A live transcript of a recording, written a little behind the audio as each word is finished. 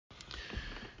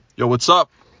Yo, what's up?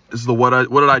 This is the What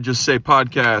Did I Just Say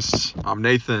podcast. I'm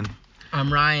Nathan.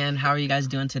 I'm Ryan. How are you guys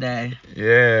doing today?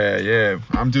 Yeah.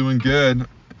 I'm doing good.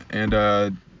 And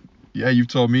yeah, you've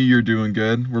told me you're doing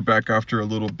good. We're back after a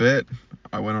little bit.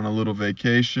 I went on a little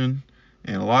vacation,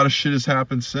 and a lot of shit has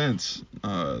happened since.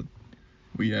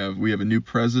 We have a new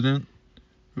president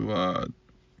who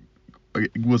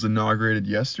was inaugurated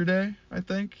yesterday, I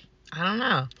think. I don't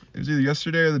know. It was either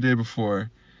yesterday or the day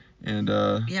before. And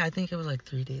Yeah, I think it was like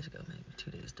 3 days ago, maybe 2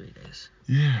 days, 3 days.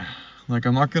 yeah, like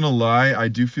I'm not gonna lie, I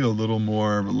do feel a little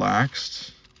more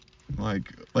relaxed. Like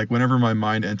whenever my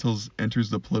mind enters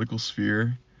the political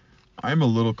sphere, I'm a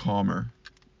little calmer.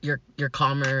 You're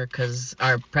calmer because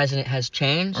our president has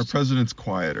changed. Our president's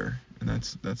quieter, and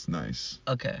that's nice.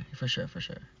 Okay, for sure.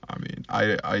 I mean,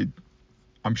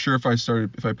 I'm sure if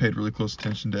I paid really close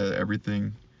attention to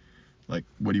everything, like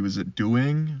what he was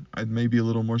doing, I'd maybe a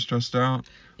little more stressed out.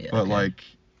 Yeah, But okay. like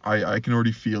I can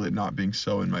already feel it not being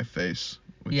so in my face,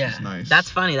 which Yeah, is nice. that's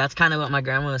funny. That's kind of what my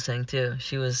grandma was saying too.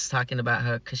 She was talking about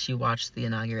how because she watched the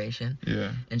inauguration.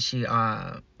 Yeah. And she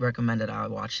recommended I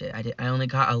watch it. I only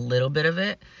got a little bit of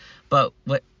it, but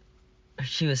what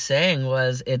she was saying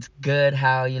was it's good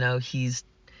how he's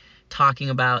talking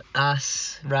about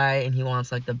us, right? And he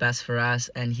wants like the best for us,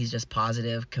 and he's just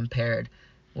positive. Compared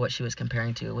what she was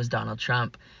comparing to was Donald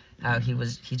Trump, how he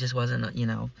just wasn't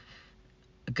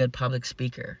a good public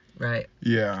speaker, right?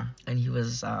 Yeah. And he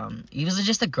was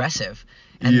just aggressive,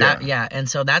 and and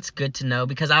so that's good to know,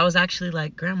 because I was actually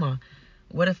like, Grandma,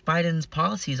 what if Biden's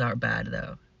policies are bad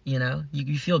though?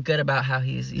 You feel good about how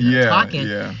he's talking.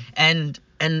 Yeah. And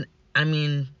I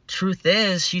mean, truth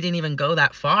is, she didn't even go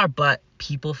that far, but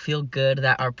people feel good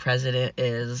that our president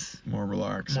is More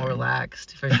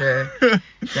relaxed, for sure.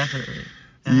 Definitely.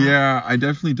 Yeah, I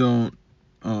definitely don't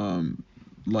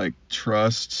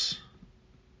trust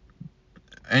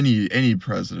any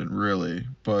president really,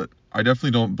 but I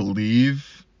definitely don't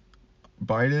believe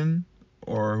Biden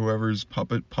or whoever's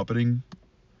puppeting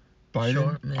Biden.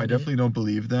 Sure, maybe. I definitely don't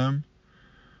believe them.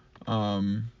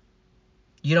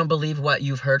 You don't believe what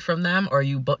you've heard from them, or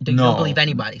you No, don't believe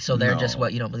anybody, so they're no. just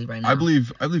what you don't believe right now? I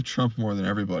believe Trump more than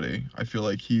everybody. I feel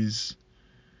like he's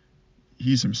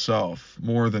himself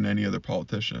more than any other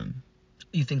politician.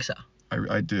 You think so?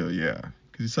 I do, yeah,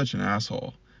 because he's such an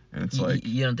asshole, and it's like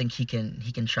you don't think he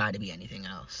can try to be anything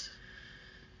else?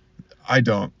 I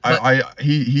don't.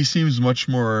 He seems much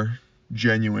more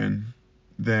genuine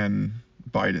than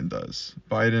Biden does.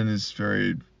 Biden is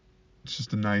it's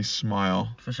just a nice smile.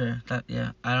 For sure.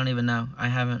 I don't even know. I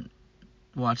haven't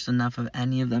watched enough of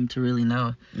any of them to really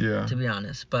know. Yeah. To be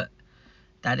honest, but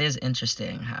that is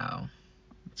interesting how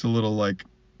it's a little like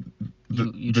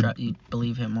you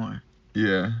believe him more.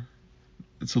 Yeah.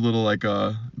 It's a little like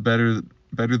better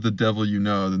the devil you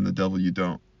know than the devil you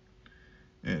don't.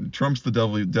 And Trump's the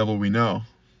devil we know.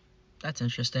 That's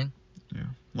interesting. Yeah.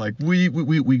 Like we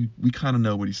kind of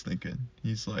know what he's thinking.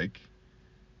 He's like,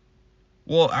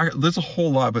 well, there's a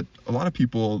whole lot, but a lot of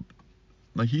people,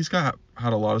 like, he's had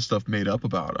a lot of stuff made up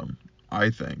about him. I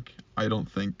think. I don't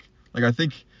think. Like, I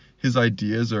think his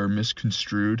ideas are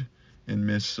misconstrued and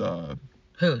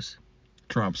Whose?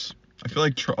 Trump's. I feel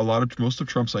like most of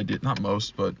Trump's ideas, not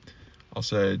most, but I'll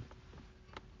say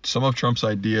some of Trump's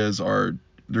ideas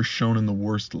they're shown in the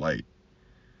worst light,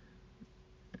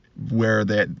 where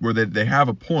they have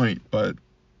a point, but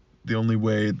the only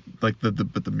way, like, but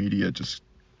the media just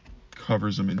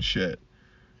covers them in shit.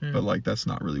 But like, that's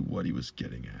not really what he was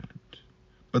getting at.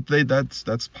 But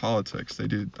that's politics. They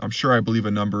did. I'm sure, I believe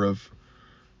a number of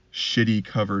shitty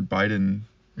covered Biden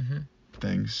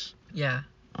things. Yeah.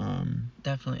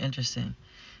 Definitely interesting.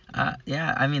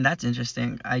 Yeah, I mean, that's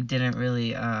interesting. I didn't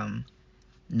really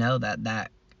know that.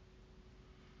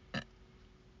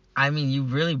 I mean, you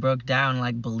really broke down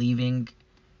like believing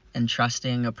and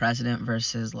trusting a president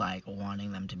versus like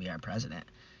wanting them to be our president.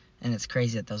 And it's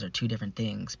crazy that those are two different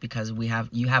things, because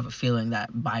you have a feeling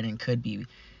that Biden could be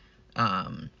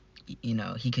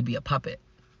he could be a puppet.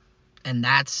 And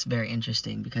that's very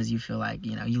interesting, because you feel like,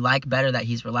 you like better that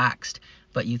he's relaxed,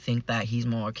 but you think that he's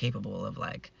more capable of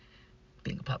like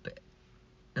being a puppet.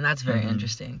 And that's very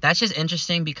interesting. That's just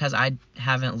interesting because I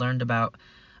haven't learned about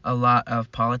a lot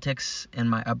of politics in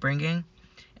my upbringing.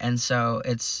 And so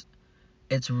it's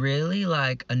really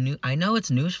like I know it's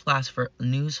newsflash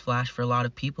for a lot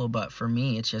of people, but for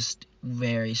me it's just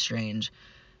very strange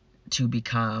to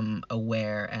become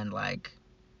aware and, like,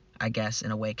 I guess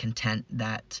in a way content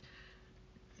that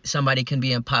somebody can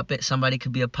be a puppet,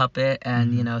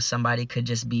 and somebody could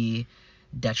just be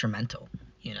detrimental.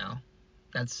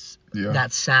 That's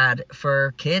sad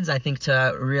for kids, I think,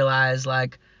 to realize,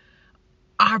 like,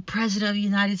 our president of the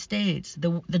United States,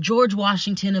 the George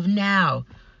Washington of now.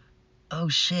 Oh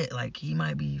shit, like he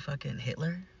might be fucking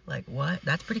Hitler? Like what?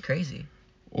 That's pretty crazy.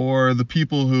 Or the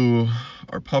people who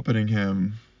are puppeting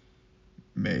him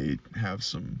may have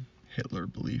some Hitler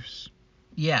beliefs.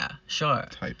 Yeah, sure.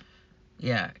 Type.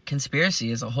 Yeah,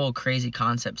 conspiracy is a whole crazy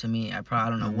concept to me. I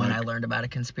don't know And when like- I learned about a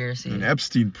conspiracy. And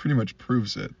Epstein pretty much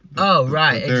proves it.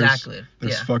 Right, there's- exactly.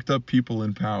 There's Yeah. fucked up people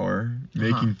in power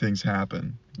making things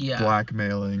happen. Yeah.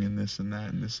 Blackmailing and this and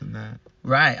that and this and that.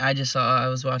 Right. I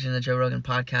was watching the Joe Rogan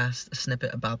podcast, a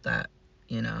snippet about that,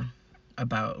 you know,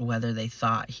 about whether they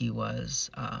thought he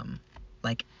was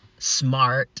like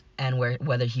smart and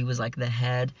whether he was like the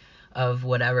head of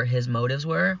whatever his motives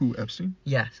were. Who, Epstein?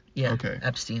 Yes. Yeah. Okay.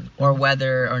 Epstein. Or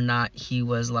whether or not he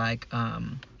was like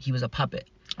he was a puppet.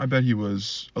 I bet he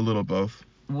was a little both.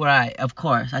 Right. Of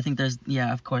course. I think there's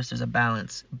a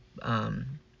balance.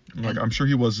 Like, I'm sure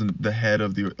he wasn't the head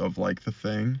of the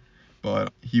thing,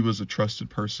 but he was a trusted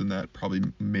person that probably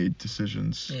made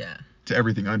decisions Yeah. to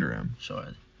everything under him. Sure.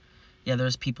 Yeah,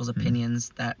 there's people's opinions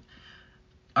that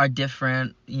are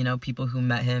different, you know, people who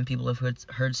met him, people have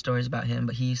heard stories about him,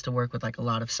 but he used to work with like a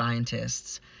lot of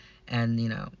scientists, and you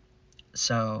know,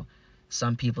 so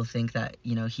some people think that,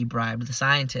 you know, he bribed the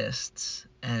scientists,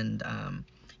 and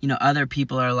you know, other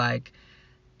people are like,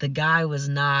 the guy was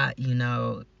not, you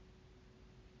know,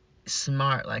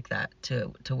 smart like that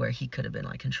to where he could have been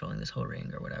like controlling this whole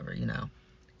ring or whatever, you know.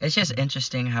 It's just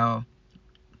interesting how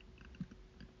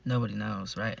nobody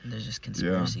knows, right? There's just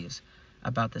conspiracies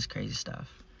about this crazy stuff.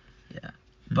 Yeah.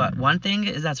 But one thing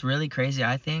is that's really crazy,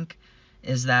 I think,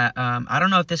 is that I don't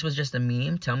know if this was just a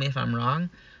meme. Tell me if I'm wrong.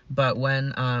 But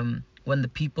when the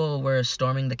people were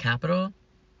storming the Capitol,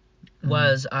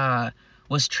 was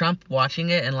Trump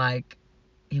watching it and like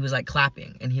he was like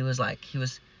clapping and he was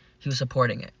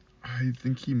supporting it. I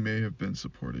think he may have been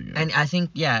supporting it. And I think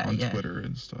on Twitter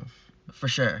and stuff. For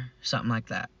sure, something like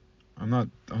that. I'm not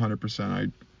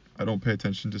 100%. I don't pay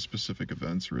attention to specific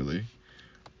events really,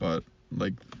 but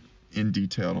like in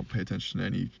detail, I don't pay attention to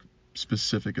any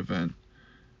specific event.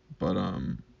 But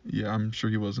yeah, I'm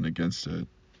sure he wasn't against it.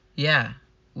 Yeah.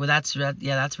 Well, that's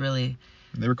really.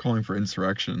 They were calling for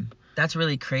insurrection. That's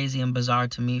really crazy and bizarre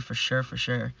to me, for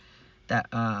sure. That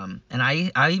and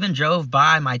I even drove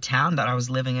by my town that I was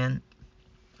living in,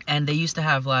 and they used to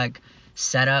have like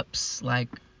setups like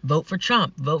vote for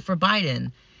Trump, vote for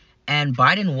Biden, and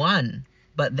Biden won,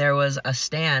 but there was a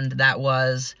stand that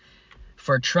was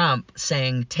for Trump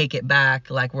saying take it back,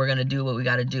 like we're gonna do what we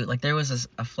gotta do. Like there was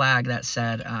a flag that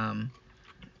said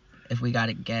if we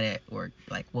gotta get it, or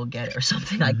like we'll get it, or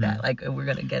something like that. Like if we're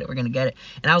gonna get it.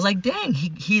 And I was like, dang,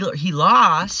 he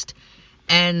lost,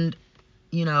 and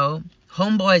you know,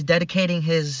 homeboy is dedicating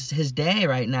his day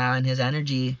right now and his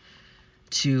energy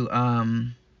to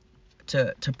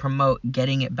promote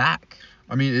getting it back.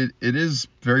 I mean, it is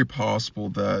very possible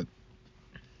that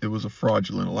it was a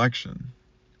fraudulent election.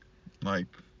 Like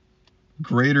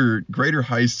greater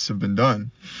heists have been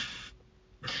done.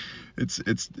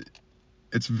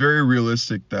 It's very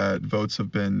realistic that votes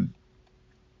have been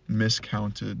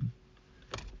miscounted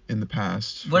in the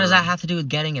past. What does that have to do with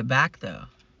getting it back, though?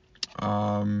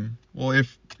 Well,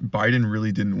 if Biden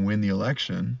really didn't win the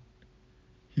election,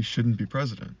 he shouldn't be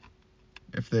president.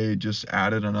 If they just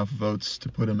added enough votes to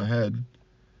put him ahead,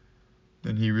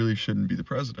 then he really shouldn't be the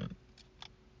president.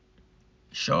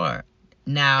 Sure.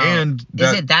 Now, and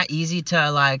is it that easy to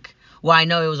like? Well, I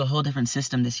know it was a whole different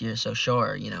system this year, so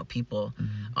sure, you know, people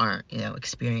aren't, you know,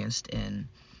 experienced in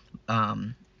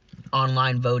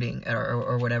online voting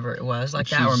or whatever it was like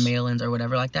that, or mail-ins or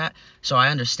whatever like that. So I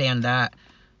understand that,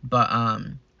 but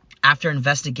after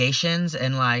investigations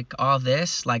and like all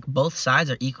this, like both sides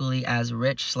are equally as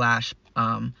rich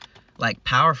 / like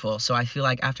powerful. So I feel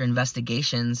like after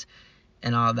investigations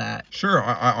and all that, sure,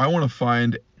 I want to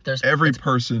find every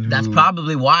person who. That's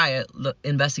probably why the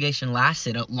investigation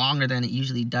lasted longer than it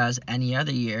usually does any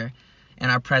other year,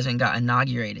 and our president got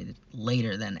inaugurated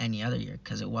later than any other year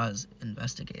because it was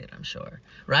investigated, I'm sure.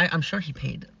 Right? I'm sure he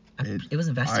paid. It was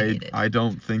investigated. I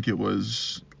don't think it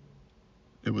was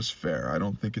fair. I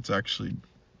don't think it's actually.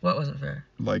 What wasn't fair?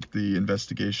 Like the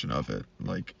investigation of it.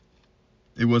 Like,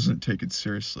 it wasn't taken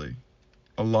seriously.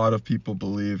 A lot of people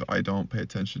believe I don't pay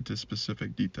attention to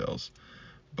specific details,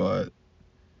 but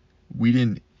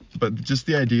just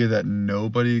the idea that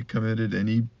nobody committed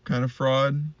any kind of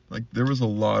fraud, like there was a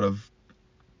lot of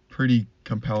pretty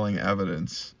compelling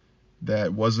evidence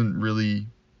that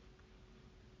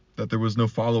there was no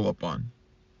follow-up on.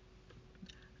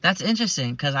 That's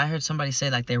interesting, because I heard somebody say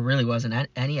like there really wasn't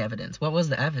any evidence. What was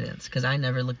the evidence? Because I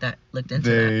never looked into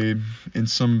that. In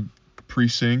some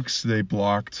precincts, they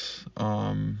blocked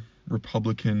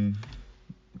Republican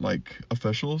like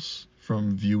officials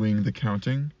from viewing the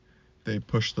counting. They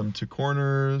pushed them to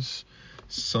corners.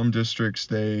 Some districts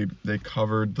they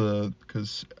covered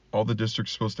because all the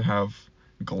districts are supposed to have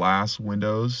glass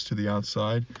windows to the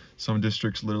outside. Some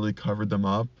districts literally covered them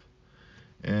up,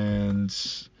 and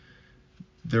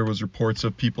there was reports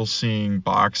of people seeing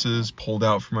boxes pulled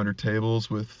out from under tables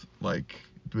with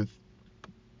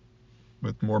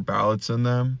more ballots in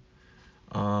them.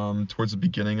 Towards the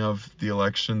beginning of the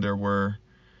election,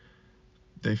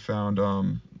 they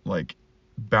found like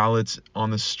ballots on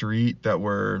the street that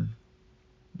were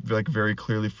like very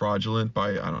clearly fraudulent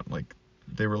by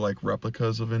they were like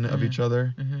replicas of each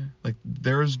other. Mm-hmm. Like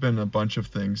there's been a bunch of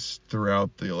things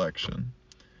throughout the election,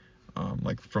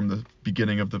 like from the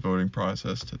beginning of the voting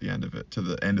process to the end of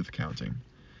the counting.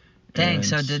 Dang, And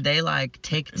so did they like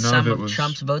take none some of it of was-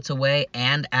 Trump's votes away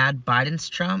and add Biden's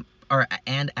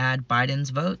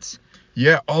votes?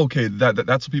 Yeah, okay,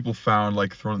 that's what people found.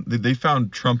 Like they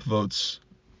found Trump votes,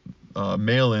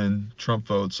 mail-in Trump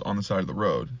votes on the side of the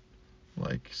road.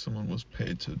 Like someone was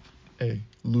paid to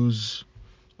lose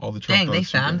all the Trump Dang, votes.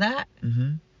 they found that?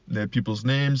 Mm-hmm. They had people's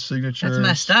names, signatures. That's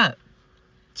messed up.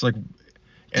 It's like, Do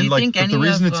you think but the any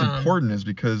reason of, it's important is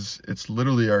because it's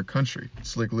literally our country.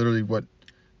 It's like literally what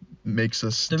makes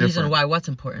us the different. reason why what's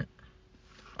important?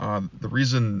 The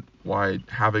reason why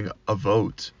having a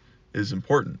vote is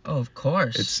important. Oh, of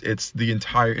course.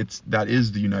 That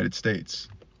is the United States.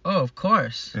 Oh, of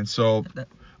course. And so That-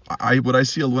 when I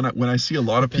see a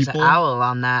lot of There's people, an owl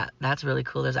on that. That's really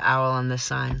cool. There's an owl on this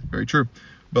sign. very true.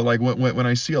 But like when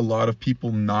I see a lot of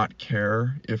people not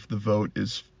care if the vote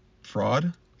is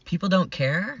fraud, People don't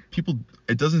care?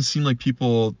 it doesn't seem like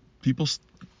people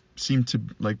seem to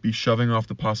like be shoving off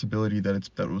the possibility that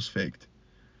it was faked.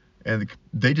 And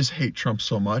they just hate Trump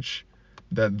so much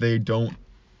that they don't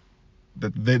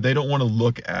want to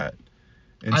look at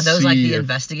and Are those see like the if-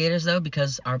 investigators though?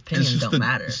 Because our it's opinions just don't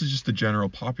matter. This is just the general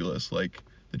populace. Like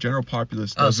the general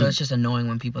populace Oh, doesn't. so it's just annoying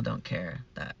when people don't care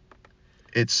that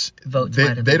It's votes they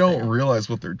might have they been don't fake. realize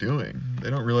what they're doing.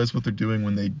 They don't realize what they're doing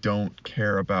when they don't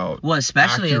care about Well,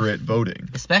 especially accurate voting.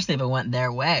 Especially if it went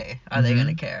their way. Are they Mhm.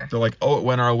 gonna care? They're like, oh, it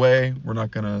went our way. We're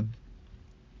not gonna.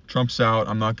 Trump's out.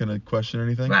 I'm not gonna question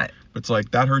anything. Right. But it's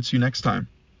like that hurts you next time.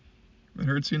 It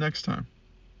hurts you next time.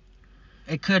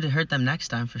 It could hurt them next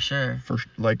time for sure.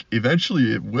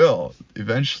 Eventually it will.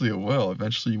 Eventually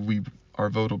our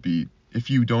vote will be, if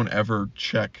you don't ever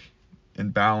check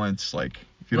and balance, like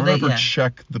if you Well, don't they- ever yeah.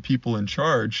 check the people in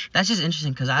charge. That's just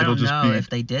interesting because I It'll don't just know be- if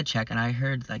they did check, and I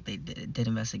heard like they did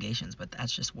investigations, but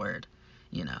that's just word,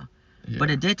 you know. Yeah.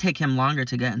 But it did take him longer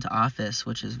to get into office,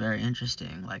 which is very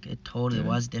interesting. Like it totally Yeah.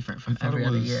 was different from I thought every it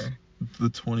other was year. the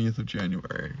 20th of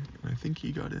January. I think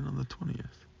he got in on the 20th.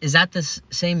 Is that the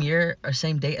same year or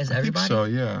same date as everybody? I think so,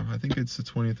 yeah. I think it's the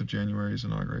 20th of January's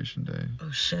inauguration day. Oh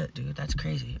shit, dude, that's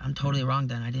crazy. I'm totally wrong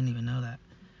then. I didn't even know that.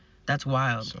 That's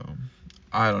wild. So,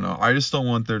 I don't know. I just don't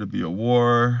want there to be a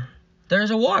war. There's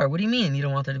a war. What do you mean you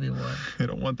don't want there to be a war? I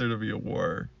don't want there to be a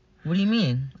war. What do you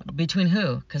mean? Between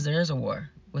who? Because there is a war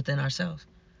within ourselves.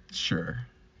 Sure.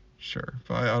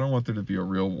 But I don't want there to be a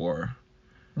real war.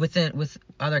 With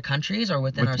other countries or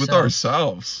within ourselves? With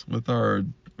ourselves. With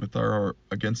our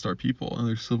against our people in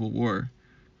their civil war.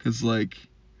 Because like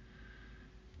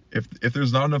if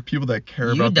there's not enough people that care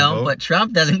You about the don't, vote, but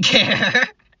Trump doesn't care.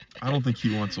 I don't think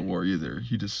he wants a war either.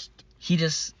 He just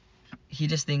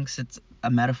thinks it's a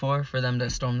metaphor for them to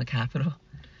storm the Capitol.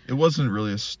 It wasn't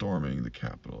really a storming the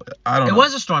Capitol. I don't know. It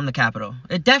was a storm the Capitol.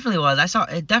 It definitely was. I saw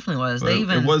it definitely was. But They it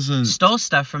even wasn't- stole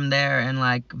stuff from there and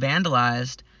like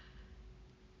vandalized.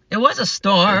 It was a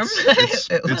storm.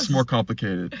 It's more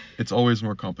complicated. It's always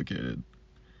more complicated.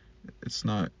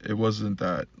 It wasn't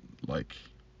that like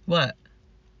What?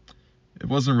 it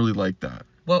wasn't really like that.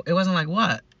 Well, it wasn't like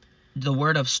what? The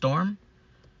word of storm?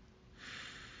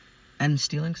 And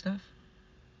stealing stuff?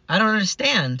 I don't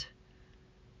understand.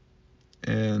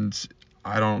 And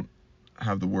I don't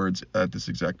have the words at this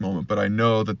exact moment, but I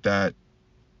know that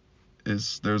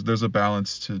is there's a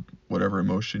balance to whatever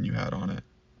emotion you had on it.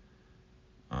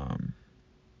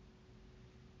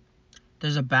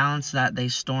 There's a balance that they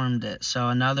stormed it. So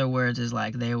in other words is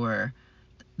like they were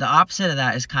the opposite of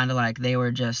that is kind of like they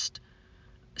were just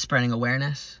spreading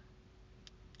awareness.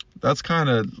 That's kind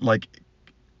of like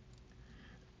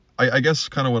I guess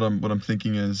kind of what I'm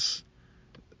thinking is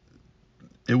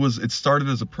it started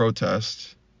as a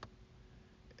protest,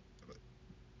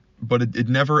 but it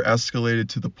never escalated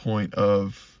to the point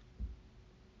of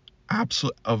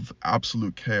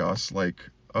absolute chaos like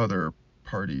other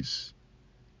parties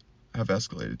have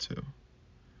escalated to.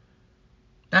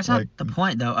 That's like, not the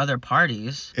point, though. Other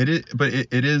parties. it is, but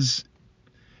it is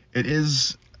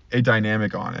a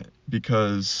dynamic on it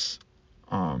because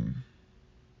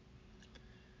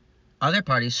Other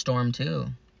parties storm too.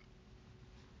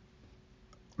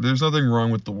 there's nothing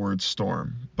wrong with the word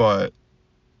storm, but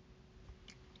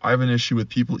I have an issue with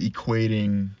people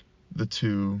equating the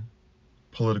two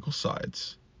political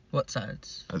sides What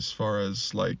sides? as far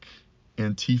as like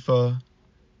Antifa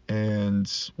and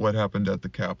what happened at the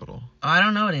Capitol. Oh, I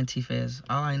don't know what Antifa is.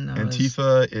 All I know is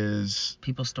Antifa is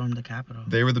people stormed the Capitol.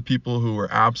 they were the people who were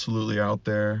absolutely out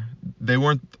there. They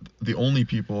weren't the only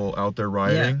people out there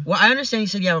rioting. Yeah. Well, I understand you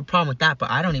said you have a problem with that,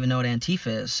 but I don't even know what Antifa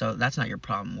is, so that's not your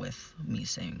problem with me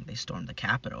saying they stormed the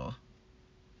Capitol.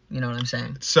 You know what I'm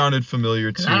saying? It sounded familiar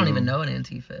Because to I don't even know what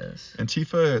Antifa is.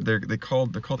 Antifa. They're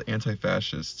called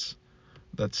anti-fascists.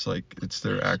 That's like it's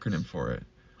their acronym for it.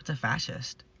 What's a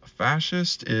fascist? A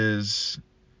fascist is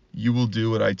you will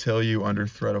do what I tell you under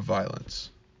threat of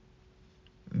violence.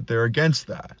 They're against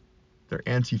that. They're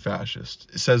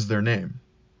anti-fascist. It says their name.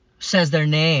 Says their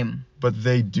name. But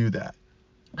they do that.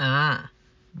 Ah.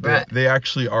 Right. They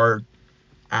actually are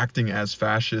acting as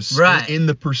fascists Right. in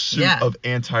the pursuit Yeah. of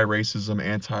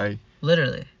anti-racism,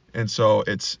 Literally. and so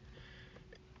it's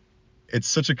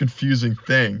such a confusing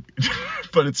thing.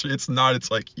 But it's not. It's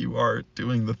like you are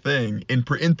doing the thing in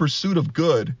pursuit of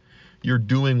good. You're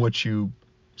doing what you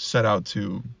set out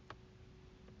to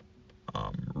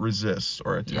resist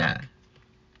or attack. Yeah.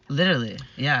 Literally.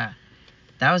 Yeah.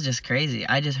 That was just crazy.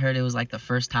 I just heard it was like the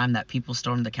first time that people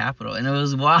stormed the Capitol, and it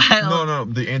was wild. No,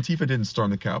 the Antifa didn't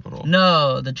storm the Capitol.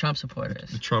 No, the Trump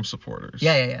supporters. The Trump supporters.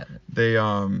 Yeah. They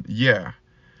yeah.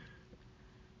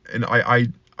 And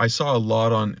I saw a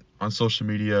lot on social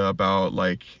media about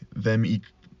like them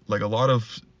like a lot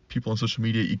of people on social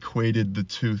media equated the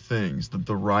two things,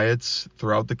 the riots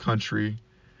throughout the country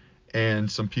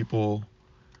and some people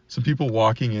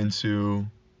walking into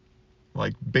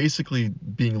like basically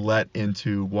being let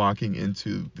into walking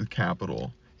into the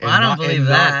Capitol and Well, I don't believe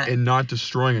that. and not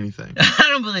destroying anything. I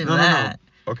don't believe that.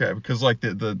 No. Okay, because like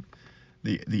the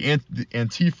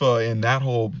Antifa and that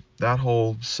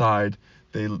whole side,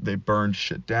 they burned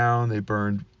shit down. They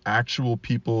burned actual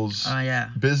people's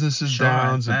businesses Sure,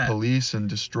 down and bet. police and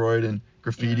destroyed and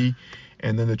graffiti. Yeah.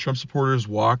 And then the Trump supporters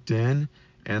walked in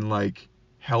and like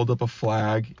held up a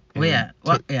flag and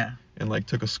and like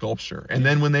took a sculpture. And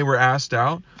then when they were asked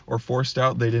out or forced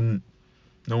out,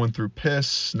 no one threw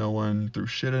piss, no one threw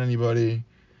shit at anybody.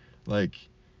 Like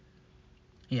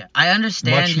Yeah, I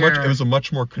understand it was a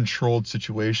much more controlled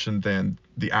situation than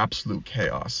the absolute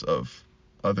chaos of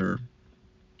other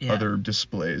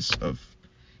displays of.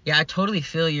 Yeah, I totally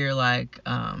feel your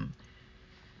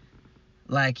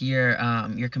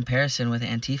your comparison with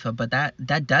Antifa, but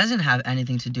that doesn't have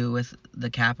anything to do with the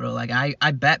Capitol. Like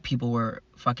I bet people were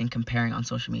fucking comparing on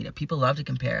social media. People love to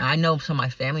compare. I know some of my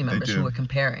family members who were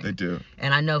comparing. They do.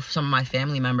 And I know some of my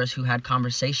family members who had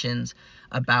conversations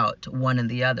about one and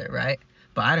the other, right?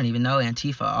 But I don't even know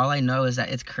Antifa. All I know is that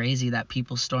it's crazy that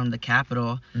people stormed the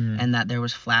Capitol and that there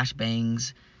was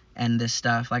flashbangs and this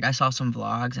stuff. Like I saw some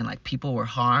vlogs and like people were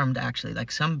harmed actually.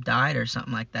 Like some died or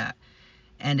something like that.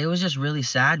 And it was just really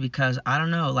sad because I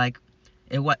don't know, like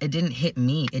it didn't hit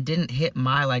me. It didn't hit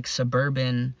my like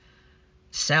suburban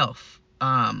self.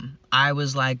 I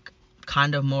was like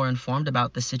kind of more informed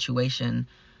about the situation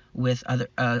with other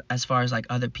as far as like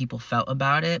other people felt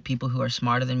about it, people who are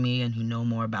smarter than me and who know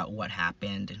more about what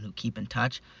happened and who keep in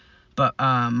touch. But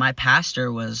my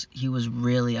pastor was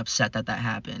really upset that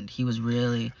happened. He was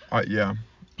really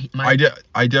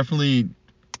I definitely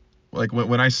like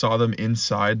when I saw them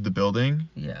inside the building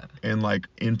and like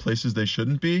in places they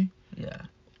shouldn't be.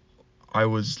 I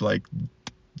was like,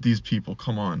 these people,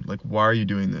 come on, like why are you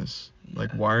doing this?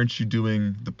 Like why aren't you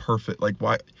doing the perfect, like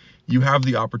why you have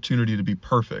the opportunity to be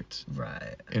perfect,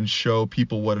 right, and show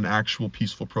people what an actual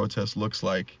peaceful protest looks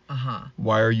like.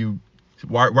 Why are you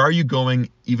going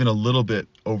even a little bit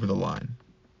over the line?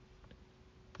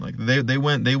 Like they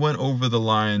went over the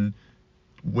line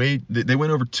they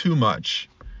went over too much.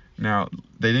 Now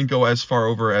they didn't go as far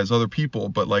over as other people,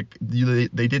 but like they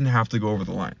didn't have to go over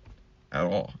the line at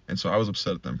all, and so I was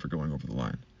upset at them for going over the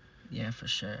line. Yeah, for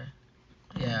sure.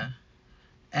 Yeah.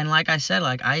 And like I said,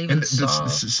 like I even saw.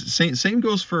 Same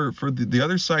goes for the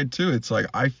other side too. It's like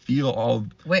I feel all.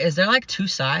 Wait, is there like two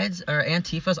sides? Or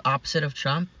Antifa's opposite of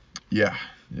Trump? Yeah.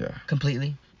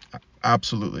 Completely.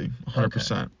 Absolutely,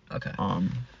 100%. Okay.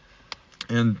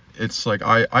 And it's like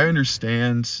I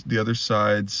understand the other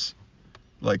side's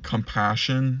like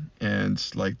compassion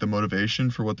and like the motivation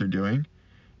for what they're doing,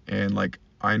 and like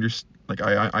I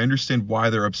understand why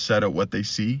they're upset at what they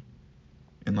see,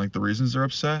 and like the reasons they're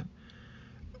upset.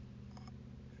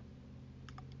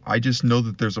 I just know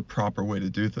that there's a proper way to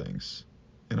do things,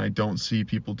 and I don't see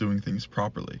people doing things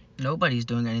properly. Nobody's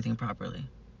doing anything properly.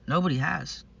 Nobody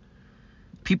has.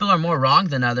 People are more wrong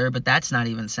than other, but that's not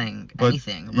even saying But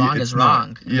anything. Wrong it's is not.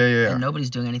 wrong. Yeah. And nobody's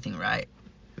doing anything right.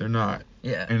 They're not.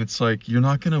 Yeah. And it's like, you're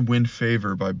not gonna win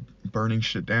favor by burning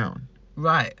shit down.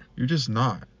 Right. You're just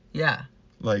not. Yeah.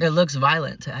 Like, It looks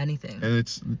violent to anything. and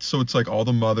it's like all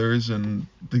the mothers and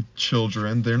the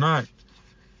children, they're not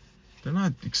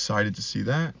excited to see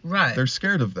that. Right. They're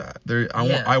scared of that.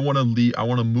 Yeah. I want to leave. I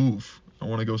want to move. I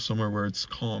want to go somewhere where it's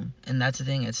calm. And that's the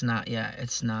thing. It's not,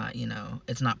 it's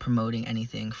not promoting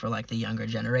anything for like the younger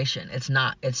generation. It's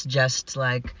not. It's just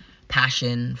like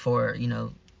passion for,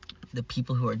 the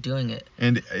people who are doing it.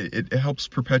 And it helps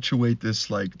perpetuate this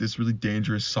really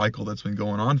dangerous cycle that's been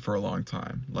going on for a long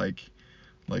time. Like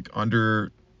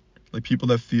people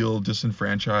that feel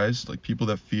disenfranchised, like people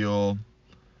that feel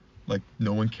like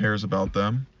no one cares about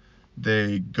them.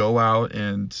 They go out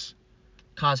and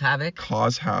Cause havoc.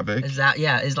 Is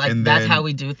like, that's how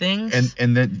we do things.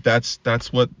 And then that's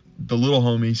what the little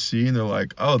homies see, and they're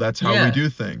like, oh, that's how we do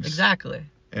things. Exactly.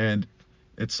 And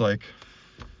it's like,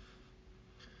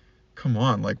 come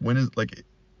on, like,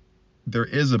 there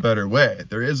is a better way.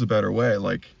 There is a better way.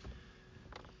 Like,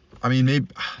 I mean, maybe,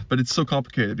 but it's so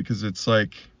complicated because it's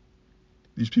like,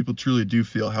 these people truly do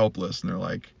feel helpless, and they're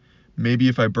like, maybe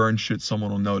if I burn shit,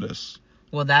 someone will notice.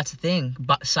 Well, that's the thing.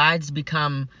 But sides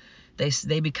become,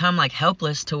 they become like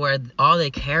helpless to where all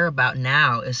they care about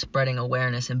now is spreading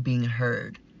awareness and being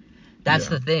heard. That's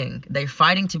the thing. They're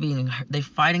fighting to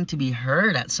be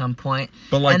heard at some point.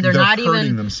 But like, and they're not hurting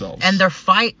even, themselves. And their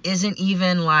fight isn't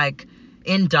even like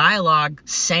in dialogue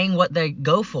saying what they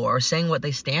go for or saying what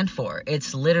they stand for.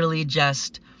 It's literally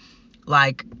just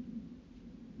like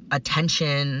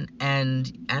attention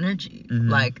and energy. Mm-hmm.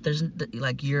 Like there's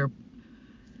like you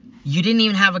didn't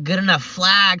even have a good enough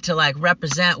flag to like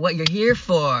represent what you're here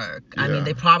for. I mean,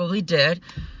 they probably did,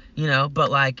 but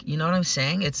like, you know what I'm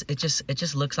saying? It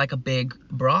just looks like a big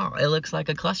brawl. It looks like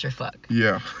a clusterfuck.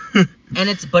 Yeah.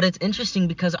 But it's interesting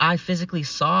because I physically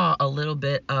saw a little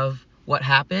bit of what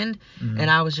happened,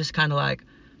 and I was just kind of like,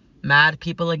 mad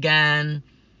people again,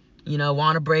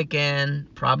 want to break in,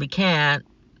 probably can't,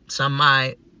 some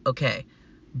might, okay,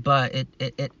 but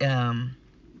it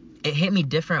hit me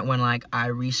different when like I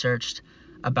researched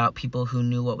about people who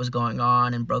knew what was going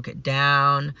on and broke it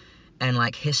down and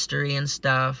like history and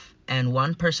stuff. And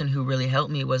one person who really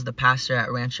helped me was the pastor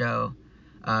at Rancho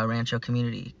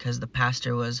Community, because the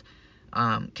pastor was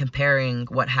comparing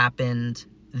what happened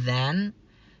then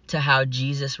to how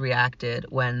Jesus reacted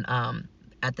when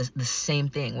at the same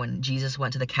thing, when Jesus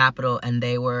went to the Capitol and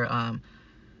they were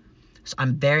so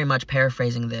I'm very much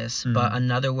paraphrasing this, but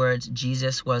in other words,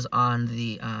 Jesus was on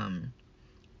the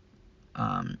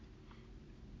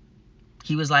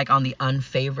he was like on the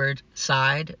unfavored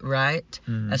side, right?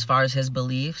 As far as his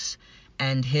beliefs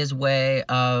and his way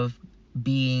of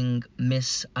being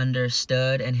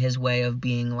misunderstood and his way of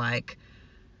being like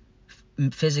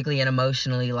physically and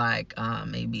emotionally like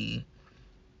maybe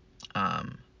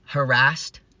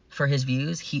harassed for his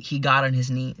views. He got on his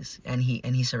knees and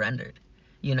he surrendered,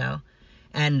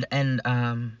 and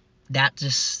that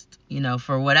just,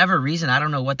 for whatever reason, I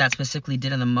don't know what that specifically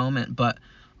did in the moment, but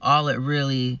all it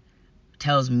really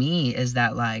tells me is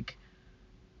that like,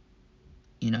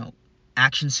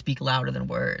 actions speak louder than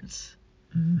words.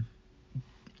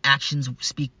 Actions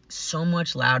speak so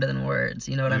much louder than words,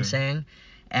 you know what I'm saying?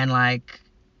 And like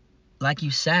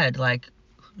you said, like,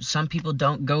 some people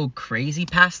don't go crazy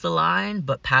past the line,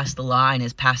 but past the line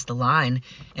is past the line,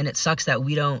 and it sucks that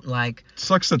we don't like. It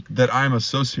sucks that I'm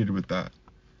associated with that.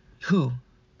 Who?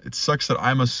 It sucks that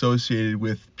I'm associated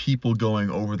with people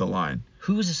going over the line.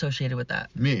 Who's associated with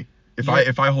that? Me.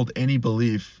 If I hold any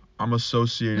belief, I'm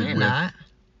associated with. Not.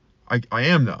 I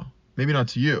am though. Maybe not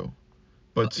to you,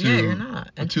 but to you're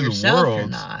not. And to yourself, the world. you're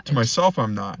not. To myself,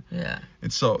 I'm not. Yeah.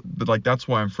 And so, but like, that's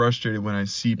why I'm frustrated when I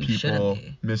see people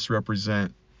be.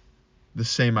 misrepresent the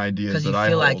same ideas that I hold. Because you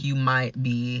feel like you might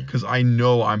be. Because I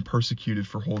know I'm persecuted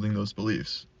for holding those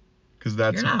beliefs. Because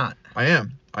that's. You're not. I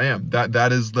am.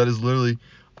 That is literally,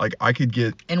 like, I could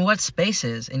get. In what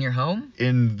spaces? In your home?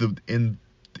 In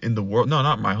the world. No,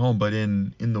 not my home, but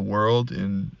in the world,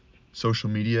 in social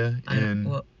media,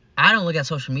 I don't look at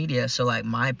social media, so like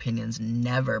my opinion's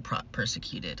never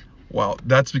persecuted. Well,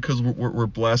 that's because we're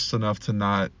blessed enough to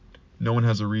not. No one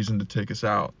has a reason to take us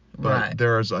out. But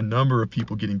there's a number of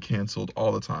people getting canceled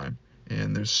all the time,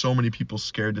 and there's so many people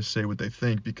scared to say what they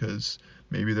think because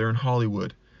maybe they're in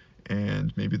Hollywood,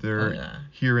 and maybe they're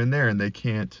here and there, and they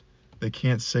can't They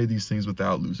can't say these things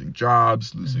without losing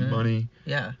jobs, losing money,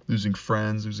 Yeah. losing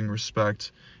friends, losing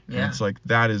respect. And Yeah. it's like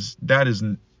that is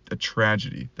a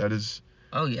tragedy. That is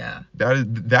Oh yeah.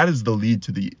 that is the lead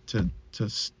to the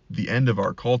end of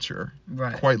our culture.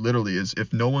 Right. Quite literally, is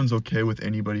if no one's okay with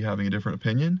anybody having a different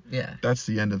opinion, Yeah. that's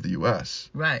the end of the U.S.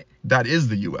 Right. That is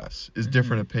the U.S. is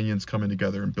different opinions coming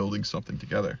together and building something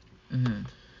together.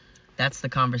 That's the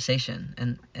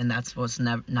conversation, and that's what's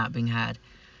not being had.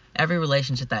 Every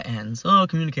relationship that ends,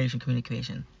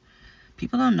 communication.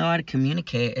 People don't know how to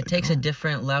communicate. It takes a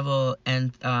different level,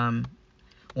 and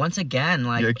once again,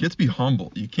 like, yeah, it gets to be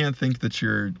humble. You can't think that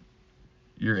you're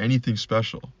anything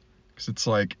special, because it's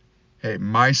like, hey,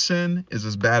 my sin is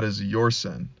as bad as your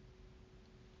sin.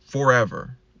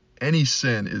 Forever, any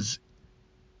sin is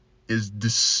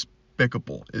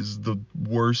despicable. Is the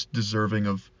worst, deserving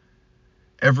of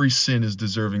every sin is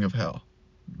deserving of hell.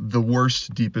 The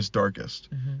worst, deepest, darkest.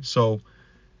 So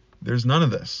there's none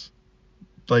of this.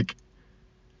 Like,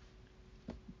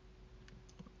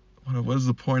 what is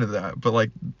the point of that? But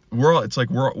like,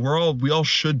 we all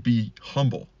should be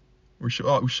humble. We should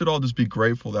all just be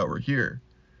grateful that we're here,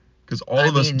 because all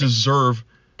of us deserve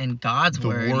in God's the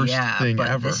word, worst yeah, thing but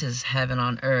ever. this is heaven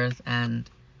on earth and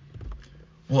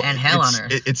and hell on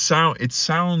earth. It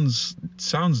sounds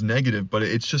negative, but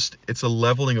it's a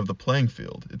leveling of the playing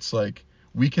field. It's like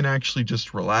we can actually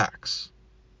just relax.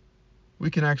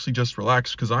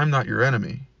 Because I'm not your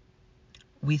enemy.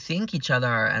 We think each other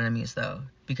are enemies, though,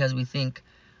 because we think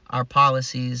our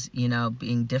policies,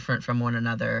 being different from one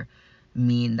another,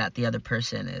 mean that the other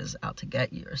person is out to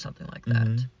get you or something like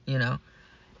that,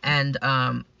 And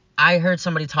I heard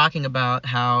somebody talking about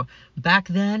how back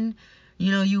then,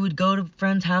 you would go to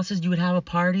friends' houses, you would have a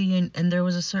party, and there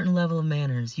was a certain level of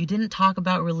manners. You didn't talk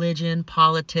about religion,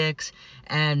 politics,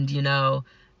 and,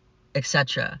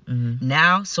 etc.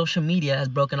 Now, social media has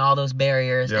broken all those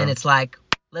barriers, and it's like,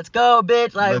 let's go,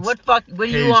 bitch. Like, what are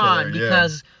you on?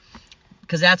 Because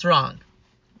that's wrong,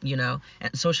 And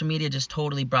social media just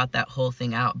totally brought that whole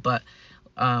thing out. But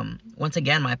once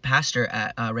again, my pastor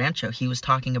at Rancho, he was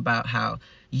talking about how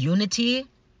unity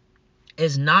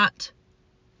is not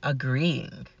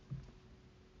agreeing.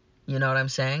 You know what I'm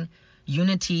saying?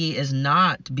 Unity is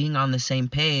not being on the same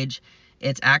page.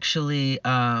 It's actually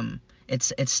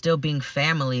it's still being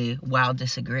family while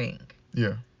disagreeing.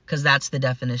 Yeah. Because that's the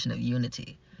definition of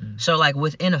unity. So like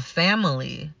within a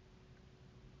family,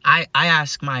 I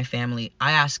ask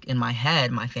in my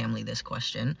head, my family, this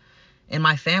question. In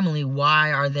my family,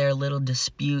 why are there little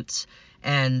disputes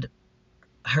and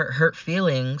hurt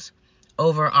feelings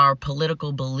over our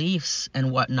political beliefs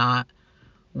and whatnot,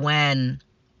 when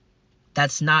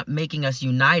that's not making us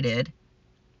united,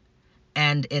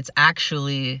 and it's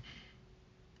actually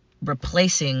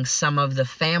replacing some of the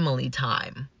family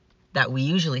time that we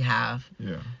usually have,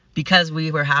 because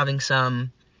we were having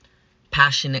some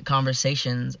passionate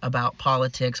conversations about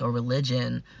politics or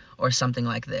religion or something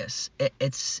like this.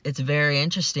 It's very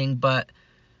interesting, but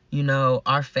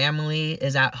our family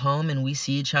is at home and we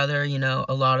see each other,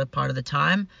 a lot of part of the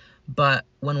time, but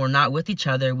when we're not with each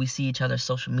other, we see each other's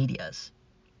social medias.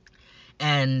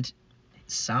 And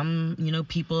some,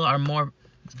 people are more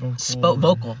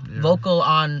vocal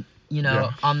on,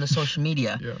 on the social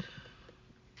media.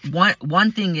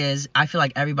 One thing is, I feel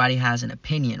like everybody has an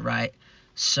opinion, right?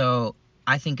 So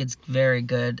I think it's very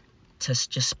good to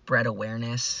just spread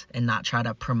awareness and not try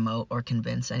to promote or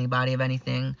convince anybody of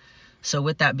anything. So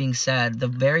with that being said, the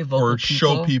very vocal people... Or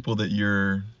show people that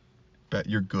you're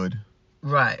good.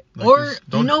 Right. Like, or,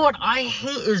 you know what I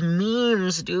hate is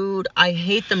memes, dude. I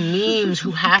hate the memes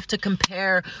who have to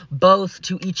compare both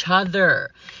to each other.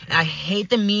 And I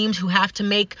hate the memes who have to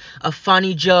make a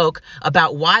funny joke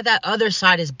about why that other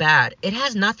side is bad. It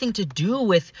has nothing to do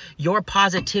with your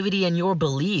positivity and your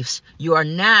beliefs. You are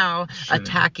now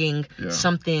attacking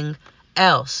something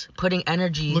else, putting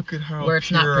energy where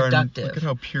it's not productive. Look at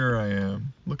how pure I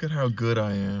am. Look at how good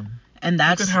I am. And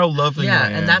that's, look at how loving I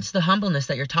am. And that's the humbleness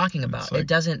that you're talking about. Like, it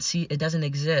doesn't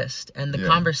exist. And the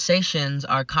conversations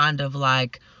are kind of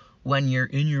like when you're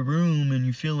in your room and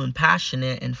you're feeling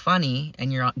passionate and funny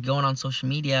and you're going on social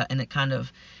media, and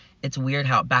it's weird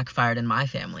how it backfired in my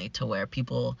family to where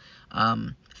people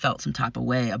felt some type of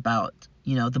way about,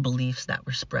 the beliefs that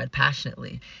were spread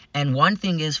passionately. And one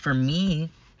thing is, for me,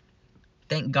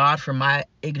 thank God for my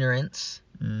ignorance,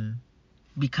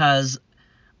 because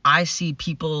I see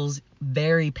people's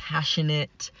very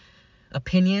passionate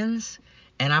opinions,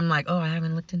 and I'm like, oh, I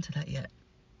haven't looked into that yet.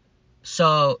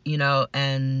 So,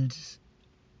 and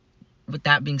with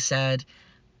that being said,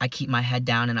 I keep my head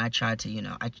down and I try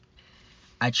to,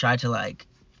 I try to like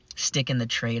stick in the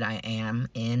trade I am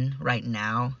in right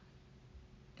now,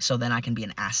 so then I can be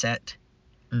an asset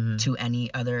Mhm. to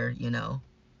any other, you know,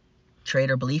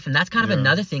 trade or belief. And that's kind of Yeah.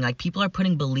 another thing. Like, people are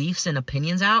putting beliefs and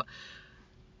opinions out.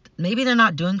 Maybe they're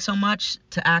not doing so much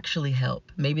to actually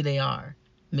help. Maybe they are.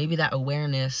 Maybe that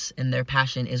awareness and their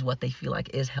passion is what they feel like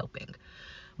is helping.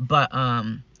 But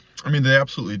I mean, they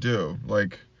absolutely do.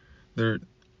 Like, they're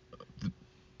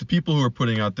the people who are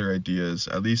putting out their ideas,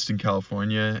 at least in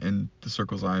California and the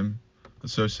circles I'm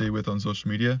associated with on social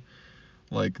media,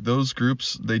 like those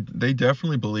groups, they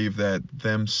definitely believe that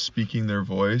them speaking their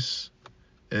voice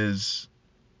is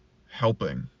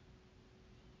helping.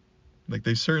 Like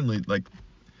they certainly like.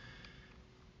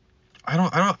 I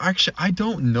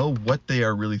don't know what they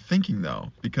are really thinking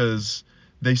though, because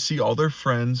they see all their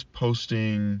friends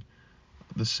posting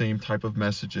the same type of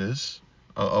messages,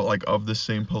 like of the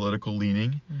same political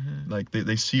leaning. Like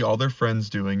they see all their friends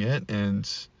doing it, and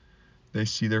they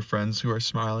see their friends who are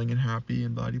smiling and happy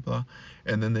and blah blah blah,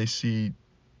 and then they see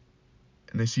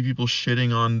people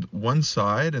shitting on one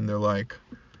side, and they're like,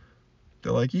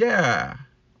 yeah,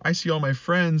 I see all my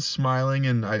friends smiling,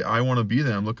 and I want to be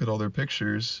them. Look at all their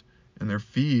pictures and their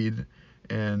feed,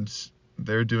 and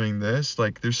they're doing this.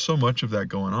 Like there's so much of that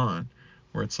going on,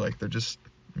 where it's like they're just,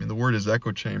 I mean, the word is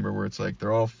echo chamber, where it's like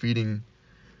they're all feeding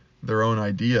their own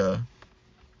idea.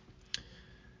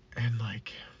 And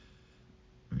like,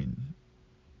 I mean,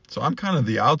 so I'm kind of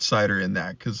the outsider in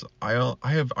that, because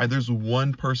there's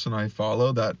one person I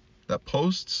follow that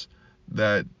posts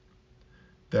that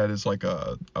is like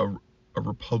a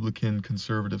Republican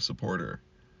conservative supporter.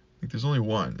 Like there's only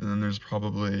one, and then there's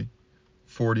probably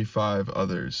 45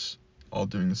 others all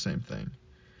doing the same thing.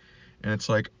 And it's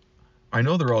like, I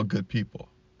know they're all good people.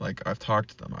 Like I've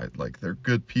talked to them. They're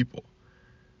good people.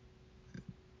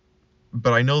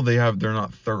 But I know they're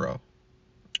not thorough.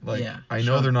 Like yeah, I know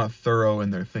sure. they're not thorough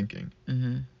in their thinking.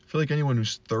 Mm-hmm. I feel like anyone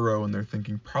who's thorough in their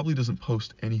thinking probably doesn't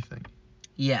post anything.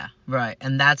 Yeah, right.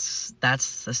 And that's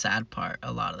the sad part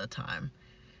a lot of the time.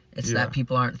 It's that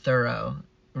people aren't thorough,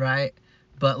 right?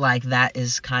 But like that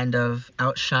is kind of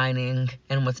outshining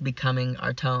and what's becoming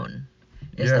our tone.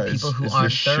 Is the people who it's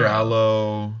aren't this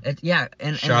shallow.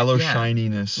 shallow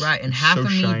shininess. Right, and it's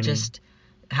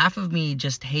half of me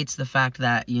just hates the fact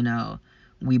that, you know,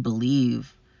 we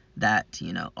believe that,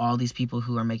 you know, all these people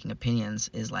who are making opinions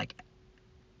is like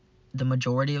the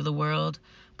majority of the world,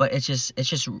 but it's just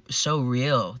so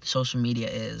real. Social media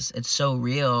is. It's so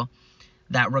real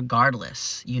that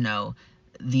regardless, you know,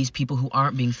 these people who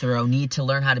aren't being thorough need to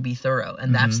learn how to be thorough,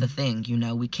 and that's the thing. You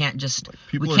know, we can't just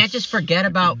forget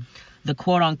about the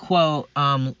quote unquote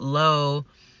low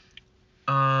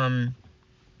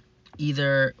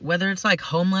either whether it's like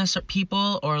homeless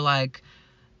people or like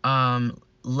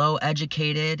low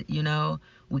educated, you know,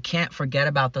 we can't forget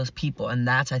about those people. And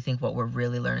that's, I think, what we're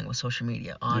really learning with social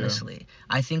media, honestly.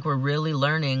 I think we're really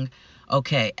learning,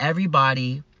 okay,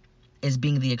 everybody is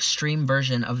being the extreme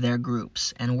version of their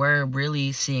groups, and we're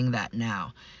really seeing that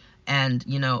now. And,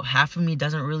 you know, half of me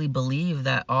doesn't really believe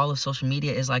that all of social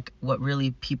media is like what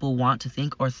really people want to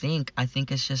think or think. I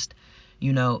think it's just,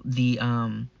 you know, the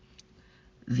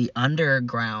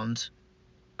underground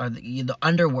or the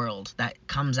underworld that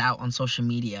comes out on social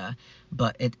media.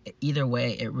 But either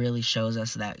way, it really shows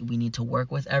us that we need to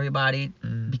work with everybody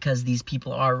because these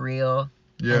people are real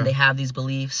and they have these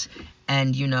beliefs.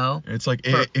 And, you know, it's like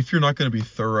if you're not going to be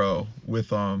thorough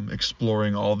with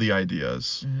exploring all the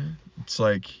ideas, it's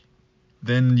like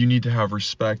then you need to have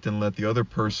respect and let the other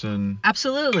person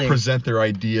absolutely present their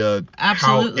idea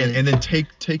absolutely and then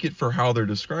take it for how they're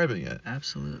describing it.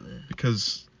 Absolutely.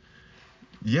 Because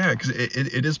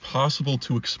it is possible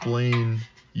to explain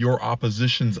your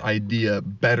opposition's idea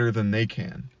better than they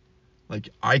can. Like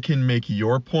I can make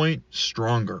your point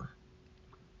stronger.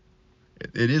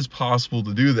 It is possible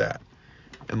to do that.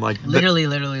 And like literally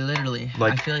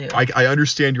like I feel you. I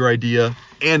understand your idea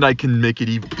and I can make it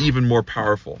even more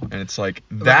powerful. And it's like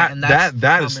that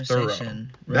is thorough. Right.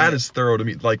 That is thorough to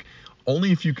me. Like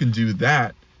only if you can do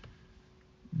that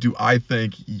do I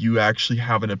think you actually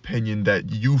have an opinion that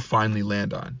you finally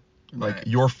land on. Like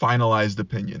your finalized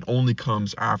opinion only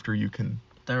comes after you can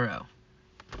thorough.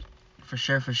 For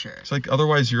sure. It's like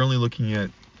otherwise you're only looking at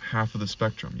half of the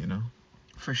spectrum, you know?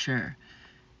 For sure.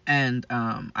 And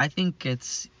I think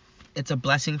it's a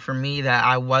blessing for me that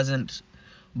I wasn't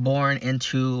born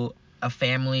into a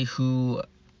family who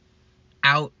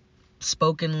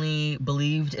outspokenly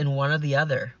believed in one or the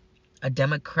other, a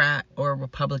Democrat or a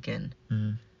Republican.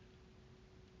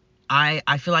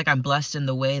 I feel like I'm blessed in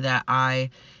the way that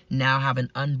I now have an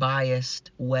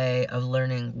unbiased way of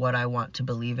learning what I want to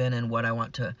believe in and what I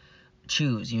want to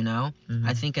choose, you know?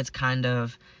 I think it's kind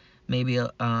of maybe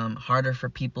harder for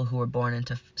people who were born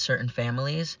into certain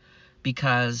families,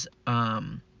 because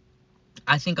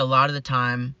I think a lot of the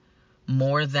time,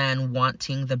 more than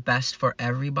wanting the best for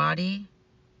everybody,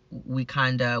 we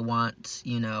kind of want,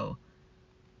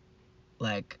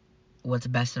 like, what's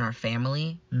best in our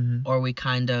family, or we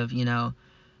kind of,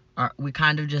 we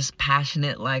kind of just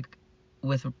passionate, like,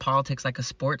 with politics like a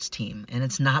sports team, and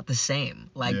it's not the same.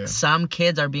 Like, some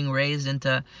kids are being raised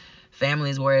into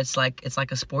families where it's like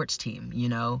a sports team,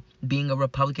 being a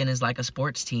Republican is like a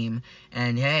sports team,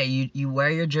 and hey, you wear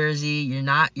your jersey, you're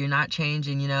not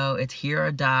changing, it's here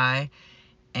or die.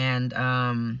 And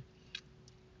I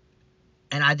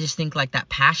just think, like, that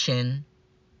passion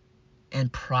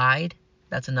and pride,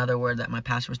 that's another word that my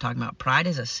pastor was talking about. Pride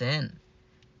is a sin,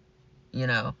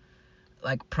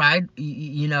 like pride,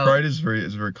 Pride is a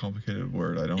very complicated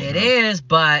word. I don't know. It is,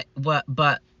 but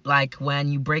like,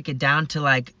 when you break it down to,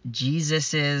 like,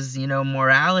 Jesus's,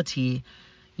 morality,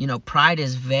 pride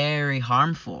is very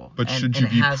harmful. But should you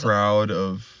be proud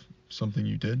of something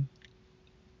you did?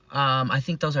 I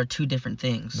think those are two different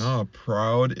things. No,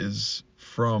 proud is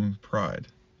from pride.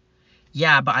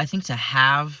 Yeah, but I think to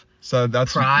have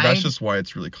that's pride, that's just why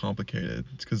it's really complicated.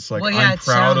 It's because, like, well, yeah, I'm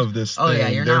proud of this thing, yeah,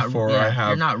 you're therefore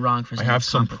you're not wrong for saying I have it's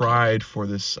some complicated.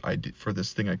 pride for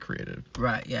this thing I created.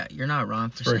 Right, yeah, you're not wrong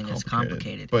for saying it's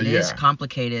complicated. But it is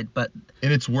complicated, but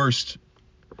in its worst,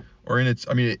 or in its,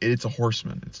 it's a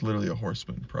horseman. It's literally a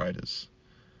horseman. Pride is,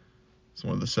 it's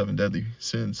one of the 7 deadly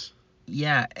sins.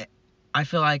 Yeah, I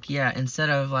feel like,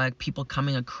 instead of, like, people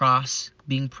coming across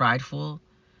being prideful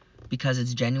because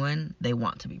it's genuine, they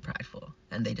want to be prideful,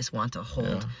 and they just want to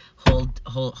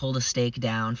hold a stake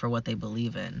down for what they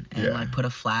believe in, and like put a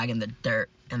flag in the dirt,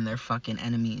 and their fucking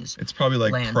enemies. It's probably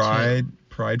like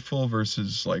prideful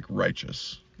versus, like,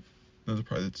 righteous. Those are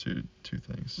probably the two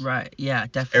things. Right. Yeah,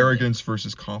 definitely. Arrogance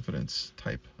versus confidence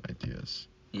type ideas.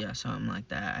 Yeah, something like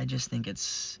that. I just think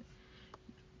it's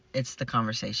the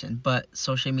conversation. But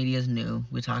social media is new.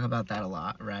 We talk about that a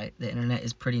lot, right? The internet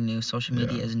is pretty new. Social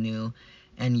media is new.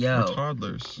 And we're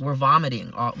toddlers. We're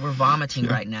vomiting. We're vomiting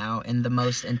right now in the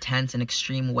most intense and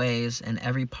extreme ways, and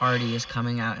every party is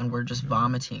coming out, and we're just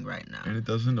vomiting right now. And it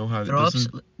doesn't know how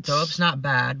to throw up's not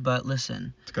bad, but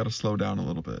listen. It's got to slow down a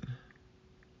little bit.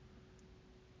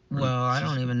 Well, I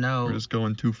don't even know. We're just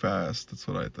going too fast. That's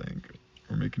what I think.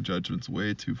 We're making judgments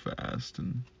way too fast,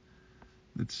 and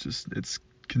it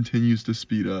continues to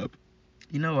speed up.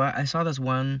 You know what? I saw this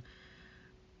one.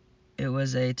 It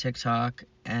was a TikTok,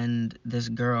 and this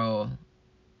girl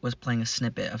was playing a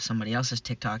snippet of somebody else's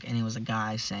TikTok, and it was a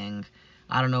guy saying,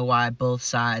 I don't know why both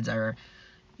sides are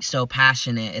so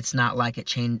passionate. It's not like it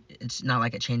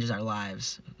changes our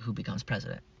lives who becomes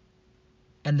president.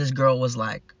 And this girl was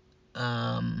like,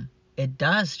 it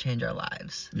does change our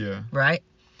lives. Yeah. Right?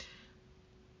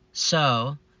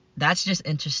 So that's just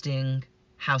interesting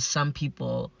how some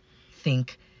people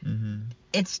think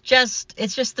it's just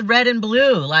the red and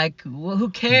blue. Like, who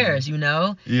cares,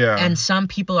 Yeah. And some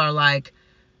people are like,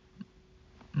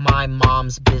 my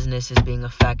mom's business is being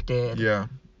affected. Yeah.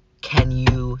 Can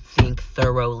you think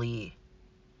thoroughly?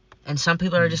 And some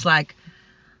people are just like,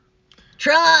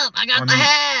 Trump, I got the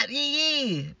hat,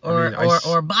 yee.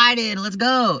 Or Biden, let's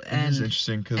go. And it's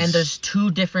interesting and there's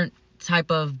two different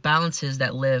type of balances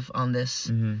that live on this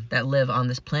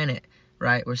planet,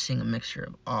 right? We're seeing a mixture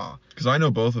of all. Because I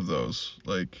know both of those.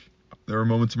 Like, there were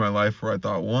moments in my life where I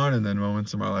thought one, and then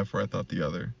moments in my life where I thought the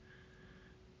other.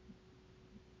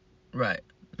 Right.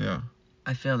 Yeah.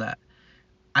 I feel that.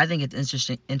 I think it's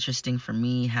interesting for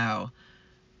me how,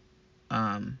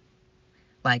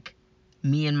 like,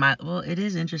 me and it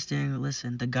is interesting.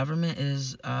 Listen, the government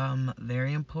is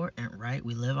very important, right?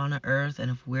 We live on an earth,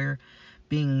 and if we're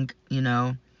being,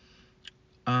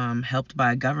 helped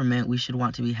by a government, we should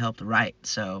want to be helped right.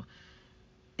 So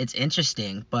it's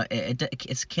interesting, but it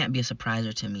can't be a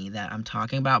surpriser to me that I'm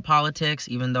talking about politics,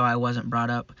 even though I wasn't brought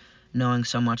up knowing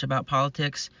so much about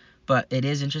politics. But it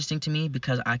is interesting to me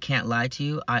because I can't lie to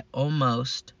you, I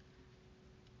almost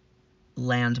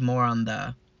land more on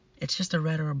it's just a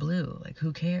red or a blue. Like,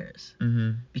 who cares?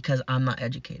 Because I'm not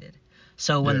educated.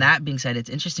 So when that being said, it's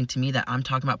interesting to me that I'm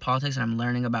talking about politics and I'm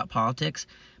learning about politics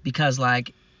because,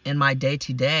 like, in my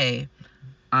day-to-day,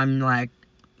 I'm, like,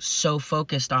 so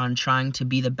focused on trying to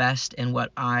be the best in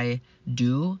what I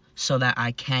do so that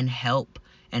I can help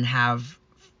and have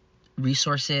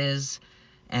resources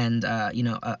and,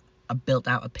 a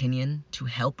built-out opinion to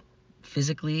help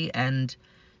physically and,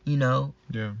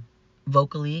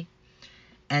 vocally.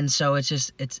 And so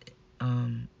it's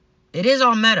It is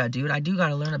all meta, dude. I do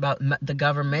gotta learn about the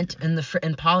government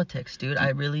and politics, dude. I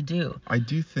really do. I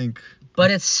do think.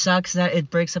 But it sucks that it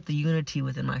breaks up the unity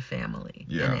within my family.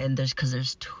 Yeah. And there's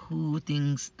two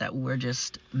things that we're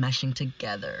just meshing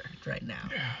together right now.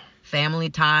 Yeah. Family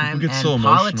time People get and so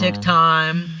politic emotional.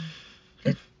 time.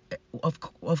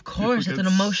 Of course, it's an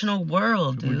emotional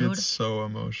world, People dude. get so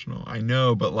emotional. I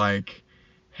know, but like,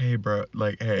 hey, bro,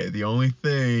 like, hey, the only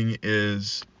thing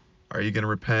is, are you gonna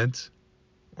repent,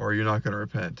 or are you not gonna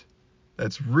repent?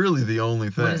 That's really the only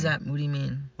thing. What is that? What do you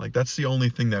mean? Like, that's the only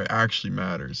thing that actually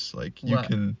matters. Like, you What?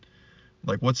 can,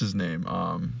 like, what's his name?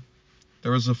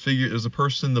 There's a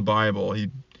person in the Bible. He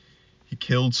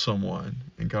killed someone,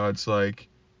 and God's like,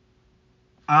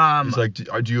 he's like,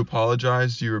 do you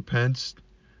apologize? Do you repent?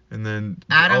 And then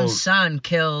Adam's son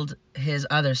killed his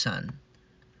other son.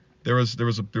 I'm sure there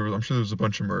was a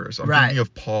bunch of murders. I'm Right. thinking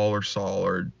of Paul or Saul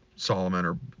or Solomon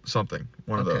or something,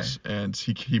 one of those. And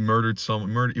he murdered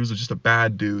someone. He was just a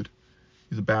bad dude.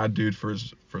 He's a bad dude for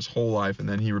his whole life, and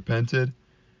then he repented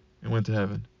and went to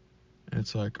heaven. And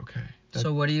it's like, okay.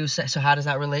 So what do you say? So how does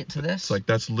that relate to this? It's like,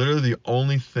 that's literally the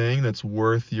only thing that's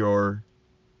worth your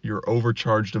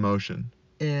overcharged emotion.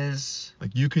 Is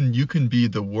like, you can be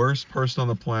the worst person on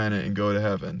the planet and go to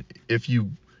heaven if you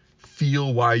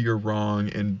feel why you're wrong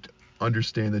and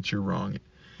understand that you're wrong.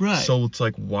 right. So it's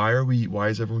like, why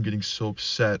is everyone getting so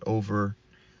upset over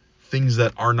things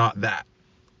that are not that?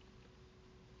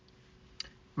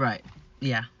 Right.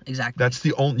 Yeah, exactly. That's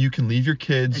the only, you can leave your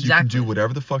kids, Exactly. you can do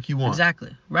whatever the fuck you want.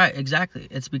 Exactly. Right, exactly.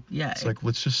 It's like,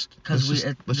 let's just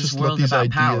this let these about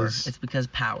ideas. Power. It's because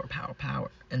power,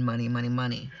 and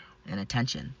money, and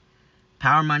attention.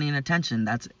 Power, money, and attention.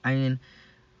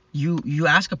 You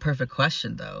ask a perfect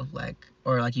question though,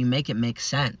 or you make it make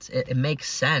sense. It makes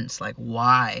sense, like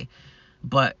why,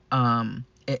 but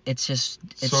it's just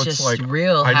like,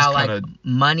 real I how just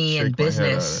money and shake my head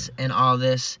at business it. and all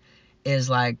this is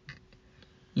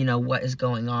what is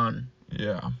going on.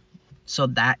 Yeah. So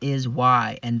that is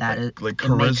why, and that is like it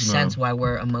makes charisma. sense why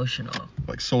we're emotional.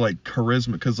 Like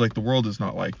charisma, because like the world is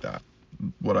not like that.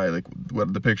 What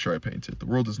the picture I painted, the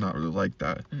world is not really like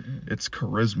that. It's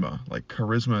charisma. Like,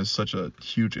 charisma is such a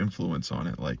huge influence on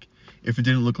it. Like, if it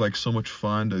didn't look like so much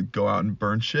fun to go out and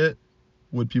burn shit,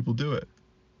 would people do it?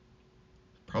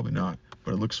 Probably not.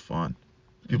 But it looks fun.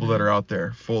 People that are out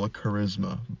there full of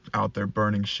charisma, out there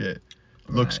burning shit,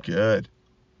 looks good.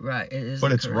 Right. It is.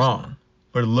 But it's charisma. wrong.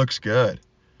 But it looks good.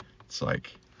 It's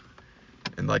like,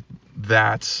 and like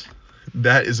that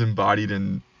is embodied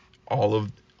in all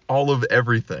of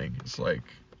everything. It's like,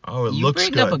 oh, it looks good.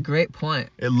 You bring up a great point.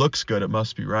 It looks good. It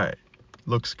must be right.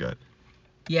 Looks good.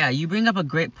 Yeah, you bring up a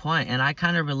great point, and I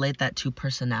kind of relate that to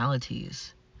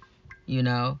personalities,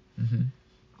 Mm-hmm.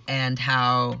 and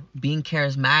how being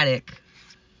charismatic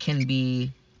can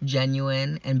be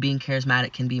genuine and being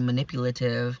charismatic can be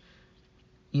manipulative,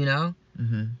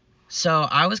 Mm-hmm. So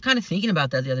I was kind of thinking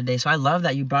about that the other day. So I love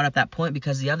that you brought up that point,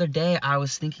 because the other day I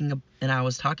was thinking and I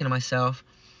was talking to myself.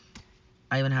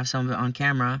 I even have some of it on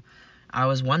camera. I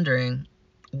was wondering,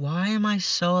 why am I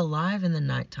so alive in the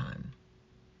nighttime?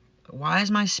 Why is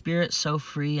my spirit so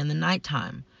free in the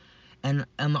nighttime? And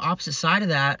on the opposite side of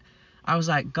that, I was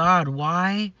like, God,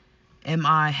 why am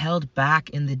I held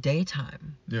back in the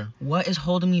daytime? Yeah. What is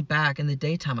holding me back in the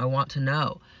daytime? I want to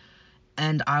know.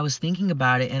 And I was thinking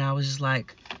about it, and I was just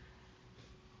like,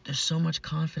 there's so much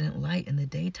confident light in the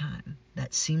daytime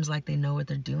that seems like they know what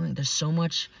they're doing. There's so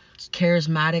much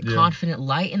charismatic, confident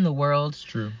light in the world. It's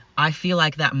true. I feel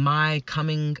like that my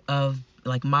becoming of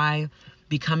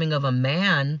a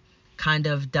man kind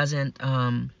of doesn't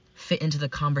fit into the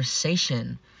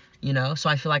conversation, So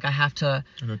I feel like I have to.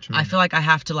 I feel like I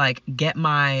have to get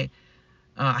my.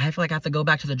 I feel like I have to go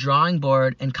back to the drawing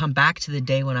board and come back to the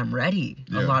day when I'm ready.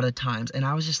 A lot of times, and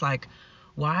I was just like,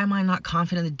 why am I not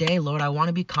confident in the day, Lord? I want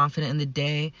to be confident in the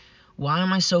day. Why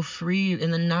am I so free in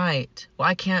the night?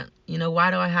 Why do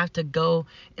I have to go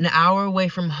an hour away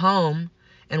from home?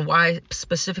 And why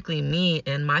specifically me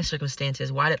in my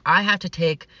circumstances? Why did I have to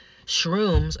take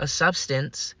shrooms, a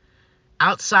substance,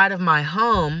 outside of my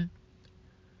home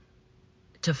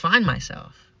to find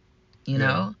myself?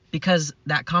 Because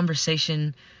that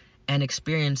conversation and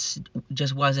experience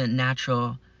just wasn't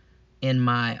natural in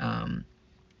my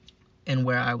in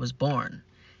where I was born.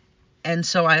 And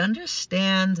so I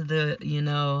understand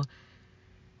the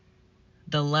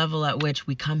level at which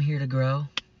we come here to grow.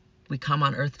 We come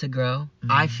on earth to grow.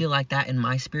 Mm-hmm. I feel like that in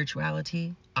my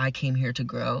spirituality. I came here to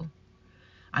grow.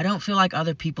 I don't feel like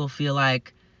other people feel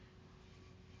like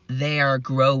they are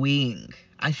growing.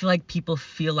 I feel like people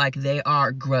feel like they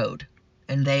are growed,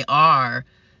 and they are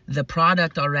the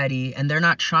product already and they're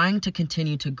not trying to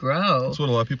continue to grow. That's what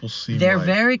a lot of people seem They're like.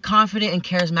 very confident and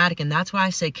charismatic, and that's why I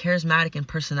say charismatic and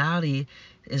personality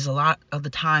is a lot of the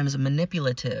times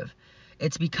manipulative.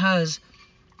 It's because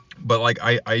But like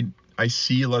I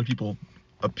see a lot of people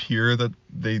appear that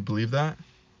they believe that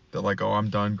like, oh, I'm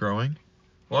done growing.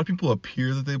 A lot of people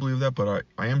appear that they believe that, but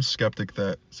I am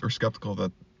skeptical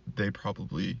that they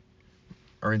probably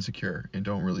are insecure and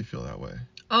don't really feel that way.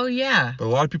 oh yeah, But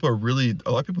a lot of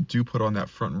people do put on that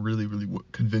front really, really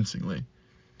convincingly.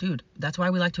 dude, that's why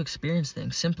we like to experience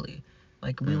things simply.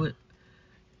 Like we Yeah. would,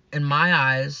 in my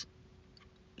eyes,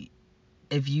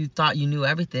 if you thought you knew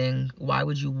everything, why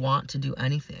would you want to do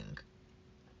anything?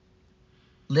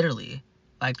 Literally.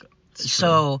 Like It's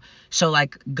so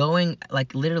like going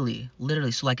like literally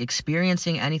so like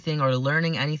experiencing anything or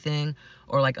learning anything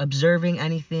or like observing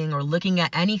anything or looking at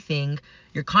anything,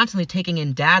 you're constantly taking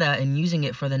in data and using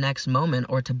it for the next moment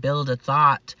or to build a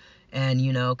thought and,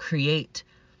 you know, create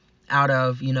out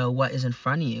of, you know, what is in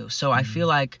front of you. So I feel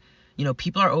like, you know,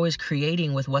 people are always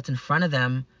creating with what's in front of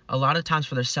them, a lot of times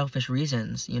for their selfish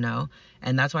reasons, you know.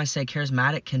 And that's why I say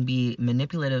charismatic can be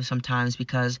manipulative sometimes,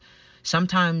 because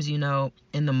sometimes, you know,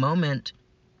 in the moment,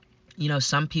 you know,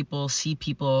 some people see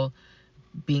people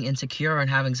being insecure and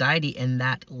have anxiety, and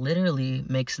that literally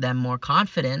makes them more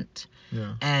confident.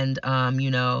 Yeah. And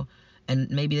you know, and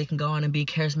maybe they can go on and be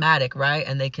charismatic, right?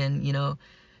 And they can, you know,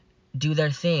 do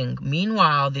their thing.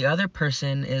 Meanwhile, the other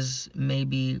person is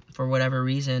maybe for whatever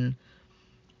reason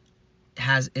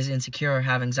is insecure or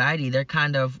have anxiety. They're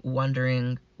kind of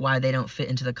wondering why they don't fit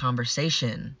into the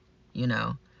conversation, you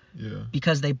know, Yeah.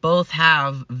 because they both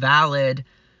have valid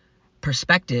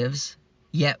perspectives,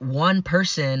 yet one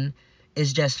person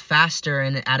is just faster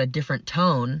and at a different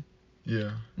tone.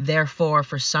 Yeah. Therefore,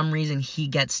 for some reason, he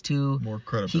gets More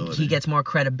credibility. he gets more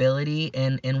credibility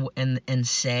and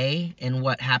say in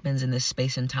what happens in this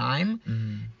space and time.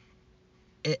 Mm-hmm.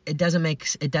 It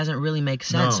doesn't really make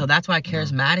sense. No. So that's why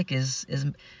charismatic is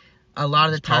a lot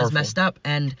of the It's times powerful. messed up.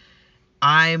 And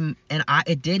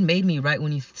it did made me, right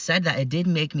when you said that, it did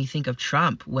make me think of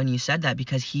Trump when you said that,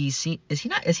 because wait,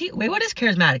 what is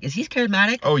charismatic? Is he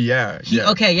charismatic? Oh yeah.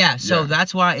 Yeah. Okay, yeah. So Yeah.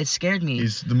 that's why it scared me.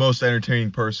 He's the most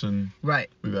entertaining person Right.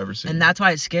 we've ever seen. And that's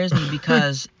why it scares me,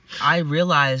 because I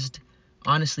realized,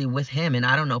 honestly, with him, and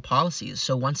I don't know policies.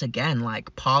 So once again,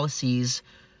 like policies,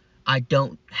 I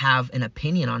don't have an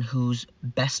opinion on who's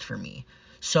best for me.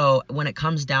 So when it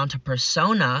comes down to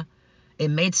persona, it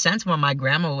made sense when my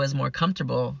grandma was more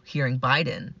comfortable hearing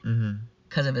Biden Mm-hmm.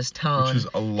 because of his tone. Which is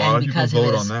a lot of people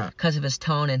vote on that. Because of his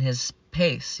tone and his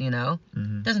pace, you know?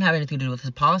 Mm-hmm. Doesn't have anything to do with his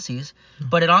policies.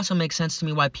 But it also makes sense to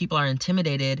me why people are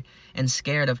intimidated and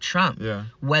scared of Trump. Yeah.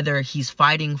 Whether he's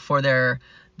fighting for their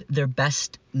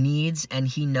best needs and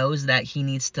he knows that he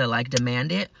needs to like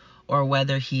demand it, or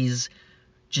whether he's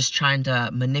just trying to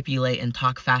manipulate and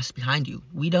talk fast behind you.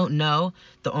 We don't know.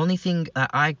 The only thing that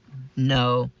I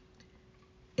know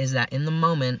is that in the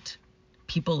moment,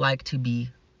 people like to be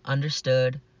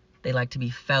understood. They like to be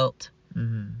felt.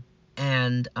 Mm-hmm.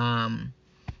 And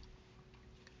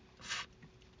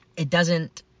it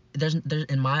doesn't, there's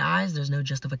in my eyes, there's no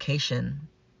justification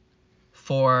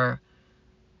for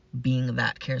being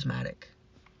that charismatic.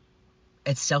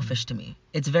 It's selfish to me.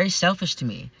 It's very selfish to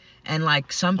me. And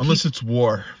like some people, unless it's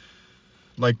war,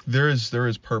 like there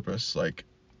is purpose. Like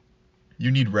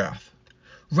you need wrath.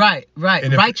 right,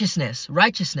 And if- righteousness,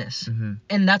 Mm-hmm.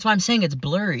 and that's why I'm saying it's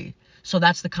blurry. So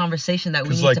that's the conversation that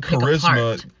we need like to pick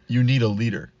charisma, apart. you need a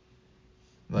leader.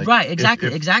 Like, Right, exactly,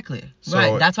 if- exactly. so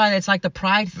right. That's why it's like the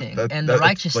pride thing and the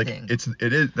righteous like, thing.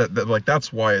 It is that like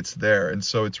that's why it's there, and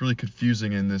so it's really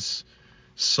confusing in this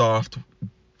soft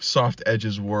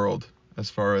edges world as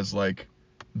far as like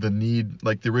the need,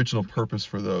 like the original purpose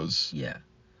for those. Yeah.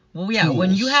 Well, yeah. When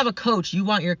tools. you have a coach, you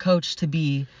want your coach to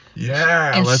be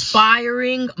Yeah,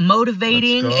 inspiring,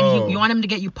 motivating, let's and go. you want him to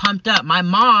get you pumped up. My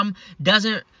mom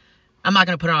doesn't. I'm not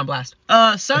gonna put her on blast.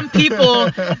 Some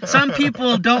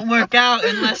people don't work out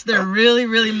unless they're really,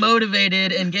 really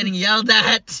motivated and getting yelled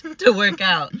at to work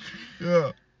out.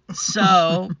 Yeah.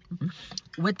 So,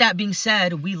 with that being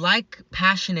said, we like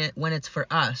passionate when it's for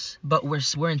us, but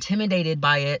we're intimidated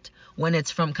by it when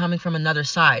it's coming from another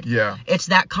side. Yeah. It's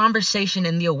that conversation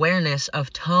and the awareness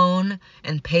of tone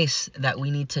and pace that we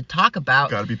need to talk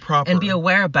about. Gotta be proper. And be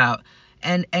aware about.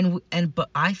 But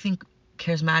I think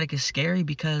charismatic is scary,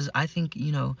 because I think,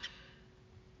 you know,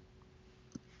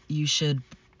 you should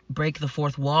break the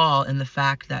fourth wall in the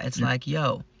fact that it's like,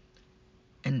 yo,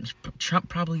 and Trump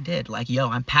probably did, like, yo,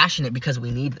 I'm passionate because we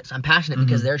need this. I'm passionate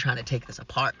because they're trying to take this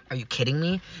apart. Are you kidding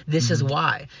me? This is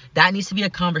why. That needs to be a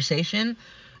conversation,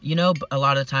 you know. But a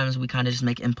lot of times we kind of just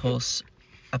make impulse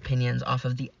opinions off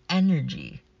of the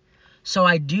energy. So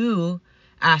I do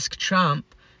ask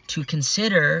Trump to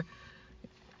consider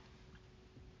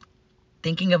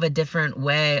thinking of a different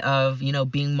way of,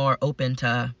 being more open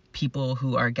to people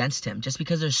who are against him. Just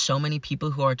because there's so many people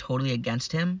who are totally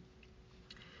against him.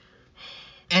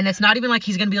 And it's not even like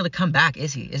he's going to be able to come back,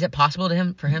 is he? Is it possible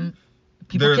for him?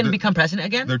 People can become president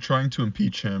again? They're trying to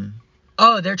impeach him.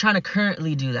 Oh, they're trying to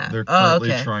currently do that. They're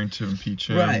currently okay. trying to impeach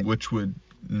him, Right. which would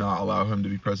not allow him to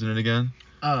be president again.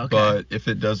 Oh, okay. But if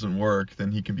it doesn't work,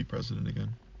 then he can be president again.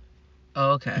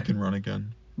 Oh, okay. He can run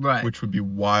again. Right. Which would be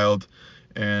wild.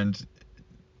 And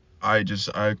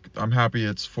I'm happy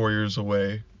it's 4 years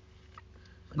away.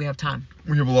 We have time.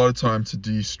 We have a lot of time to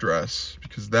de-stress,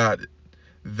 because that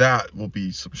will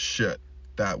be some shit.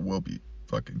 That will be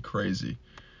fucking crazy,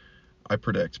 I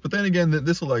predict. But then again,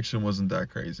 this election wasn't that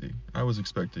crazy. I was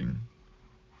expecting...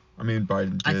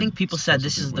 Biden did. I think people said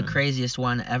this is win. the craziest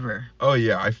one ever. Oh,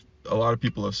 yeah. A lot of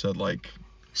people have said, like...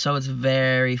 So it's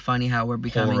very funny how we're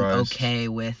becoming polarized. Okay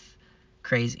with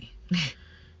crazy.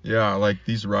 Yeah, like,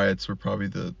 these riots were probably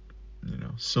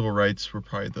civil rights were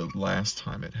probably the last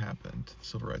time it happened. The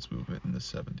civil rights movement in the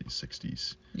 70s,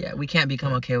 60s. Yeah, we can't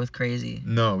become okay with crazy.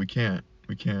 No, we can't.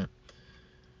 We can't.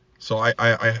 So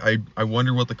I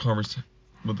wonder what the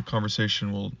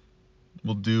conversation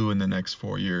will do in the next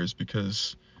 4 years,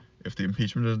 because if the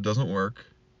impeachment doesn't work,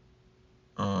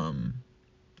 and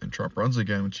Trump runs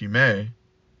again, which he may,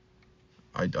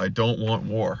 I don't want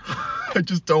war. I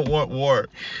just don't want war.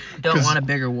 Don't want a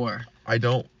bigger war. I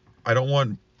don't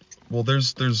want. Well,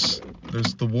 there's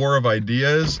the war of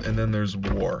ideas, and then there's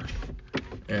war,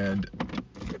 and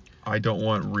I don't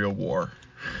want real war.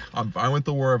 I'm fine with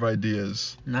the war of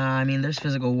ideas. Nah, there's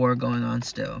physical war going on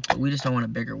still, but we just don't want a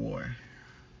bigger war.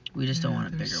 We just don't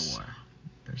want a bigger war.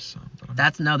 There's some.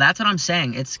 That's what I'm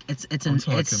saying.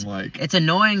 It's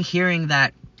annoying hearing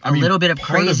that a little bit of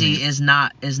crazy is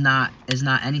not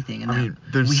anything, and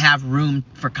we have room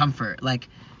for comfort. Like,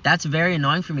 that's very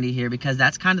annoying for me to hear, because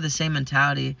that's kind of the same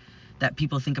mentality that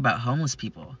people think about homeless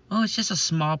people. Oh, it's just a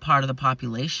small part of the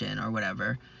population or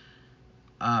whatever.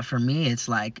 For me, it's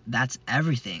like, that's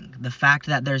everything. The fact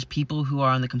that there's people who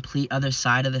are on the complete other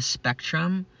side of the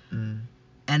spectrum,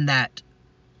 and that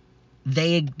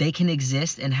they can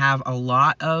exist and have a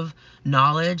lot of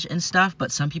knowledge and stuff,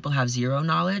 but some people have zero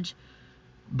knowledge,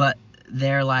 but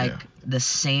they're like the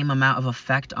same amount of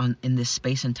effect in this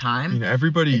space and time.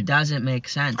 Everybody... It doesn't make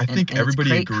sense. I think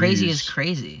everybody agrees. Crazy is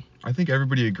crazy. I think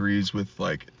everybody agrees with,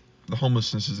 like, the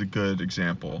homelessness is a good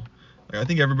example. Like, I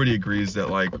think everybody agrees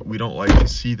that, like, we don't like to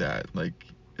see that. Like,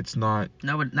 it's not...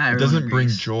 No, not everyone It doesn't agrees. bring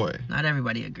joy. Not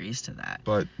everybody agrees to that.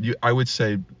 But I would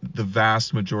say the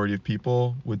vast majority of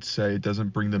people would say it doesn't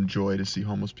bring them joy to see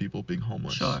homeless people being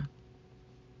homeless. Sure.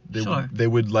 They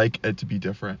would like it to be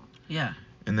different. Yeah.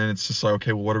 And then it's just like,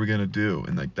 okay, well, what are we going to do?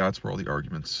 And, like, that's where all the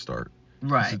arguments start.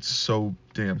 Right. 'Cause it's so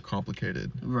damn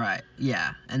complicated. Right.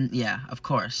 Yeah. And, yeah, of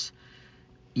course.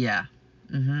 Yeah.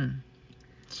 Mm-hmm.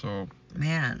 So...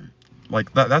 Man.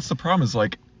 Like, that's the problem, is,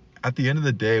 like, at the end of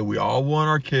the day, we all want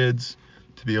our kids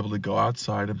to be able to go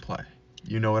outside and play.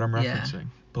 You know what I'm referencing? Yeah.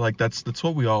 But, like, that's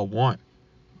what we all want.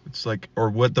 It's like,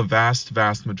 or what the vast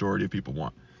majority of people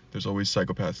want. There's always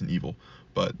psychopaths and evil,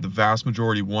 but the vast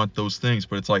majority want those things.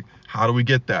 But it's like, how do we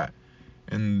get that?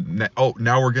 And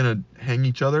now we're gonna hang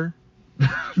each other.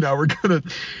 now we're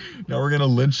gonna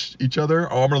lynch each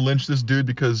other. Oh, I'm gonna lynch this dude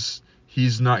because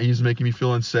he's making me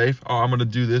feel unsafe. Oh, I'm gonna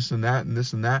do this and that and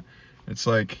this and that. It's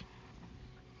like,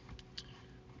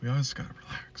 we always gotta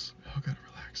relax. We all gotta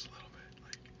relax a little bit.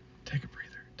 Like, take a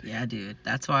breather. Dude.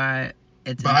 That's why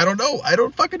it's... But I don't know. I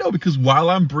don't fucking know, because while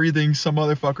I'm breathing, some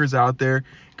motherfucker's out there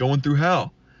going through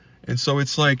hell. And so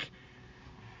it's like,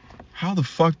 how the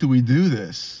fuck do we do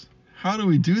this? How do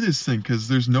we do this thing? Because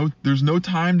there's no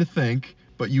time to think,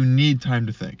 but you need time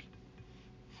to think.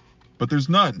 But there's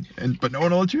none. But no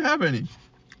one will let you have any.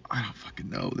 I don't fucking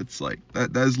know. It's like,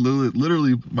 that is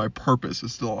literally my purpose,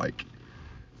 is to, like,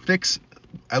 fix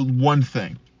one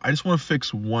thing. I just want to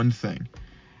fix one thing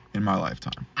in my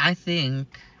lifetime. I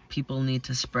think people need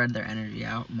to spread their energy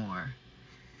out more,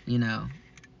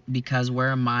 because we're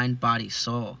a mind, body,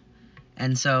 soul.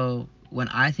 And so when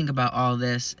I think about all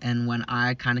this, and when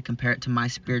I kind of compare it to my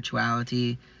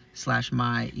spirituality /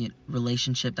 my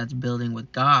relationship that's building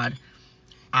with God,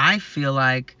 I feel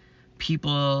like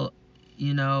people,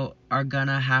 are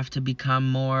gonna have to become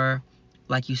more,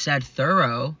 like you said,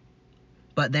 thorough.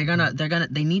 But they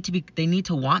need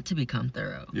to want to become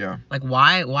thorough. Yeah. Like,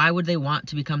 why would they want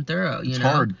to become thorough? It's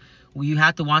hard. Well, you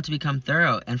have to want to become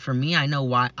thorough. And for me, I know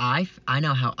why I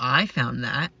know how I found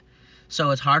that.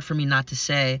 So it's hard for me not to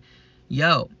say,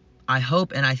 yo, I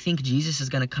hope and I think Jesus is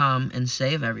going to come and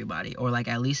save everybody, or like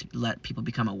at least let people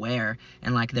become aware,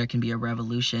 and like there can be a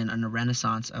revolution and a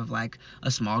renaissance of like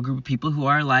a small group of people who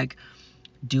are like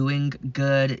doing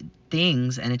good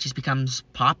things, and it just becomes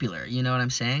popular. You know what I'm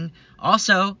saying?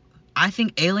 Also, I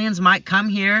think aliens might come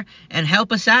here and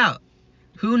help us out.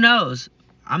 Who knows?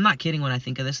 I'm not kidding when I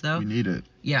think of this though. We need it.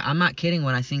 Yeah, I'm not kidding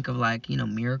when I think of like, you know,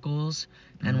 miracles,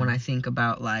 and when I think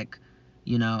about like,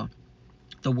 you know,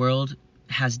 the world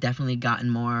has definitely gotten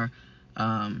more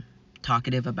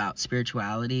talkative about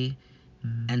spirituality.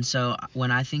 And so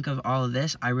when I think of all of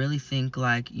this, I really think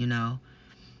like, you know,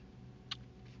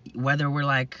 whether we're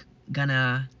like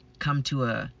gonna come to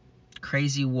a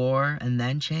crazy war and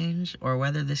then change, or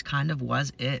whether this kind of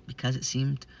was it, because it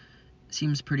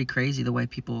seems pretty crazy the way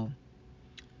people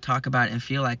talk about it and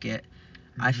feel like it.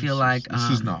 I feel like this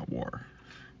is not war.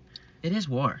 It is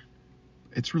war.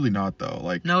 It's really not though.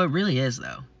 Like, no, it really is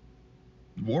though.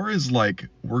 War is like,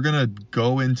 we're gonna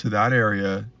go into that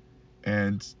area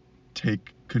and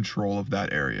take control of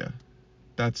that area.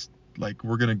 That's like,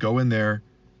 we're gonna go in there,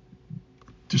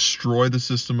 destroy the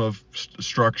system of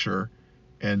structure,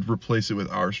 and replace it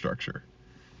with our structure.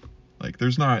 Like,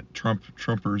 there's not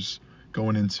Trumpers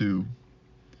going into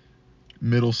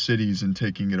middle cities and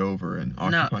taking it over and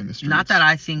occupying the streets. Not that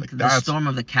I think like, the storm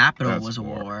of the Capitol was a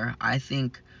war. I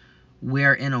think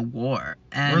we're in a war.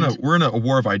 And we're in a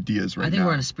war of ideas right now. I think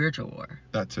we're in a spiritual war.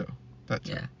 That too.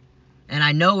 Yeah. And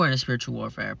I know we're in a spiritual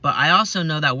warfare, but I also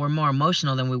know that we're more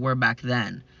emotional than we were back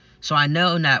then. So I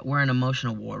know that we're in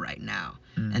emotional war right now,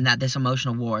 and that this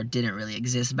emotional war didn't really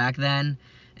exist back then,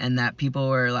 and that people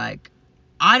were like,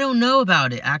 I don't know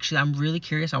about it. Actually, I'm really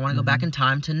curious. I want to go back in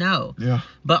time to know. Yeah.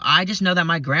 But I just know that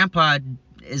my grandpa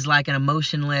is like an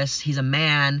emotionless. He's a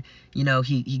man. You know,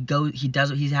 he does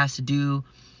what he has to do.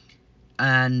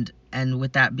 And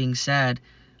with that being said,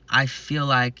 I feel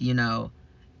like, you know,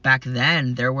 back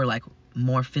then there were like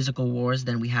more physical wars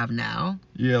than we have now.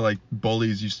 Yeah, like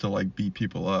bullies used to like beat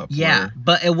people up. Yeah,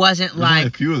 but it wasn't like only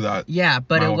a few of that. Yeah,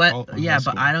 but it was but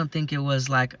school. I don't think it was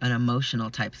like an emotional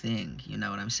type thing. You know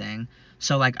what I'm saying?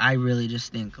 So like I really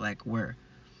just think like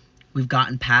we've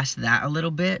gotten past that a little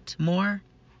bit more,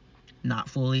 not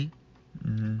fully,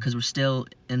 because we're still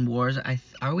in wars.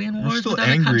 Are we in wars with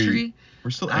other countries? We're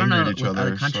still angry at each other.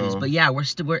 Other countries, but yeah,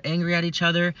 we're angry at each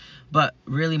other. But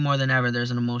really, more than ever,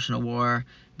 there's an emotional war.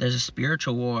 There's a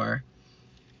spiritual war,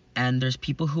 and there's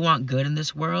people who want good in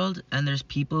this world, and there's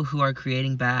people who are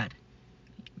creating bad.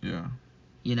 Yeah.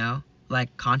 You know,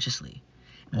 like consciously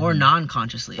or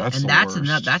non-consciously, and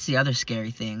that's the other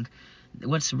scary thing.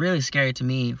 What's really scary to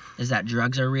me is that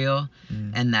drugs are real,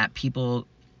 and that people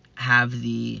have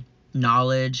the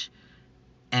knowledge,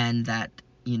 and that,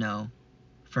 you know,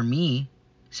 for me,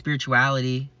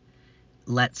 spirituality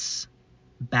lets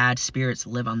bad spirits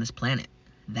live on this planet.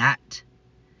 That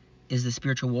is the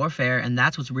spiritual warfare, and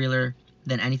that's what's realer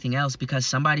than anything else, because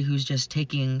somebody who's just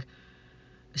taking,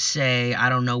 say, I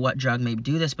don't know what drug may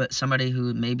do this, but somebody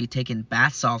who may be taking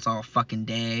bath salts all fucking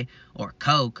day, or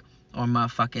coke, or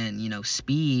motherfucking, you know,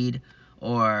 speed,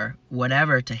 or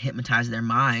whatever to hypnotize their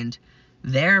mind,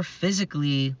 they're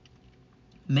physically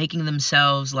making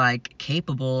themselves like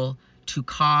capable to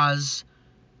cause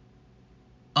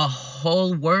a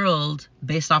whole world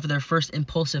based off of their first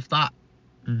impulsive thought.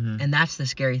 And that's the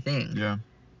scary thing. Yeah.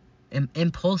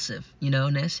 Impulsive, you know,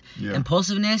 yeah.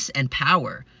 Impulsiveness and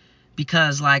power.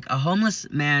 Because like a homeless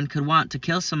man could want to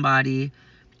kill somebody,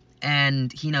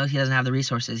 and he knows he doesn't have the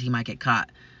resources, he might get caught.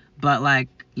 But like,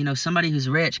 you know, somebody who's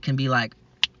rich can be like,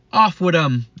 off with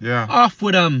him. Yeah. Off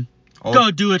with him.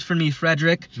 Go do it for me,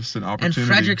 Frederick. Just an opportunity. And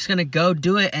Frederick's gonna go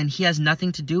do it, and he has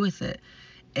nothing to do with it.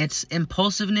 It's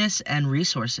impulsiveness and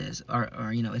resources,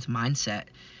 or you know, it's mindset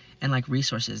and like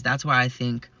resources. That's why I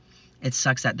think it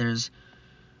sucks that there's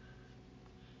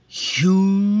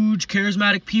huge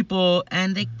charismatic people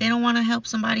and they don't want to help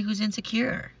somebody who's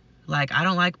insecure. Like, I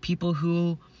don't like people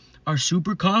who are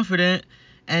super confident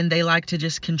and they like to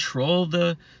just control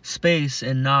the space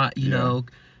and not, you know,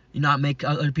 not make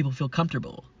other people feel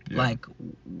comfortable. Like,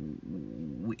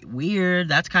 weird.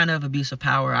 That's kind of abuse of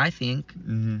power, I think.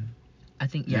 I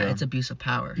think, it's abuse of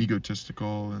power.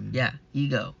 Egotistical and... Yeah,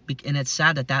 ego. And it's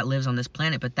sad that lives on this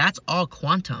planet, but that's all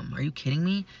quantum. Are you kidding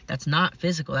me? That's not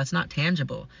physical. That's not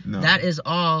tangible. No. That is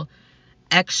all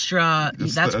extra.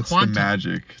 That's quantum. The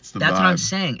magic. It's the That's vibe. what I'm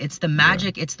saying. It's the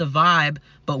magic. It's the vibe,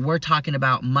 but we're talking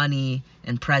about money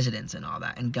and presidents and all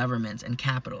that, and governments and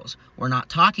capitals. We're not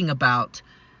talking about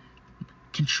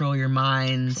control your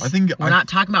minds. We're not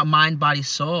talking about mind, body,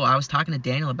 soul. I was talking to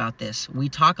Daniel about this. We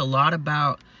talk a lot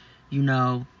about, you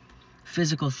know,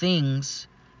 physical things,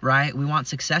 right? We want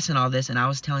success in all this, and I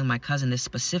was telling my cousin this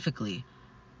specifically.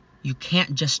 You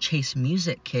can't just chase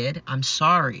music, kid. I'm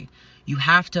sorry. You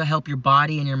have to help your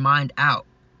body and your mind out.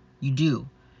 You do.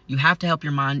 You have to help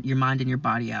your mind and your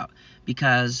body out.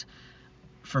 Because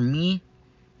for me,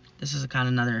 this is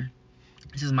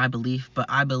this is my belief, but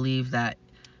I believe that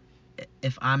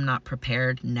if I'm not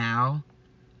prepared now,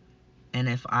 and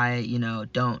if I,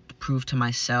 don't prove to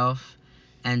myself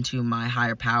and to my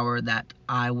higher power that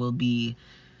I will be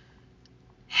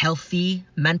healthy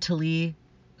mentally,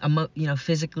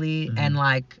 physically, Mhm. and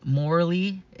like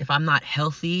morally, if I'm not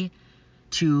healthy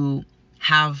to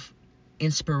have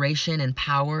inspiration and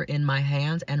power in my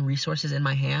hands and resources in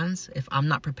my hands, if I'm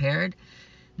not prepared,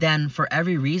 then for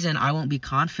every reason I won't be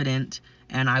confident,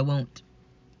 and I won't,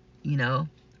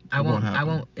 It won't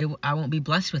happen. I won't be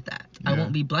blessed with that. I Yeah.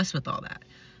 won't be blessed with all that.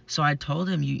 So I told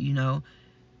him,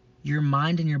 your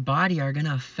mind and your body are going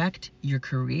to affect your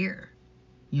career.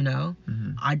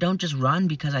 Mhm. I don't just run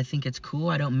because I think it's cool.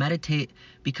 I don't meditate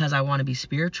because I want to be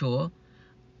spiritual.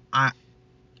 I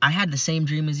had the same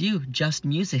dream as you, just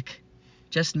music.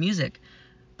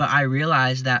 But I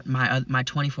realized that my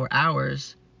 24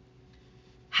 hours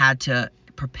had to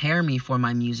prepare me for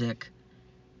my music,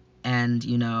 and then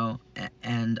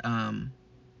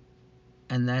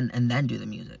do the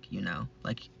music,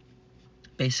 like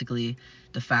basically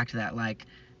the fact that like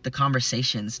the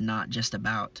conversation's not just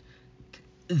about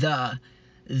the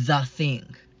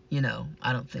thing.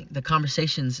 I don't think the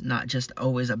conversation's not just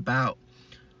always about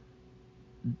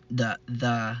the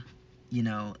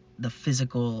the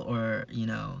physical, or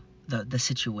the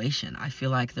situation. I feel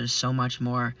like there's so much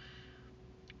more,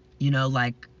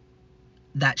 like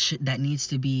that needs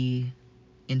to be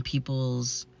in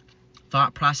people's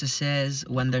thought processes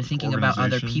when they're thinking about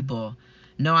other Organization. people.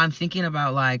 No, I'm thinking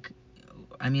about like,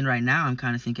 right now I'm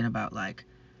kind of thinking about like,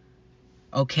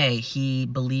 okay, he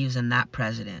believes in that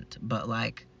president, but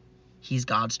like he's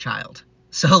God's child.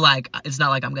 So like it's not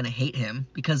like I'm going to hate him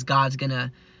because God's going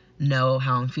to know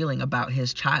how I'm feeling about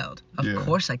his child. Of Yeah.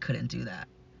 course I couldn't do that.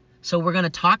 So we're going to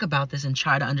talk about this and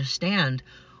try to understand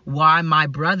why my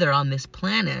brother on this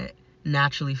planet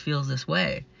naturally feels this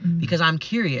way. Mhm. Because I'm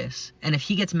curious. And if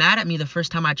he gets mad at me the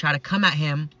first time I try to come at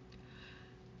him,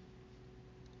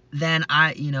 then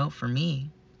for me,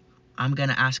 I'm going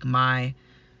to ask my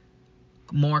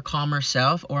more calmer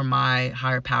self, or my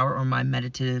higher power, or my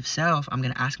meditative self, I'm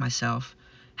going to ask myself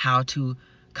how to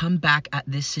come back at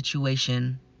this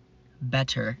situation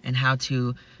better, and how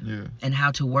to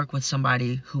work with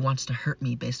somebody who wants to hurt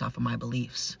me based off of my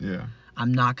beliefs. Yeah.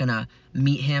 I'm not going to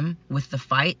meet him with the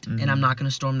fight, and I'm not going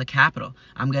to storm the Capitol.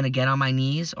 I'm going to get on my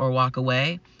knees or walk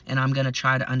away, and I'm going to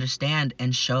try to understand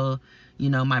and show,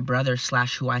 my brother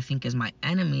 / who I think is my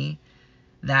enemy,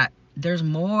 that there's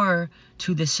more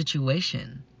to this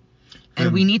situation.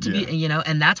 And we need to be,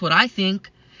 and that's what I think,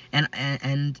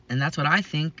 and that's what I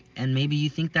think, and maybe you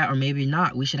think that, or maybe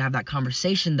not. We should have that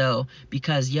conversation though,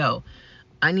 because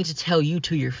I need to tell you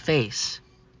to your face.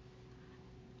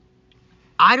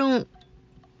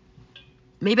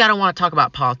 Maybe I don't want to talk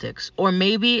about politics, or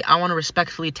maybe I want to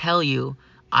respectfully tell you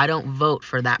I don't vote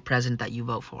for that president that you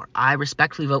vote for. I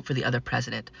respectfully vote for the other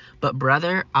president. But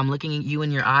brother, I'm looking at you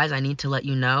in your eyes. I need to let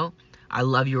you know I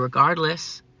love you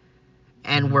regardless.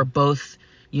 And we're both,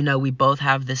 we both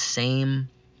have the same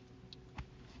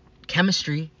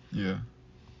chemistry. Yeah.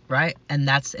 Right? And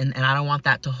and I don't want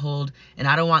that to hold, and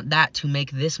I don't want that to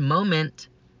make this moment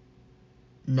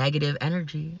negative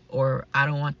energy, or I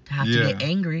don't want to have to get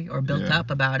angry or built up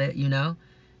about it,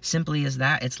 Simply as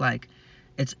that. It's like,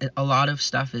 a lot of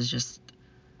stuff is just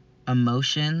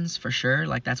emotions, for sure.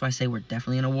 Like, that's why I say we're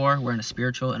definitely in a war. We're in a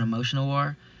spiritual and emotional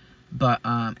war. But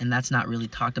and that's not really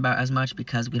talked about as much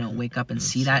because we don't wake up and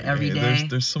see that every day.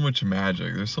 There's so much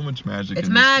magic. There's so much magic It's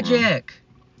in this world. magic.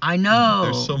 I know.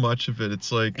 There's so much of it.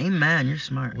 It's like, amen, you're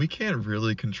smart. We can't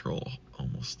really control,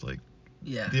 almost like,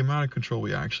 Yeah. the amount of control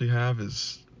we actually have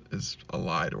is a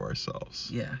lie to ourselves.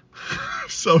 Yeah.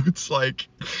 So it's like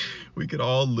we could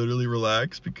all literally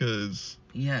relax because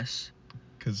Yes.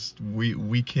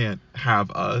 we can't have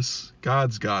us.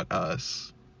 God's got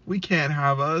us. We can't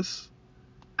have us.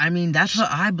 I mean, that's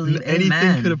what I believe. Anything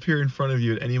Amen. could appear in front of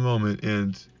you at any moment,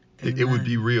 and it would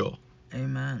be real.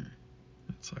 Amen.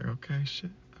 It's like, okay, shit,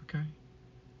 okay.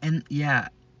 And yeah,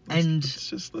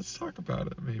 let's talk about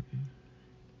it, maybe.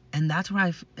 And that's where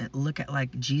I look at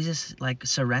like Jesus, like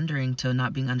surrendering to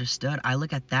not being understood. I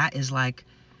look at that as like,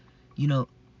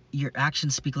 your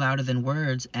actions speak louder than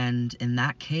words, and in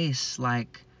that case,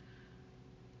 like,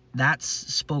 that's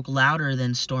spoke louder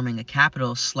than storming a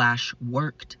Capitol /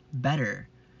 worked better.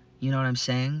 You know what I'm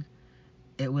saying?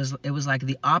 It was like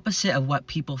the opposite of what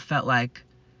people felt like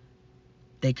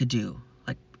they could do.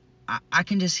 Like I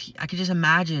can just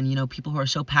imagine, you know, people who are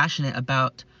so passionate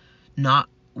about not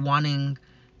wanting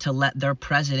to let their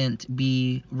president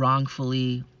be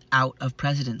wrongfully out of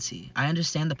presidency. I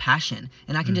understand the passion,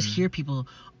 and I can just hear people,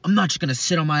 I'm not just gonna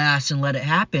sit on my ass and let it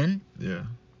happen. Yeah.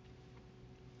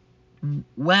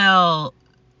 Well,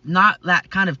 not that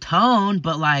kind of tone,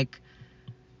 but like,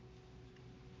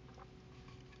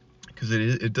 because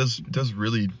it does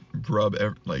really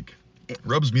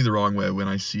rubs me the wrong way when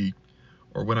I see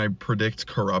or when I predict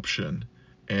corruption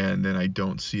and then I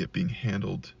don't see it being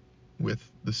handled with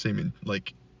the same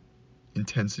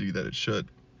intensity that it should.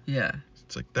 yeah.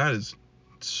 It's like that is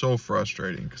so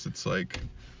frustrating because it's like,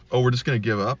 oh, we're just gonna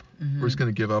give up. We're just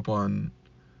gonna give up on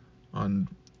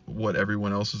what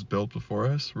everyone else has built before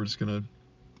us. We're just gonna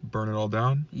burn it all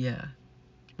down. Yeah.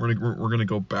 We're gonna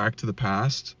go back to the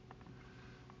past.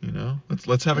 You know,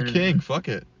 let's have Literally. a king. Fuck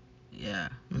it. Yeah.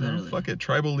 You know, Literally. fuck it.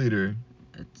 Tribal leader.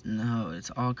 It's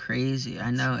all crazy.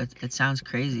 I know it sounds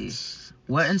crazy.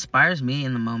 What inspires me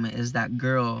in the moment is that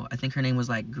girl. I think her name was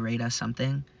like Greta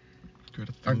something.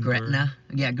 Greta Or Thunberg. Gretna.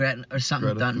 Yeah, Gretna or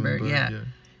something Greta Thunberg. Yeah.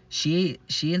 She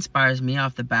inspires me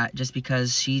off the bat just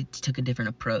because she took a different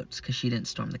approach, because she didn't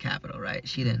storm the Capitol, right?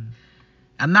 She didn't.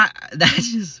 I'm not.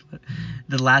 That's just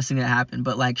the last thing that happened.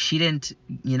 But like, she didn't,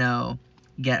 you know,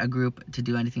 get a group to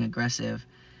do anything aggressive.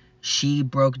 She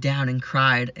broke down and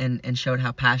cried and showed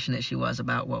how passionate she was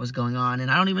about what was going on. And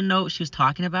I don't even know what she was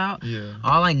talking about. Yeah.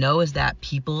 All I know is that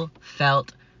people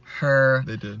felt her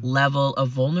They did. level of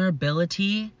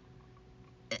vulnerability,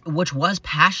 which was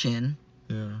passion.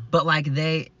 Yeah. But like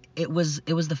it was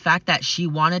the fact that she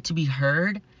wanted to be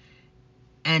heard,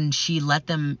 and she let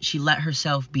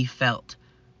herself be felt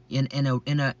in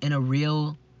a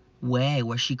real way,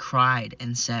 where she cried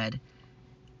and said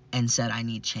I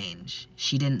need change.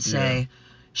 She didn't say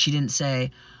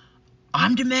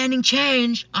I'm demanding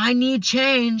change. I need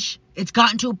change. It's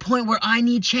gotten to a point where I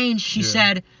need change. She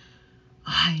said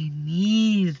I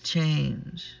need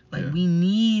change. Like, we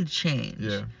need change.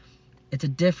 Yeah. It's a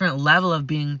different level of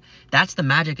being. That's the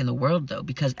magic in the world, though,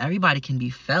 because everybody can be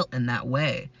felt in that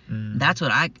way. That's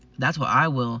what I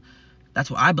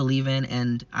believe in,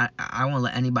 and I won't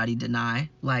let anybody deny.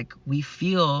 Like, we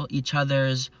feel each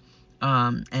other's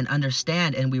and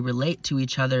understand, and we relate to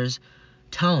each other's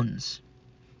tones,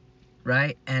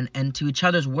 right? And to each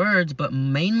other's words, but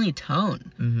mainly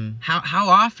tone. How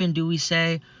often do we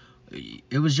say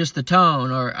it was just the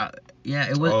tone, or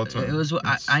it was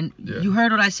you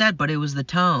heard what I said, but it was the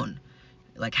tone.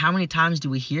 Like, how many times do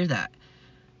we hear that?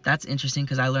 That's interesting,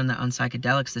 because I learned that on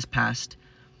psychedelics this past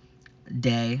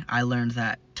day. I learned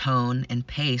that tone and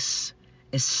pace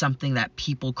is something that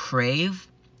people crave,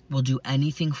 will do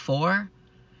anything for,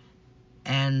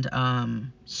 and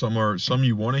some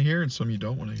you want to hear and some you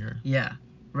don't want to hear. Yeah,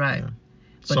 right. Yeah.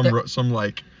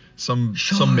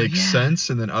 Some make sense,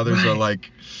 and then others are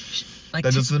like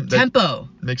tempo.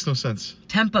 Makes no sense.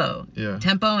 Tempo. Yeah.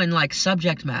 Tempo and like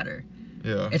subject matter.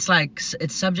 Yeah. It's like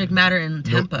it's subject matter and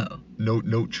tempo.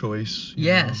 Note choice.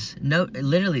 Yes. Note.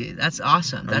 Literally. That's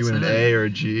awesome. Are you in an A or a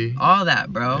G? All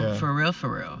that, bro. Yeah. For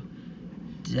real.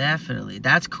 Definitely.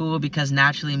 That's cool, because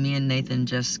naturally me and Nathan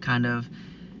just kind of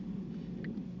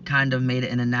made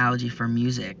it an analogy for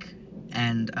music,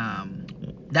 and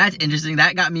that's interesting.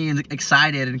 That got me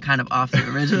excited and kind of off the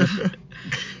original.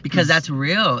 Because that's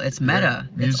real. It's meta.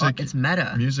 Music. It's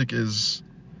meta. Music is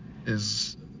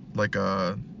like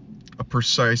a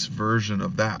precise version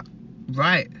of that.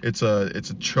 Right. It's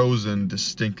a chosen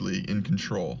distinctly in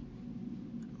control.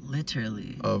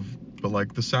 Literally. But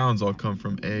like the sounds all come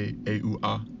from A, U,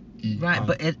 A, E. Right,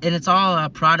 but it's all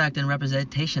a product and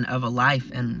representation of a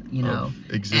life, and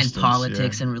and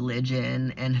politics and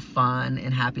religion and fun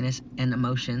and happiness and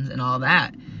emotions and all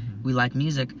that. We like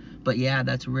music, but yeah,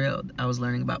 that's real. I was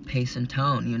learning about pace and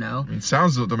tone. I mean,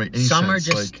 sounds don't make any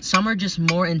sense. Some are just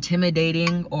more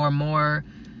intimidating or more,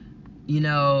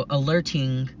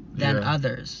 alerting than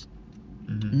others.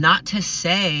 Not to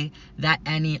say that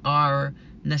any are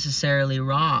necessarily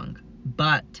wrong,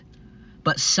 but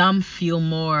some feel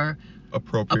more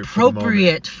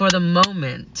appropriate for the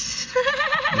moment.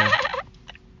 Yeah.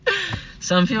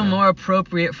 Some feel more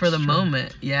appropriate for the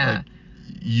moment. Yeah. Like,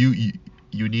 you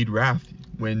need wrath.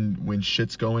 When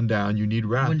shit's going down, you need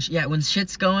wrath. When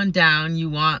shit's going down,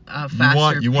 you want a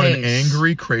faster pace. You want an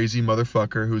angry, crazy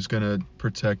motherfucker who's gonna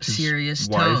protect his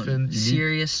wife, and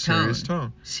serious tone,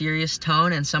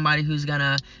 and somebody who's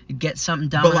gonna get something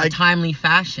done in a timely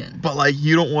fashion. But like,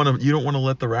 you don't want to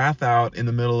let the wrath out in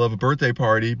the middle of a birthday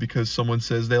party because someone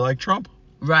says they like Trump.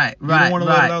 Right. You don't want to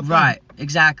let it out then. Right.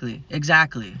 Exactly.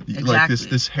 Like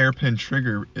this hairpin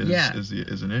trigger is a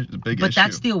big issue. But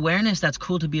that's the awareness that's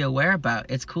cool to be aware about.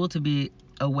 It's cool to be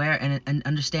aware and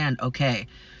understand, okay,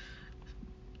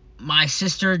 my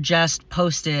sister just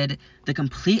posted the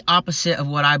complete opposite of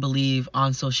what I believe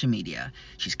on social media.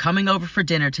 She's coming over for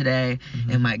dinner today.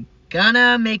 Mm-hmm. Am I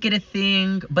gonna make it a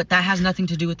thing? But that has nothing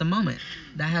to do with the moment.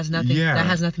 That has nothing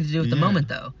to do with the moment,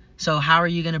 though. So how are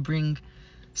you gonna bring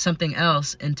something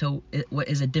else into what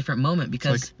is a different moment?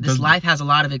 Because this life has a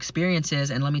lot of experiences,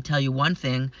 and let me tell you one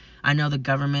thing. I know the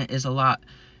government is a lot.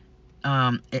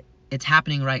 It's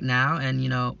happening right now,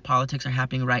 and politics are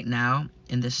happening right now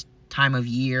in this time of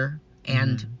year,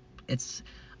 and it's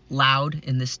loud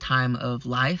in this time of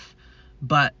life.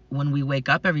 But when we wake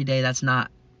up every day, that's not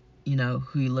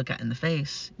who you look at in the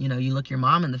face. You look your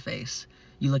mom in the face,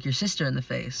 you look your sister in the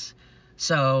face.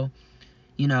 So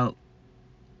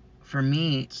for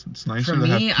me, it's nicer to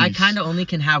have peace. I kind of only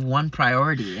can have one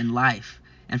priority in life,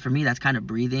 and for me that's kind of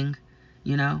breathing,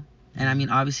 and I mean,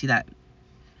 obviously that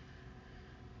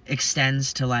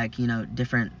extends to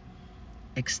different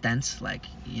extents,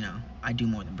 I do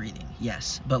more than breathing,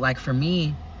 yes, but for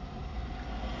me,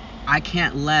 I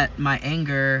can't let my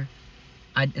anger,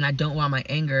 I don't want my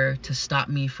anger to stop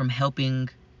me from helping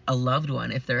a loved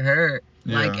one if they're hurt.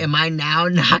 Am I now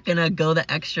not gonna go the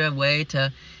extra way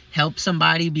to help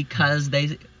somebody because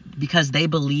they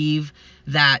believe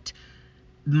that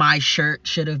my shirt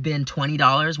should have been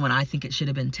 $20 when I think it should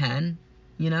have been $10?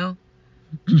 No.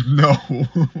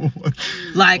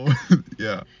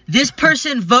 Yeah. This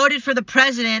person voted for the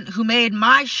president who made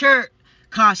my shirt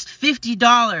cost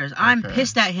 $50. I'm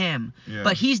pissed at him. Yeah.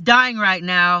 But he's dying right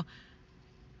now.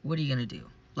 What are you going to do?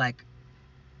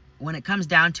 When it comes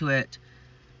down to it,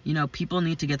 people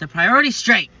need to get their priorities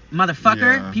straight,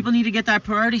 motherfucker. Yeah. People need to get their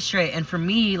priorities straight. And for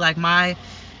me, my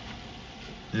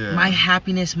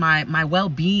happiness, my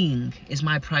well-being is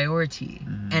my priority.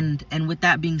 Mm-hmm. And with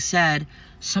that being said,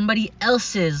 somebody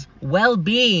else's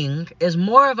well-being is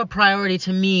more of a priority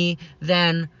to me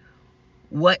than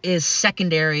what is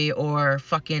secondary or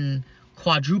fucking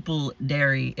quadruple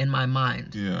dairy in my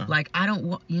mind. Yeah. I don't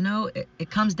want, it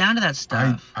comes down to that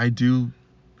stuff. I do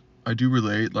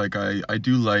relate. I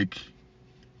do like,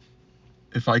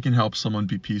 if I can help someone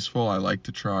be peaceful, I like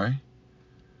to try.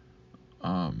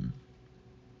 But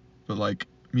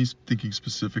me thinking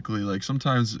specifically,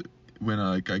 sometimes when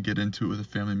I get into it with a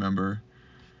family member,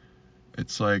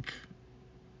 it's I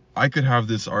could have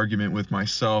this argument with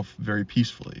myself very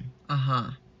peacefully.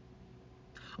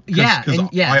 Yeah,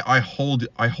 I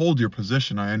hold your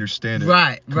position. I understand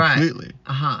it completely.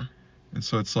 Right. And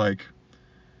so it's and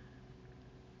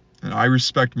I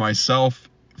respect myself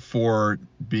for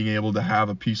being able to have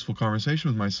a peaceful conversation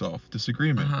with myself,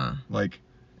 disagreement.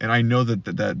 And I know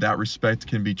that respect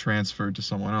can be transferred to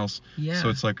someone else. Yeah. So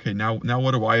it's okay, now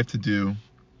what do I have to do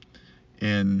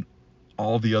in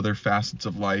all the other facets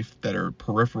of life that are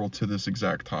peripheral to this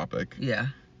exact topic? Yeah.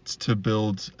 It's to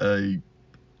build a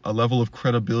level of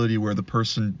credibility where the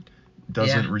person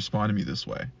doesn't respond to me this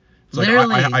way. It's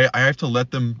literally, I have to let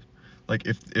them,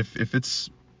 if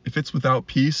it's without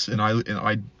peace and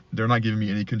they're not giving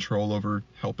me any control over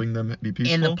helping them be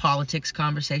peaceful. In the politics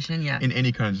conversation, yeah. In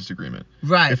any kind of disagreement.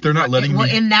 Right. If they're not letting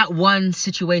me. In that one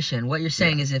situation, what you're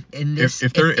saying is if in a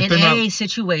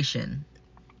situation.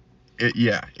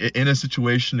 In a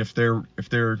situation, if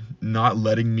they're not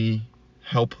letting me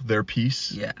help their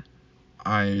peace. Yeah.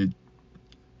 I'm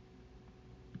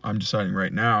deciding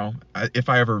right now, if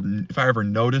I ever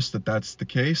notice that that's the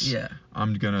case, yeah,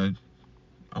 I'm gonna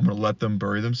let them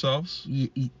bury themselves.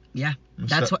 Yeah,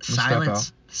 that's what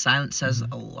silence says.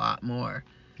 A lot more.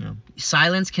 Yeah.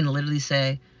 Silence can literally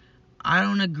say, I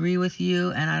don't agree with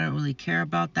you, and I don't really care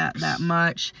about that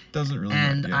much. Doesn't really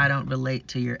and matter, I don't relate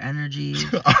to your energy.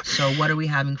 So what are we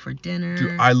having for dinner?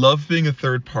 Dude, I love being a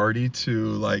third party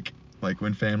to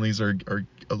when families are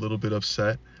a little bit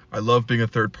upset. I love being a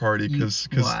third party because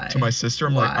to my sister,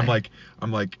 I'm like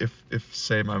if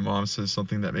say my mom says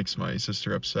something that makes my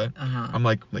sister upset, I'm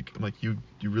like you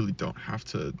really don't have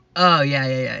to. Oh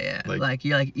yeah.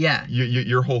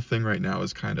 Your whole thing right now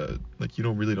is kind of you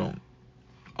don't.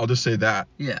 I'll just say that.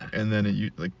 Yeah. And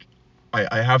then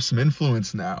I have some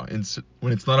influence now, and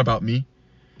when it's not about me,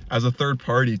 as a third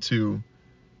party too,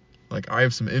 I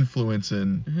have some influence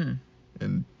in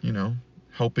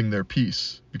helping their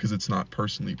peace because it's not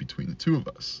personally between the two of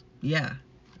us. Yeah.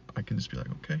 I can just be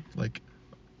okay,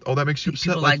 that makes you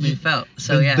upset. People you felt.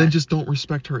 So then just don't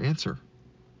respect her answer.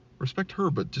 Respect her,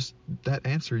 but just that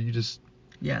answer, you just.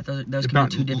 Yeah, those can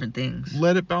be two different things.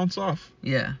 Let it bounce off.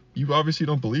 Yeah. You obviously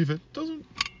don't believe it. Doesn't.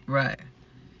 Right.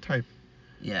 Type.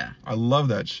 Yeah. I love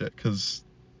that shit because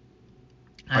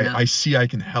I know. I see I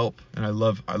can help, and I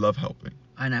love helping.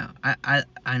 I know.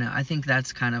 I know. I think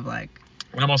that's kind of like.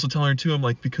 And I'm also telling her too. I'm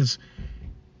like, because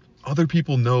other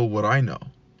people know what I know.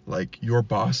 Like your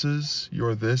bosses,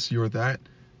 you're this, you're that,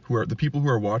 who are the people who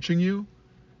are watching you,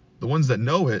 the ones that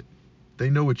know it, they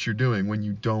know what you're doing when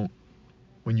you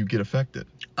get affected.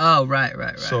 Oh,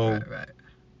 right. So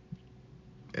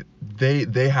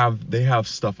they have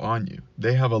stuff on you.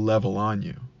 They have a level on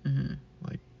you. Mm-hmm.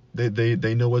 Like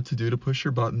they know what to do to push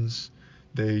your buttons.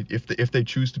 If they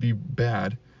choose to be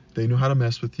bad, they know how to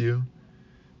mess with you.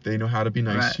 They know how to be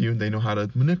nice Right. to you, and they know how to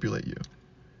manipulate you.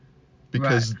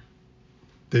 Because Right.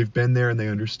 they've been there and they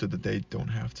understood that they don't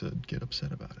have to get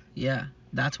upset about it. Yeah.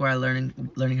 That's why learning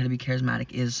how to be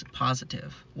charismatic is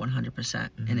positive,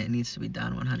 100%, Mm-hmm. and it needs to be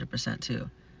done 100% too.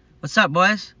 What's up,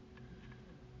 boys?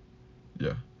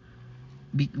 Yeah.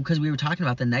 Because we were talking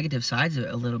about the negative sides of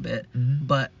it a little bit, Mm-hmm.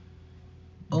 but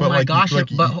but my like, gosh,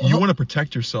 you want to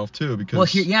protect yourself too, because well,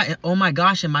 here, oh my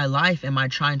gosh, in my life, am I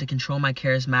trying to control my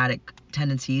charismatic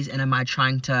tendencies, and am I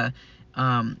trying to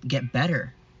get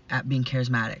better at being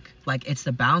charismatic? Like, it's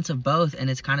the balance of both, and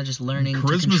it's kind of just learning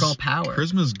to control power.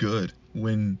 Charisma's good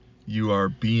when you are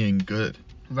being good.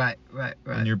 Right.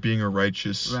 When you're being a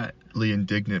righteously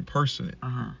indignant person.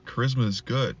 Uh-huh. Charisma is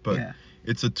good, but Yeah.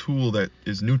 it's a tool that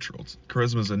is neutral.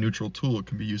 Charisma is a neutral tool. It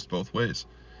can be used both ways.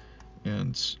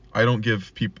 And I don't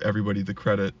give everybody the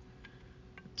credit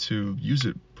to use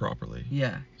it properly.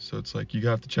 Yeah. So it's like you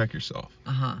have to check yourself.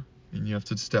 Uh-huh. And you have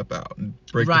to step out and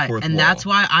break the Right, fourth and wall. that's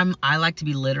why I like to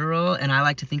be literal, and I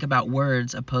like to think about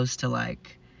words opposed to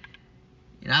like,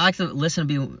 I like to listen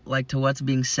to what's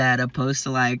being said opposed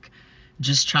to like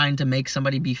just trying to make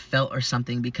somebody be felt or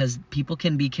something, because people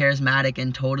can be charismatic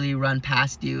and totally run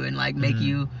past you and like make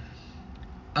you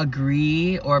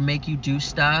agree or make you do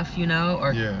stuff,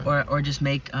 or just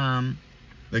make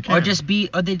they can.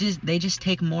 or they just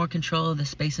take more control of the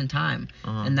space and time.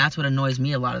 And that's what annoys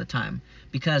me a lot of the time,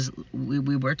 because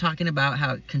we were talking about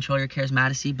how control your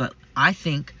charismaticity, but I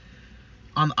think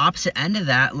on the opposite end of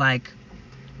that, like,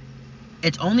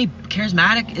 it's only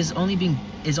charismatic is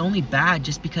only bad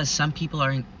just because some people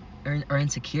are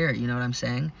insecure, you know what I'm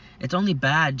saying? It's only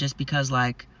bad just because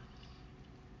like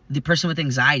the person with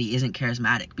anxiety isn't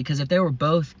charismatic, because if they were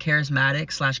both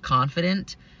charismatic /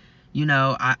 confident,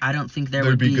 I don't think there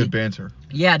would be good banter.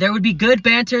 Yeah, there would be good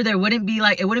banter. There wouldn't be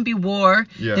it wouldn't be war.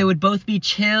 Yeah. They would both be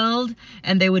chilled,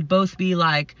 and they would both be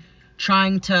like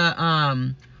trying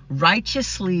to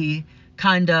righteously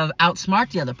kind of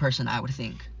outsmart the other person, I would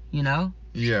think,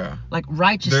 Yeah. Like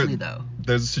righteously though.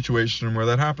 There's a situation where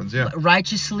that happens, yeah.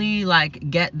 Righteously, like,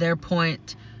 get their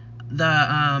point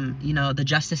the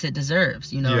justice it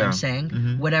deserves, what I'm saying?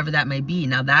 Mm-hmm. Whatever that may be.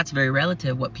 Now that's very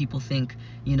relative, what people think,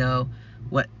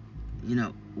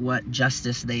 what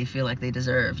justice they feel like they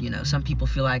deserve. Some people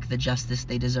feel like the justice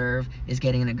they deserve is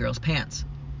getting in a girl's pants,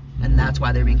 and that's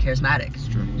why they're being charismatic. It's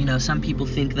true. Some people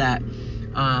think that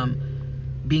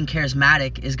being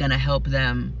charismatic is going to help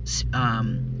them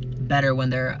better when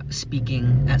they're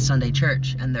speaking at Sunday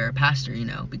church and they're a pastor.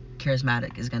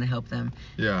 Charismatic is going to help them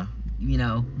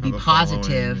be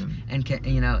positive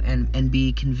and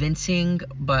be convincing,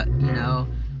 but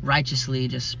righteously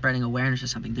just spreading awareness or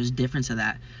something. There's a difference of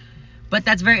that. But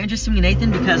that's very interesting to me,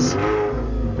 Nathan, because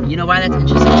you know why that's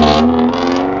interesting?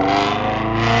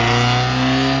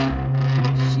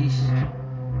 Sheesh.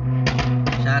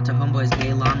 Shout out to Homeboy's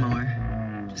gay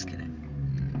lawnmower. Just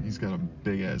kidding. He's got a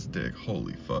big ass dick.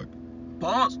 Holy fuck.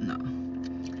 Balls? No.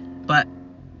 But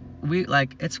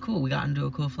it's cool. We got into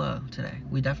a cool flow today.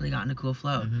 We definitely got into a cool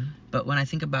flow. Mm-hmm. But when I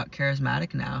think about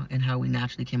charismatic now and how we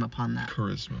naturally came upon that.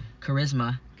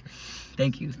 Charisma.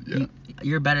 Thank you. Yeah.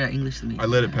 You're better at English than me. I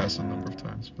let it pass a number of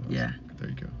times. But yeah. There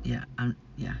you go. Yeah.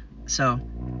 Yeah. So,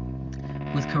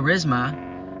 with charisma,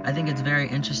 I think it's very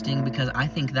interesting because I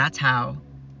think that's how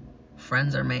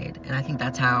friends are made. And I think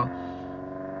that's how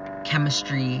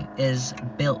chemistry is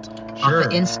built. Off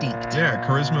of instinct. Yeah,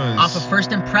 charisma is off of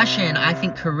first impression. I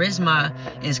think charisma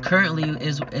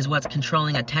is what's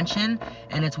controlling attention,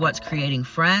 and it's what's creating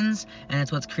friends, and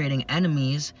it's what's creating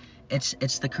enemies. It's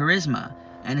the charisma,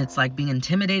 and it's like being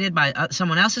intimidated by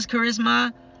someone else's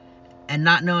charisma and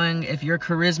not knowing if your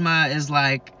charisma is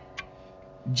like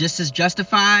just as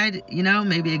justified,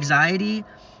 maybe anxiety.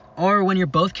 Or when you're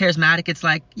both charismatic, it's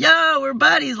like, yo, we're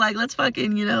buddies. Like, let's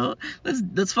fucking,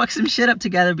 let's fuck some shit up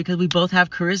together because we both have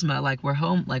charisma. Like, we're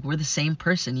home. Like, we're the same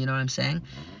person. You know what I'm saying?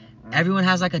 Everyone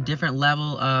has like a different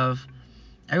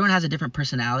everyone has a different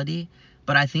personality.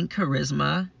 But I think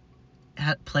charisma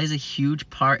plays a huge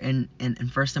part in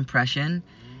first impression.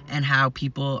 and how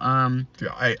people Dude,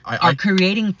 are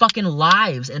creating fucking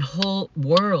lives and whole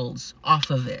worlds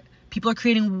off of it. People are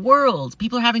creating worlds.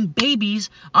 People are having babies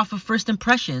off of first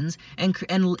impressions and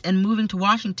moving to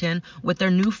Washington with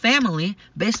their new family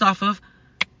based off of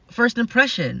first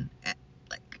impression.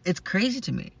 Like, it's crazy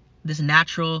to me. This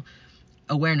natural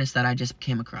awareness that I just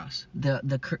came across.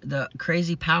 The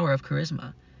crazy power of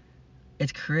charisma.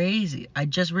 It's crazy. I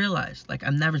just realized. Like,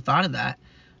 I've never thought of that,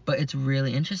 but it's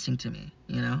really interesting to me,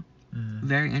 you know?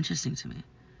 Very interesting to me.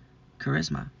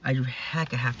 Charisma. I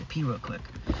have to pee real quick.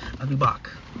 I'll be back.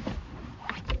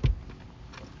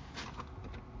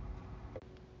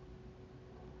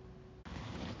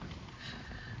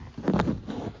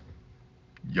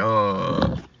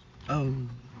 Yo. Oh,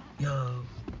 yo,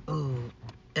 oh,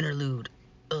 interlude.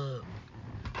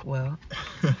 Well,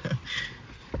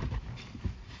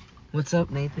 what's up,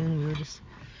 Nathan? We were just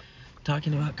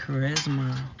talking about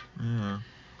charisma. Yeah.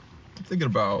 I'm thinking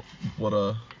about what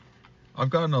I've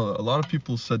gotten a lot of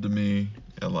people said to me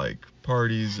at like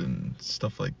parties and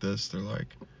stuff like this. They're like,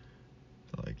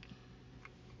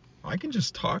 I can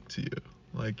just talk to you.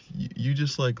 Like you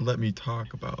just like let me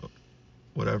talk about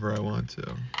whatever I want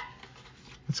to.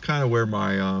 That's kind of where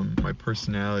my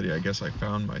personality, I guess, I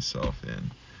found myself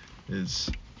in, is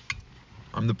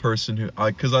I'm the person who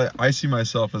because I see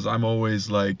myself as I'm always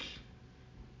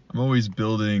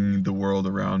building the world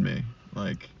around me.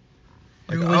 Like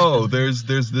You're always oh, building.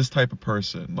 there's this type of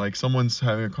person. Like someone's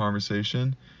having a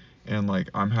conversation, and like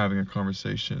I'm having a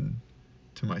conversation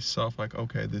to myself. Like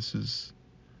okay, this is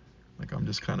like I'm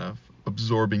just kind of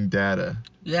absorbing data.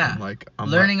 Yeah. And like I'm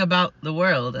learning about the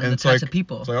world and the it's types like of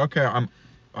people. it's like okay,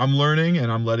 I'm learning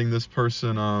and I'm letting this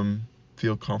person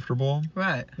feel comfortable.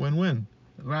 Right. Win-win.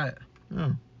 Right.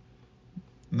 Yeah.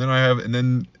 And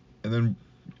then then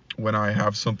when I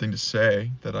have something to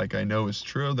say that like I know is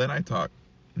true, then I talk,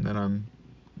 and then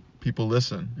people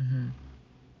listen,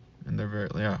 and they're very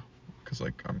because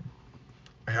like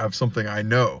I have something I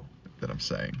know that I'm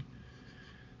saying.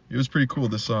 It was pretty cool.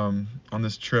 This on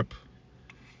this trip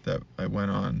that I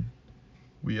went on,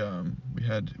 we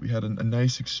had a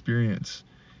nice experience,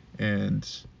 and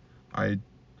I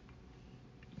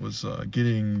was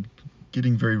getting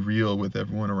very real with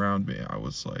everyone around me. I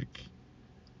was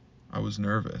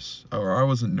nervous, or I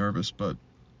wasn't nervous, but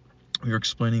we were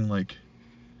explaining like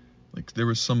there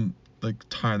was some there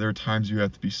are times you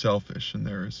have to be selfish, and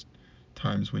there's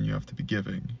times when you have to be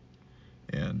giving,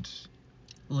 and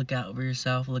Look out for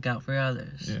yourself, look out for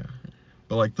others. yeah.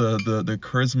 But like the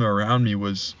charisma around me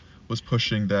was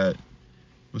pushing that,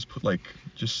 was put like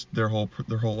just their whole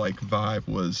like vibe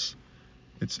was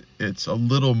it's a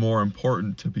little more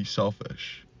important to be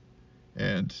selfish,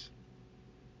 and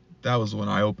that was when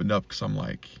I opened up,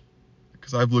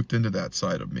 because I've looked into that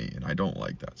side of me, and I don't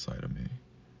like that side of me.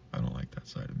 I don't like that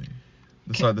side of me.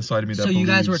 The side of me that So you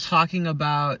guys were believes- talking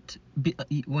about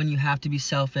when you have to be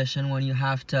selfish and when you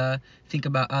have to think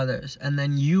about others, and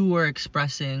then you were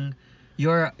expressing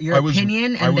your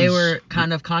opinion, and they were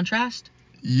kind of contrast.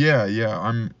 Yeah.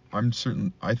 I'm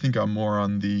certain. I think I'm more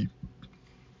on the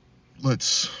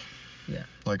Yeah.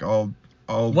 like I'll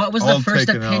What was I'll the first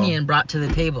take an L. opinion brought to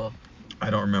the table? I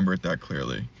don't remember it that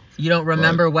clearly. You don't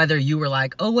remember whether you were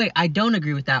like, oh wait, I don't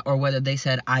agree with that, or whether they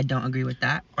said, I don't agree with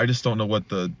that? I just don't know what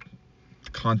the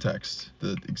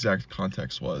exact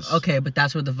context was. Okay, but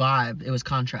that's where the vibe, it was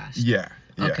contrast. Yeah.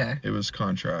 Okay. It was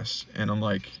contrast, and I'm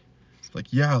like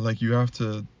yeah, like you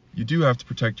do have to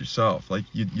protect yourself, like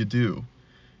you do.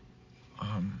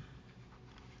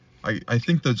 I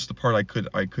think that's the part I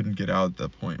couldn't get out at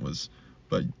that point was,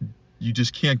 but you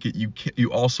just can't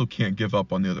you also can't give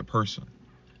up on the other person.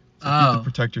 It's like you have to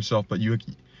protect yourself, but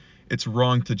it's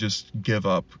wrong to just give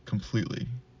up completely.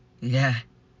 Yeah.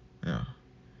 Yeah.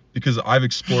 Because I've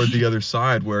explored the other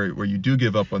side where you do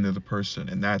give up on the other person,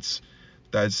 and that's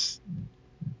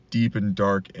deep and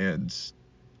dark and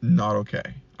not okay.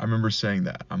 I remember saying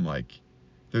that. I'm like,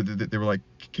 they were like,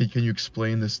 can you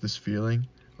explain this feeling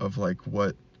of like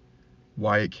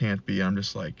why it can't be? I'm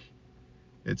just like,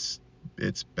 it's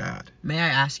bad. May I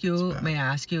ask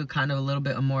you kind of a little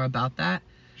bit more about that?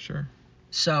 Sure.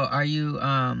 So are you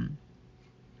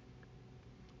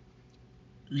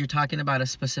you're talking about a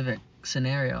specific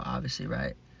scenario, obviously,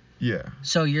 right? Yeah.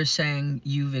 So you're saying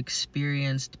you've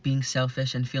experienced being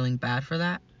selfish and feeling bad for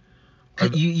that?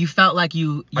 You felt like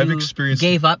you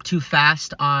gave up too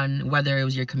fast on whether it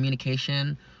was your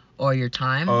communication or your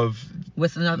time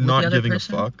with the other giving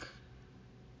person? a fuck.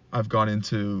 I've gone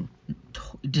into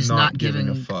just not giving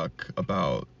a fuck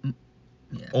about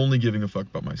only giving a fuck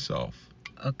about myself.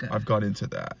 Okay. I've got into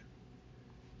that.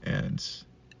 And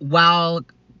while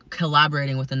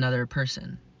collaborating with another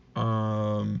person.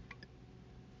 Um,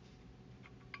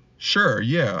 sure,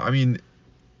 yeah. I mean,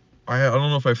 I don't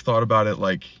know if I've thought about it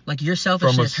like Like your from a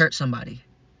selfishness hurt somebody.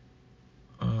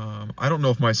 I don't know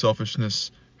if my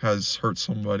selfishness has hurt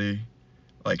somebody,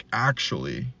 like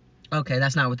actually, Okay,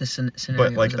 that's not what this but scenario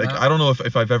was like about. I don't know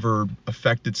if I've ever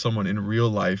affected someone in real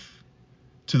life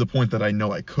to the point that I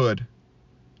know I could.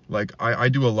 Like I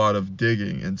do a lot of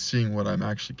digging and seeing what I'm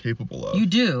actually capable of. You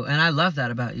do, and I love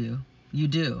that about you. You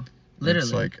do, And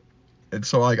it's literally. like, and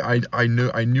so like I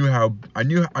know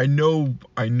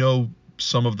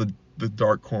some of the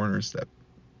dark corners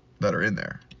that are in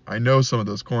there. I know some of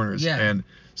those corners, Yeah. and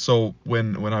so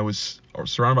when I was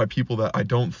surrounded by people that I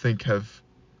don't think have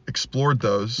explored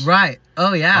those, Right.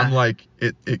 Oh yeah. I'm like,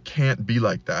 it can't be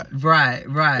like that. Right.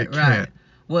 It can't.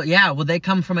 Well, yeah. Well, they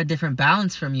come from a different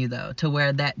balance from you though, to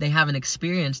where that they haven't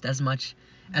experienced as much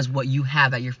as what you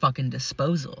have at your fucking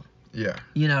disposal. Yeah.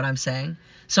 You know what I'm saying?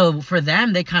 So for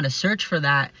them, they kind of search for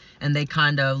that, and they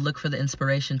kind of look for the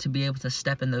inspiration to be able to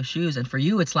step in those shoes. And for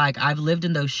you, it's like, I've lived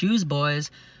in those shoes,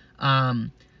 boys.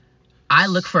 I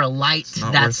look for a light It's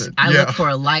not worth it. I Yeah. look for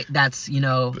a light that's, you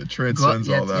know, That transcends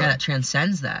all that. Yeah, that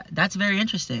transcends that. That's very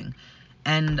interesting.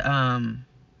 And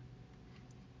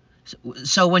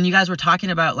so when you guys were talking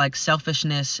about like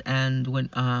selfishness, and when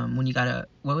you gotta,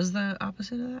 what was the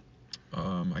opposite of that?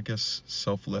 I guess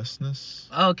selflessness.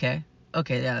 Oh, okay,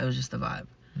 yeah, it was just the vibe.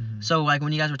 Mm-hmm. So like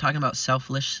when you guys were talking about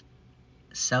selfishness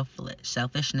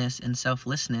and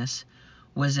selflessness,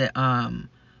 was it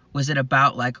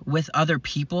about like with other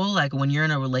people, like when you're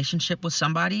in a relationship with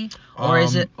somebody, or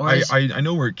is it, I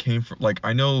know where it came from. Like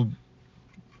I know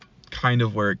kind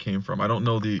of where it came from. I don't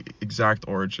know the exact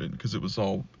origin because it was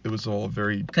all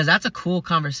very. Because that's a cool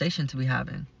conversation to be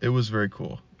having. It was very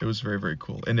cool. It was very, very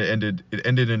cool, and it ended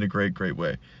in a great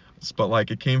way. But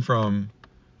like it came from,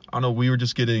 I don't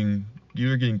know. You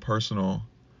were getting personal,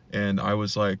 and I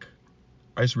was like,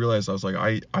 I just realized I was like,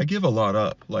 I give a lot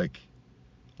up. Like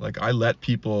I let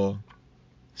people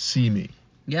see me.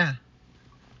 Yeah.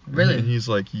 Really? And he's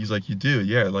like, you do,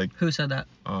 yeah. Like Who said that?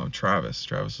 Travis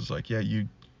was like, yeah,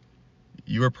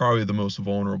 you are probably the most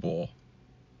vulnerable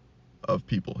of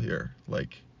people here.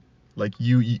 Like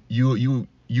you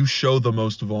show the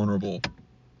most vulnerable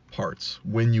parts.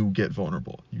 When you get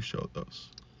vulnerable, you show those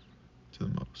to the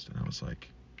most. And I was like,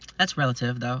 That's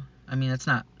relative though. I mean, it's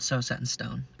not so set in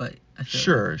stone, but I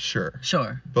feel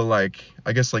sure. But like,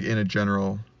 I guess like in a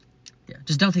general, yeah,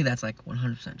 just don't think that's like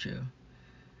 100% true.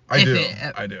 I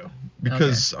do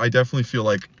because I definitely feel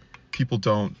like people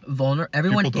don't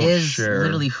everyone people don't is share.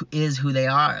 literally is who they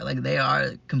are. Like they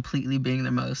are completely being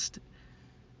the most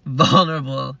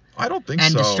vulnerable I don't think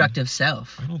and so. destructive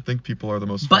self. I don't think people are the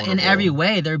most But vulnerable. in every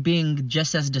way, they're being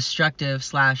just as destructive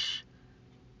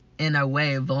 / in a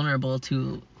way vulnerable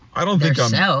to I don't their think I'm.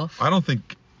 self. I don't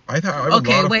think. I have a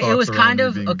Okay, lot of wait, thoughts it was around kind me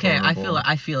of being okay. vulnerable.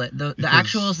 I feel it. The Because-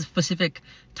 actual specific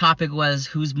topic was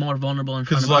who's more vulnerable in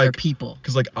front of like, other people.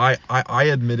 Because like I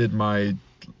admitted my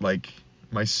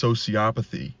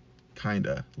sociopathy,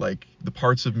 kinda like the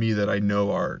parts of me that I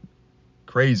know are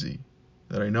crazy,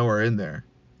 that I know are in there,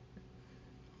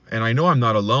 and I know I'm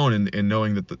not alone in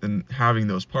knowing that in having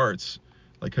those parts.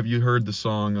 Like, have you heard the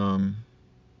song?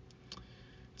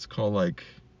 It's called like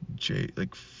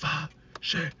fuck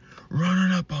shit,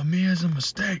 running up on me is a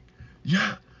mistake.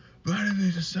 Yeah, but if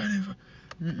it's a sunny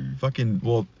fucking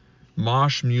well,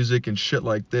 mosh music and shit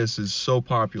like this is so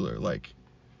popular. Like,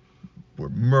 where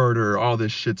murder, all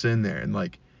this shit's in there, and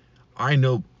like, I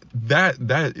know that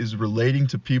is relating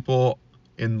to people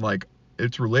in like,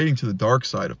 it's relating to the dark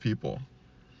side of people.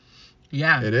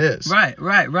 Yeah. It is. Right.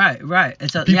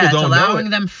 It's People it's don't allowing know it.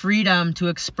 them freedom to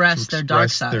express their dark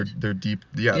side. Their deep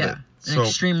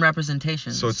Extreme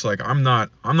representations. So it's like I'm not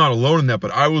alone in that,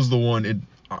 but I was the one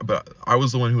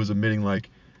who was admitting like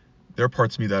there are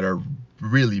parts of me that are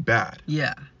really bad.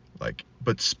 Yeah. Like,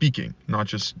 but speaking, not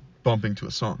just bumping to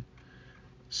a song.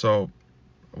 So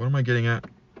what am I getting at?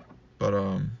 But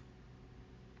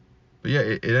yeah,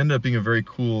 it ended up being a very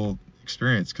cool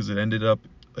experience because it ended up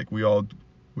like we all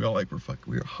like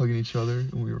we were hugging each other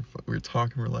and we were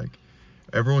talking. We're like,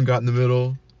 everyone got in the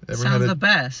middle. Sounds the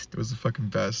best. It was the fucking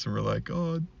best, and we're like,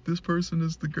 oh, this person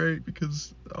is the great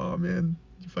because, oh man,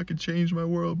 you fucking changed my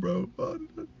world, bro. Oh.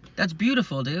 That's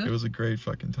beautiful, dude. It was a great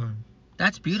fucking time.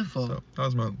 That's beautiful. So that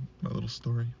was my little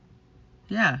story.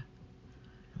 Yeah.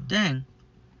 Dang.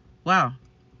 Wow.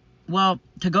 Well,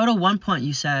 to go to one point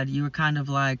you said, you were kind of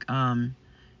like,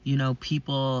 you know,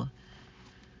 people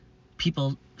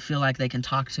feel like they can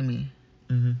talk to me.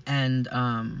 Mm-hmm.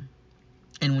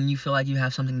 And when you feel like you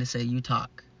have something to say, you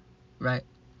talk, right?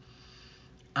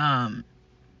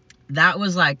 that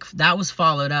was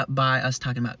followed up by us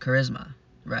talking about charisma,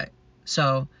 right?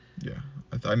 So Yeah,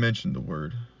 I mentioned the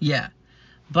word. yeah,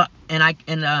 but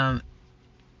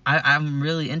I'm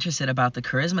really interested about the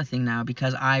charisma thing now,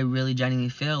 because I really genuinely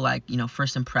feel like,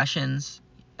 first impressions,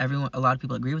 a lot of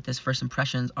people agree with this, first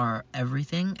impressions are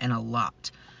everything and a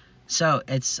lot. So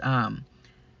it's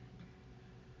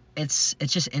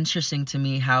just interesting to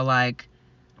me how, like,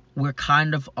 we're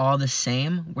kind of all the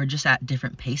same, we're just at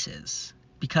different paces,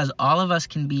 because all of us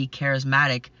can be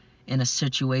charismatic in a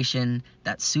situation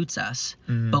that suits us.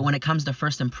 But when it comes to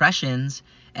first impressions,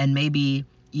 and maybe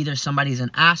either somebody's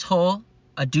an asshole,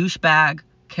 a douchebag,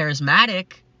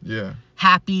 charismatic, Yeah.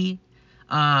 happy,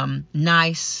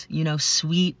 nice,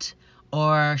 sweet,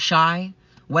 or shy,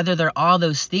 whether they're all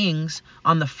those things,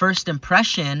 on the first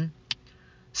impression,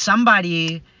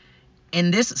 somebody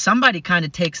kind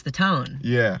of takes the tone.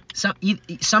 Yeah.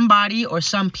 Somebody or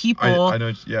some people, I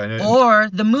know. Yeah, I know. or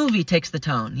the movie takes the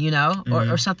tone,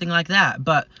 or something like that.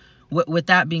 But with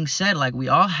that being said, like, we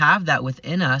all have that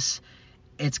within us.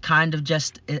 It's kind of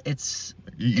just it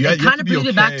kind of brings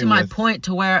me back to my point,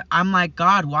 to where I'm like,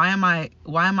 God, why am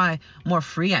I more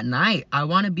free at night? I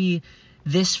want to be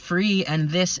this free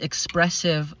and this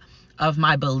expressive of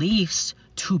my beliefs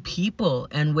to people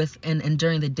and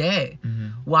during the day.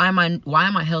 Why am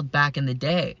I held back in the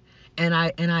day? And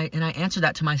I answered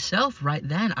that to myself right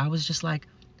then. I was just like,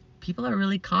 people are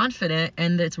really confident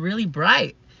and it's really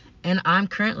bright, and I'm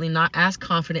currently not as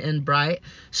confident and bright.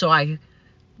 So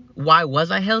why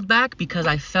was I held back? Because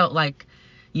I felt like,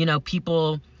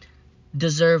 people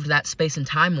deserved that space and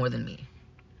time more than me.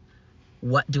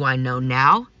 What do I know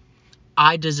now?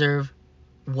 I deserve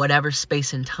whatever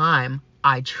space and time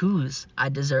I choose I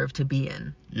deserve to be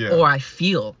in. Yeah. Or I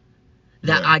feel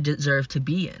that Yeah. I deserve to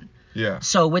be in. Yeah.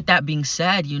 So with that being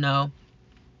said, a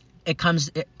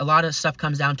lot of stuff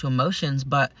comes down to emotions,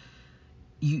 but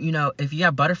if you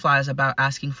have butterflies about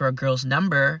asking for a girl's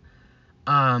number,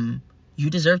 you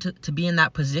deserve to be in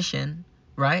that position,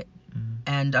 right?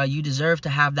 And you deserve to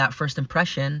have that first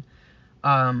impression.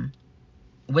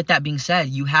 With that being said,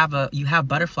 you have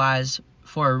butterflies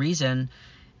for a reason,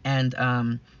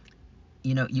 and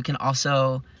you can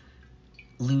also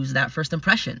lose that first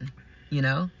impression.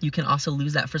 You can also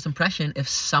lose that first impression if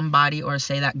somebody, or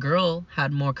say that girl,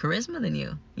 had more charisma than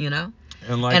you.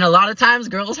 And a lot of times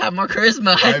girls have more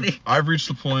charisma. I've reached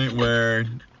the point where,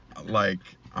 like,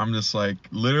 I'm just like,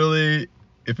 literally,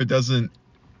 if it doesn't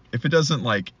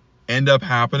like end up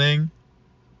happening,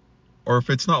 or if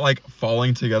it's not like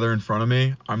falling together in front of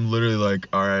me, I'm literally like,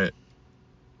 all right,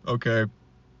 okay.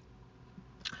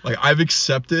 Like, I've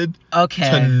accepted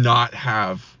not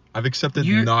having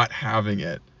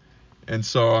it. And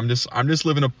so I'm just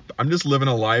living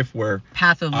a life where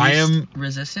path of least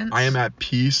resistance. I am at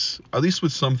peace, at least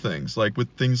with some things, like with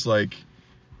things like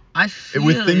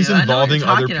with things involving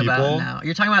other people. Now.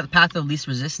 You're talking about the path of least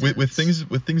resistance. With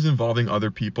things involving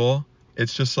other people,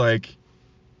 it's just like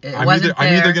I'm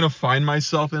either gonna find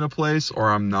myself in a place or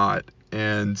I'm not,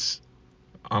 and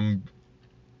I'm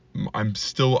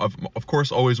still of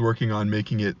course always working on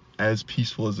making it as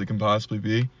peaceful as it can possibly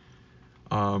be.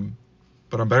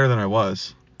 But I'm better than I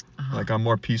was. Like, I'm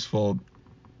more peaceful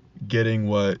getting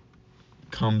what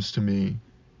comes to me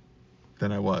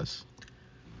than I was.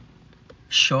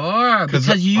 Sure,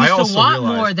 because you used to want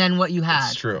more than what you had.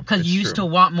 It's true. Because you used to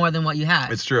want more than what you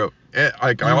had. It's true.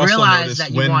 I also realized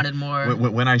that you wanted more.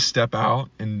 When I step out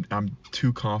and I'm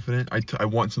too confident, I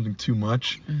want something too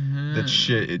much. That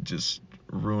shit, it just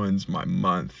ruins my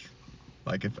month.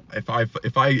 Like, if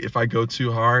I go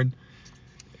too hard,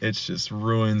 it just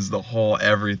ruins the whole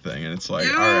everything, and it's like,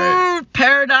 dude, all right,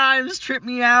 paradigms trip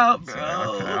me out,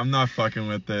 bro. Okay, I'm not fucking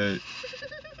with it.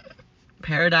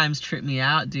 Paradigms trip me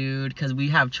out, dude, because we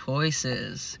have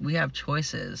choices.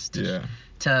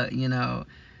 To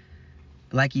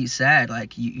like you said,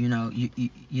 like,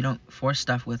 you don't force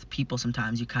stuff with people.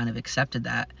 Sometimes you kind of accepted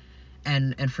that,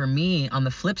 and for me, on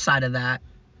the flip side of that,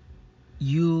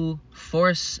 you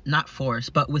not force,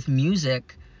 but with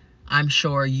music, I'm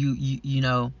sure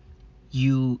you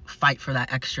fight for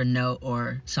that extra note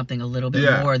or something a little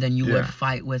bit more than you would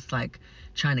fight with, like,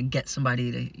 trying to get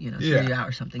somebody to hear you out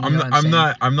or something.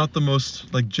 I'm not the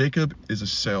most, like, Jacob is a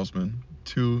salesman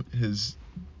to his.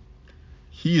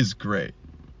 He is great.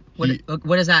 What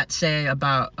does that say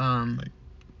about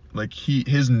like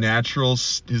his natural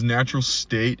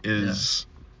state is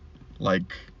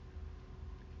like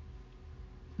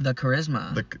the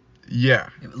charisma.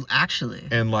 Actually.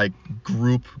 And like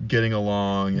group getting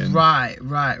along and right.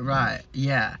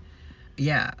 Yeah.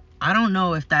 I don't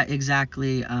know if that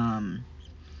exactly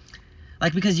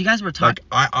like, because you guys were talking.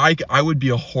 Like, I would be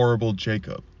a horrible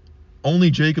Jacob.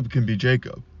 only Jacob can be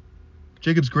Jacob.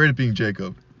 Jacob's great at being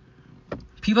Jacob.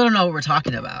 People don't know what we're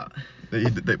talking about.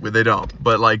 They don't.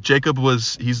 But like Jacob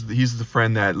he's the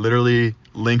friend that literally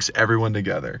links everyone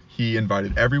together. He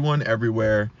invited everyone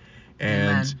everywhere, and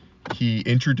Amen. he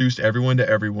introduced everyone to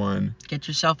everyone. Get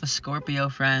yourself a Scorpio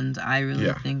friend. I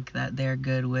really think that they're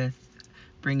good with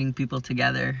bringing people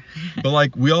together. But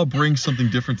like we all bring something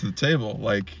different to the table.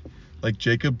 Like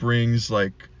Jacob brings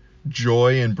like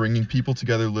joy and bringing people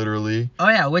together literally. Oh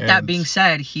yeah, with that being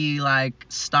said, he like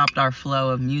stopped our flow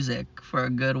of music for a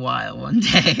good while one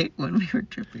day when we were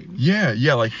tripping. Yeah,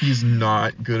 like he's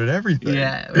not good at everything.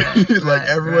 Yeah, right. Like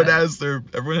everyone has their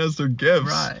gifts.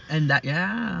 Right. And that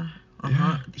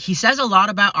he says a lot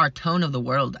about our tone of the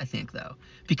world, I think, though.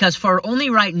 Because for only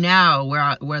right now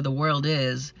where the world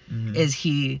is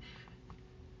he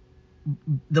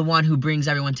the one who brings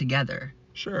everyone together.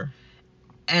 Sure.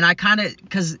 And I kind of,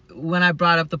 because when I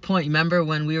brought up the point, remember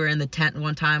when we were in the tent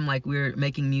one time, like we were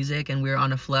making music and we were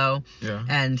on a flow,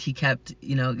 and he kept,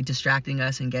 distracting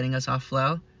us and getting us off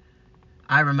flow?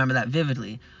 I remember that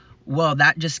vividly. Well,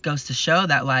 that just goes to show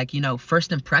that, like,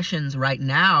 first impressions right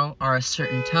now are a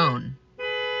certain tone,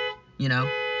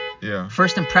 Yeah.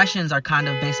 First impressions are kind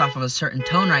of based off of a certain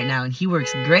tone right now, and he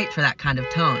works great for that kind of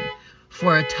tone.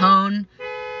 For a tone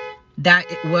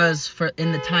that it was for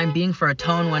in the time being, for a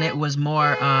tone when it was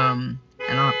more and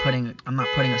I'm not putting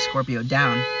a Scorpio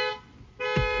down,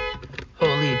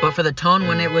 but for the tone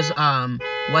when it was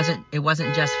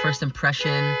wasn't just first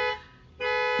impression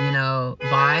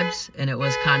vibes, and it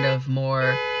was kind of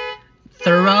more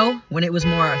thorough, when it was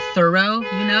more thorough,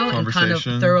 and kind of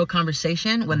thorough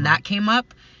conversation, when that came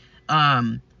up,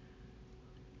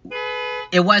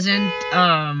 it wasn't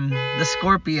the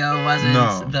Scorpio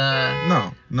wasn't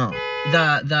the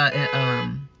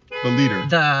leader.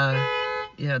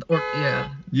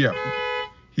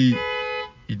 He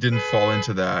didn't fall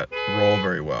into that role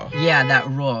very well. That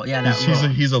role.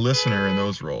 He's a listener in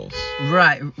those roles.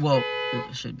 Right. Well,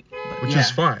 it should be. But which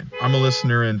is fine. I'm a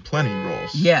listener in plenty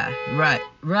roles. Yeah.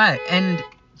 Right. And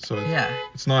so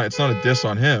it's not a diss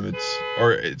on him. It's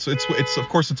of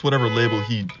course it's whatever label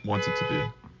he wants it to be.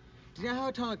 Do you know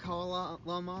how to turn a car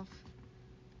alarm off?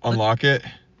 Unlock it.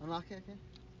 Okay.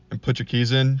 And put your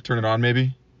keys in. Turn it on,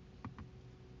 maybe.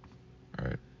 All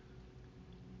right.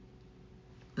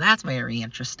 That's very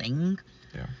interesting.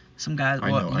 Yeah. Some guys.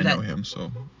 I know him,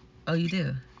 so. Oh, you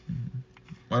do?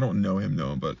 I don't know him,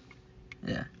 no, but.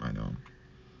 Yeah. I know him.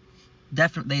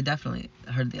 They definitely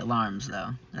heard the alarms,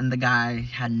 though, and the guy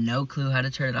had no clue how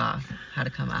to turn it off. Had to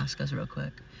come ask us real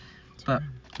quick. But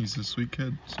he's a sweet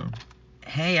kid, so.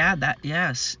 Hey,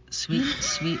 sweet.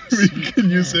 We can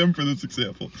use him for this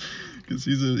example, because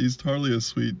he's totally a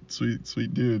sweet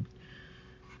dude.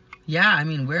 Yeah, I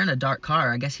mean, we're in a dark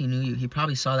car. I guess he knew you. He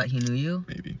probably saw that he knew you.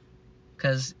 Maybe.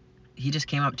 Because he just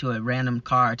came up to a random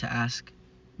car to ask.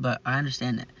 But I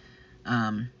understand it.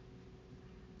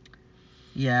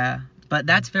 Yeah. But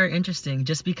that's very interesting.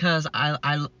 Just because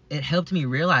it helped me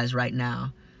realize right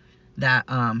now that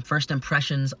first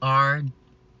impressions are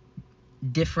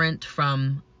different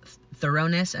from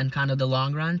thoroughness and kind of the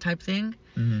long run type thing.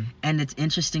 Mm-hmm. And it's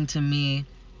interesting to me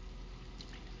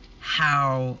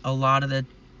how a lot of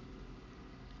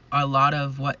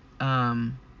what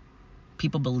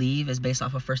people believe is based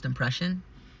off of first impression,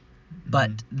 but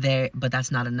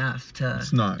that's not enough to.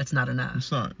 It's not. It's not enough.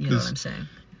 It's not. You know what I'm saying?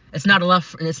 It's not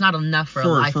enough. It's not enough for a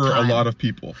lifetime. For a lot of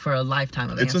people. For a lifetime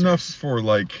of it's answers. Enough for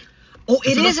like. Oh,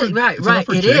 it isn't right.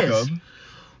 It is.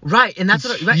 Right, and that's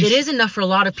what. Right, it is enough for a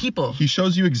lot of people. He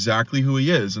shows you exactly who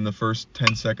he is in the first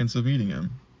 10 seconds of meeting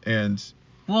him, and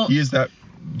he is that.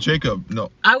 Jacob, no.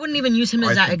 I wouldn't even use him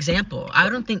as that example. I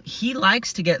don't think he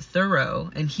likes to get thorough,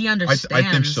 and he understands. I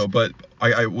think so, but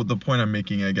the point I'm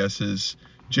making, I guess, is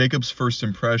Jacob's first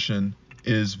impression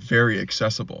is very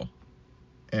accessible,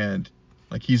 and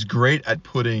like he's great at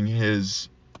putting his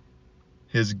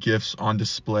gifts on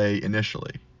display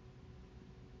initially.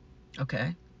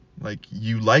 Okay. Like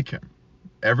you like him.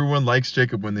 Everyone likes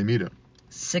Jacob when they meet him.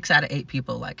 6 out of 8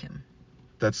 people like him.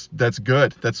 That's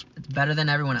good. It's better than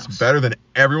everyone else. It's better than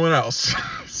everyone else.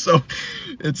 So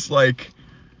it's like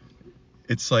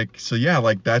so yeah,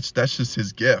 like that's just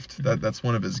his gift. That's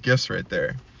one of his gifts right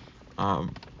there.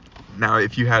 Now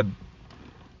if you had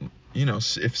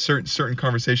if certain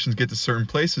conversations get to certain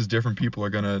places, different people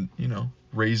are gonna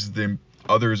raise the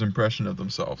other's impression of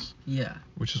themselves. Yeah.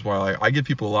 Which is why I give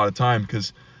people a lot of time,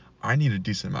 because I need a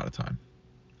decent amount of time.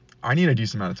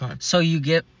 So you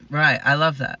get right. I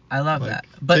love that.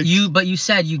 But you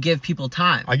said you give people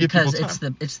time. I give people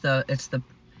time. It's the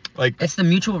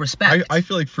mutual respect. I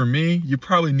feel like for me, you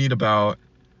probably need about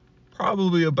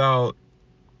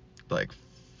like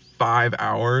 5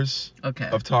 hours Okay.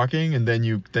 of talking, and then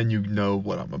you know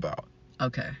what I'm about.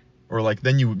 Okay. Or like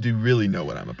then you do really know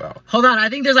what I'm about. Hold on, I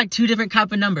think there's like 2 different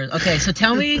type of numbers. Okay, so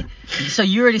tell me, so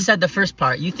you already said the first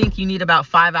part. You think you need about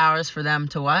 5 hours for them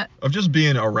to what? Of just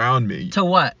being around me. To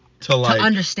what? To like to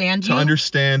understand you? To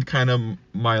understand kind of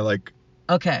my like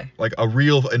Okay. like a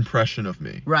real impression of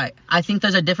me. Right. I think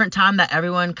there's a different time that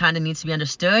everyone kind of needs to be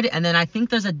understood, and then I think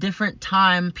there's a different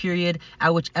time period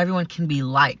at which everyone can be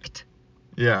liked.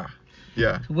 Yeah.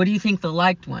 Yeah. What do you think the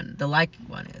liked one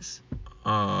is?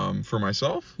 For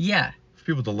myself? Yeah. For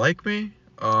people to like me?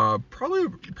 Probably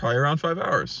around 5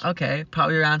 hours. Okay,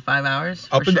 probably around 5 hours.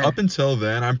 Up Sure. until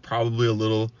then, I'm probably a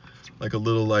little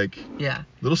Yeah.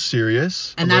 little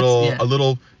serious, And a that's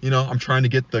little, I'm trying to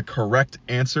get the correct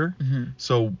answer. Mhm.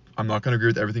 So I'm not gonna agree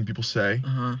with everything people say.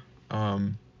 Uh-huh.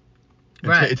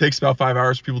 It takes about 5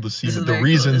 hours for people to see the very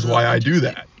reasons cool. why I do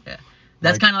that. Yeah.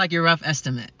 That's kind of like your rough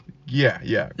estimate.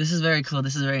 Yeah. This is very cool.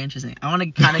 This is very interesting. I want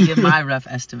to kind of give my rough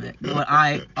estimate, what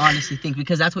I honestly think,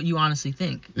 because that's what you honestly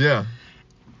think. Yeah.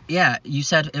 Yeah, you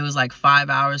said it was like 5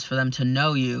 hours for them to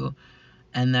know you,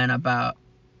 and then about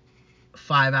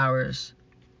 5 hours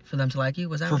for them to like you.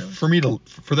 Was that what it was?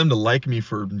 For them to like me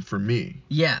for me.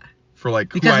 Yeah. For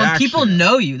like because who I when people actually am.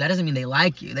 know you, that doesn't mean they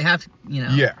like you. They have to,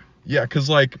 Yeah, because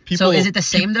like people. So is it the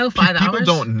same though? 5 hours? People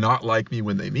don't not like me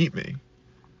when they meet me.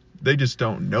 They just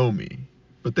don't know me,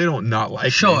 but they don't not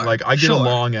like me. Like I get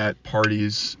along at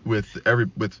parties with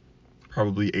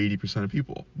probably 80% of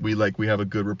people. We have a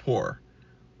good rapport,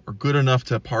 or good enough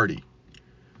to party.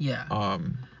 Yeah.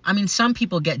 I mean, some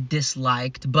people get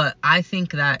disliked, but I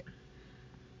think that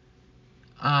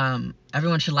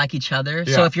everyone should like each other.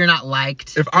 Yeah. So if you're not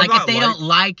liked, if they don't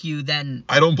like you, then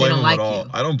I don't blame them like at all.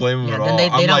 I don't blame them at all.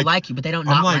 Then they don't like you, but they don't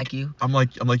not like you. I'm like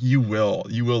you will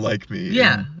like me.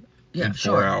 Yeah. In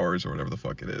 4 hours or whateve the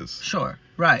fuck it is. Sure.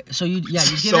 Right. So you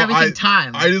give everything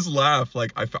time. I just laugh.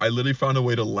 Like I literally found a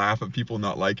way to laugh at people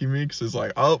not liking me, because it's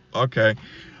like, oh, okay,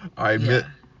 I admit.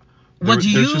 There's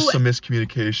just some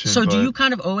miscommunication. So do you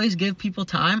kind of always give people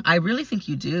time? I really think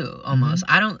you do, almost.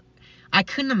 Mm-hmm. I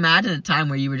couldn't imagine a time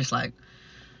where you were just like,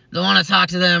 don't want to talk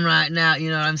to them right now.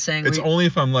 You know what I'm saying? It's only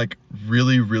if I'm like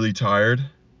really, really tired.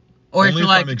 Or if you're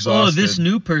like, oh, this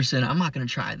new person, I'm not going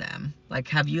to try them. Like,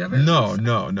 have you ever? No.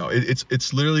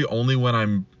 It's literally only when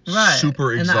I'm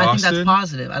super exhausted. And I think that's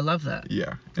positive. I love that.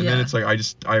 Yeah. And then it's like,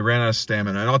 I ran out of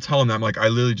stamina. And I'll tell them that I'm like, I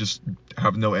literally just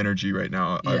have no energy right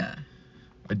now. Yeah.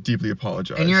 I deeply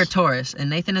apologize. And you're a Taurus. And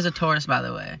Nathan is a Taurus, by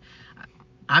the way.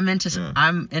 I'm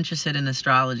interested in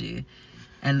astrology,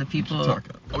 and the people.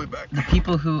 I'll be back. The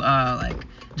people who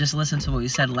just listen to what we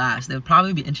said last, they would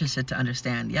probably be interested to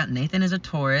understand. Yeah, Nathan is a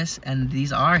Taurus, and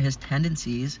these are his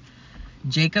tendencies.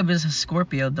 Jacob is a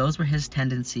Scorpio. Those were his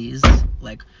tendencies,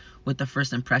 like with the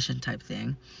first impression type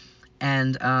thing.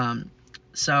 And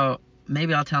so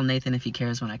maybe I'll tell Nathan if he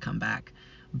cares when I come back.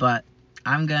 But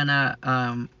I'm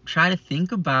gonna try to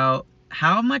think about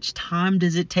how much time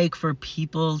does it take for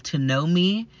people to know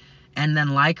me and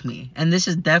then like me. And this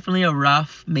is definitely a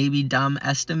rough, maybe dumb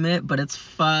estimate, but it's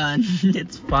fun.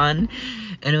 It's fun.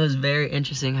 And it was very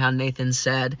interesting how Nathan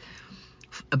said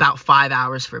about 5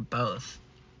 hours for both.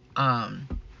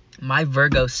 My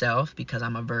Virgo self, because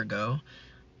I'm a Virgo,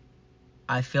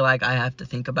 I feel like I have to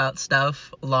think about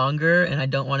stuff longer, and I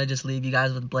don't want to just leave you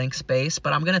guys with blank space,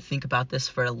 but I'm going to think about this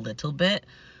for a little bit.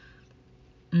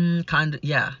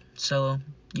 Yeah. So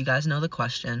you guys know the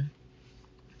question.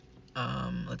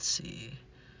 Let's see.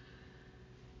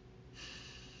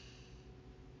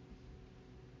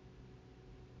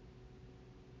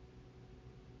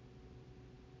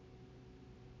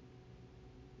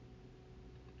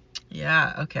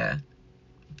 Yeah, okay.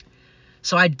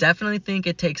 So I definitely think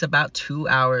it takes about 2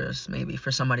 hours maybe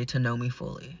for somebody to know me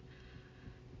fully.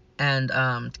 And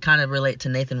to kind of relate to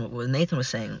Nathan, what Nathan was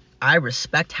saying, I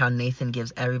respect how Nathan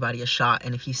gives everybody a shot,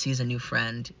 and if he sees a new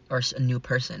friend or a new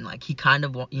person, like he kind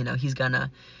of, he's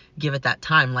gonna give it that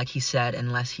time, like he said,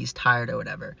 unless he's tired or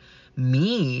whatever.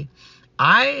 Me,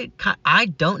 I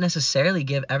don't necessarily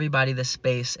give everybody the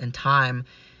space and time,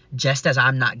 just as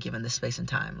I'm not given the space and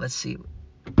time. Let's see.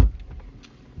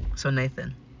 So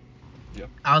Nathan, yep.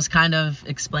 I was kind of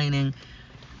explaining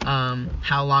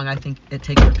how long I think it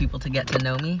takes for people to get to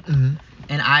know me. Mm-hmm.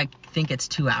 And I think it's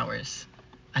 2 hours.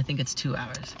 I think it's 2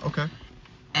 hours. Okay.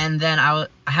 And then I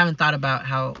haven't thought about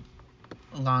how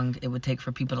long it would take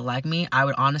for people to like me. I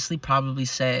would honestly probably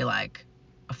say like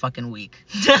a fucking week.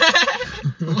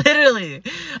 Literally.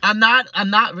 I'm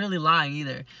not really lying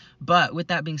either. But with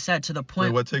that being said, to the point.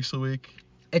 Wait, what takes a week?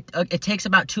 It takes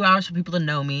about 2 hours for people to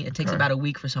know me. It takes about a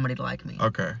week for somebody to like me.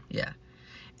 Okay. Yeah.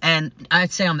 And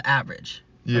I'd say on the average.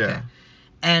 Yeah. Okay.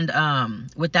 And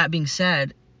with that being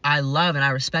said, I love and I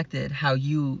respected how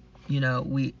we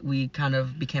kind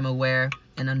of became aware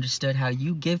and understood how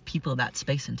you give people that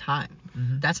space and time.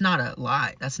 Mm-hmm. That's not a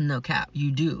lie. That's no cap.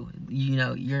 You do.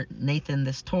 You're Nathan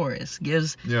this Taurus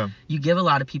you give a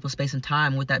lot of people space and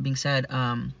time. With that being said,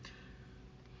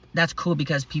 that's cool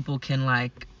because people can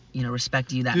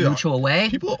respect you that mutual way.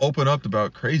 People open up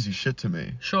about crazy shit to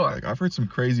me. Sure. Like, I've heard some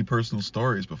crazy personal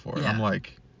stories before. Yeah. And I'm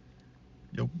like,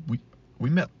 yo, we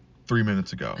met 3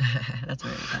 minutes ago. That's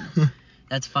very funny.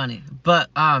 That's funny. But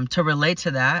to relate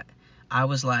to that, I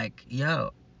was like,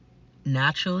 yo,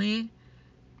 naturally,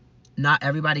 not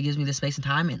everybody gives me the space and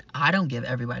time, and I don't give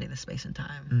everybody the space and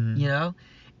time, Mm-hmm.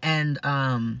 And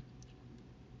I'm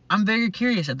very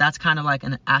curious if that's kind of like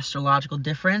an astrological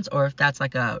difference, or if that's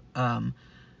like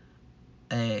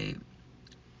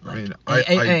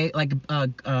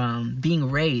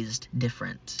being raised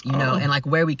different, and like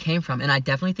where we came from. And I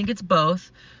definitely think it's both,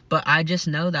 but I just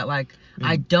know that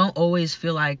I don't always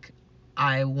feel like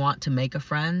I want to make a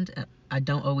friend. I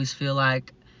don't always feel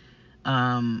like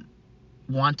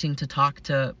wanting to talk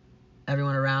to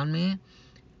everyone around me,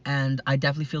 and I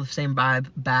definitely feel the same vibe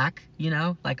back,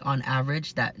 like on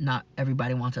average, that not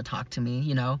everybody wants to talk to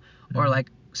me, or like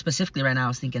specifically right now I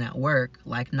was thinking at work,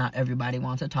 like not everybody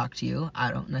wants to talk to you.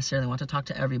 I don't necessarily want to talk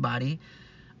to everybody,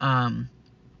 and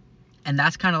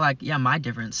that's kind of like my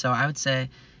difference. So I would say,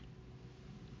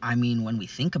 I mean, when we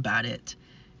think about it,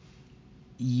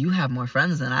 you have more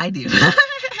friends than I do.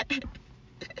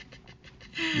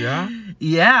 Yeah?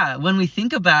 Yeah, when we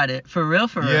think about it, for real.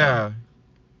 Yeah.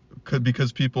 Because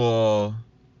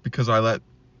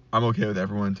I'm okay with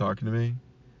everyone talking to me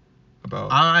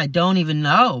about. I don't even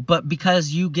know, but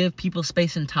because you give people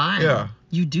space and time. Yeah.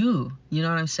 You do. You know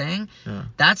what I'm saying? Yeah.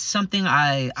 That's something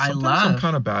I Sometimes love. I'm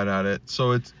kind of bad at it.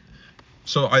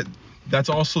 That's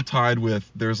also tied with,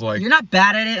 there's like. You're not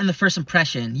bad at it in the first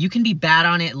impression. You can be bad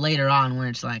on it later on, where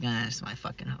it's like, it's my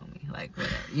fucking homie. Like,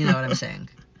 whatever. You know what I'm saying?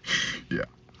 Yeah.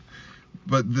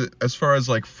 But as far as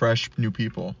like fresh new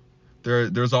people,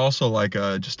 there's also like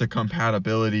just a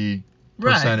compatibility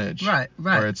percentage. Right.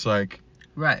 Where it's like.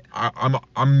 Right.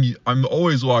 I'm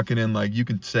always walking in like, you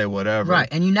can say whatever. Right.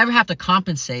 And you never have to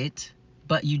compensate,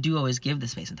 but you do always give the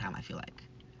space and time, I feel like.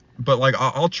 But like,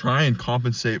 I'll try and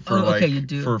compensate for you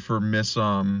do. for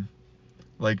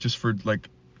like, just for like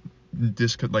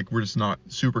like, we're just not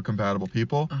super compatible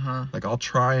people. Like, I'll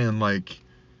try and like,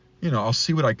 I'll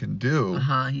see what I can do.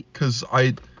 Cause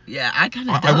I kind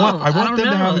of I want them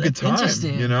to have a good time.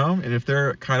 Interesting. And if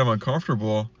they're kind of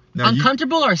uncomfortable.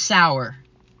 Uncomfortable or sour?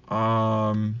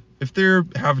 If they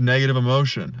have negative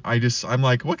emotion, I'm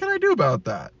like, what can I do about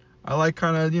that? I like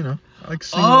kind of, I like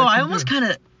seeing what I can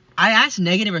do. I asked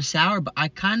negative or sour, but I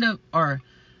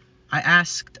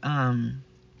asked,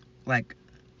 like,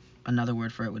 another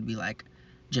word for it would be like,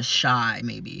 just shy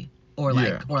maybe, or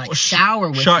like sour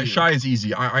with you. Shy is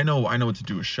easy. I know what to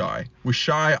do with shy. With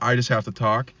shy, I just have to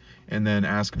talk and then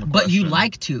ask him a question. But you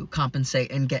like to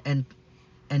compensate and get and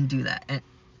do that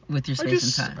with your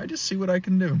space and time. I just see what I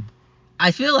can do.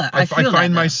 I feel that. I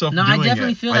find myself doing it. I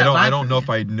definitely feel that. I don't know if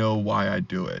I know why I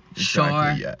do it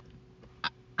exactly yet.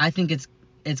 I think it's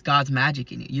God's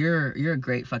magic in you. You're a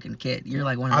great fucking kid. You're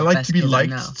like one of the best kids I know. I like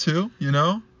to be liked too,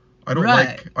 I don't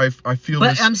I feel.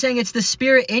 But I'm saying it's the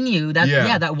spirit in you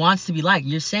that wants to be liked.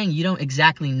 You're saying you don't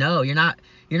exactly know. You're not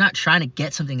trying to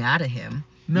get something out of him.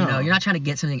 No. You're not trying to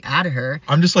get something out of her.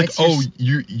 I'm just like,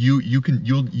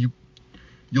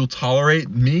 you'll tolerate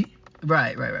me?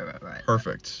 Right.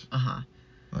 Perfect.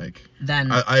 Like,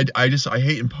 then I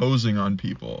hate imposing on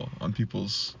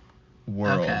people's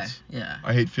worlds. Okay. Yeah.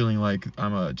 I hate feeling like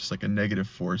I'm just like a negative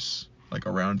force like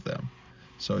around them.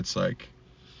 So it's like,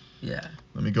 yeah.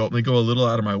 Let me go a little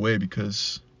out of my way,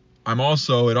 because it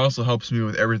also helps me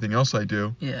with everything else I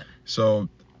do. Yeah. So.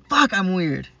 Fuck, I'm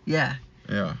weird. Yeah.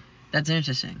 Yeah. That's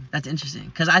interesting.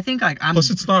 Because I think like I'm. Plus,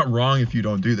 it's not wrong if you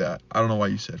don't do that. I don't know why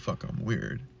you said fuck, I'm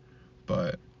weird,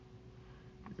 but.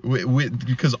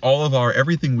 Because all of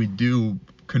everything we do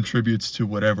contributes to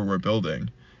whatever we're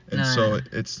building, and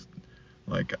it's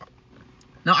like.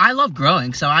 No, I love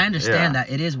growing, so I understand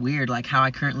that it is weird, like how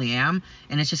I currently am,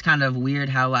 and it's just kind of weird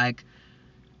how like,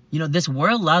 this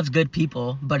world loves good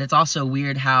people, but it's also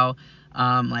weird how,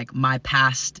 like my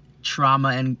past trauma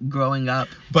and growing up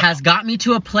has got me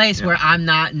to a place where I'm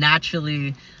not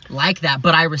naturally like that,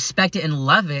 but I respect it and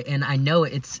love it, and I know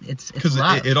it's love.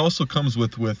 Because it also comes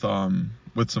with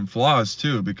some flaws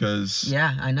too, because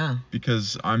I know,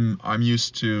 because I'm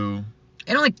used to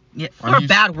for a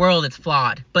bad world it's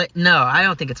flawed, but no, I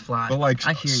don't think it's flawed. But like,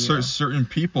 I hear you, certain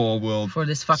people will for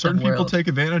this fucking certain world. people take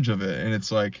advantage of it, and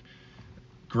it's like,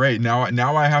 great. Now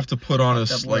I have to put on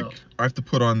Fucked up like world. I have to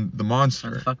put on the For the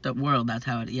monster, fucked up world, that's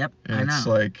how it. Yep, and I it's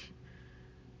know. like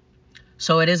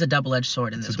So it is a double-edged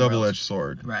sword in it's this a world. double-edged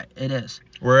sword. Right, it is.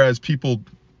 Whereas people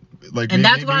like And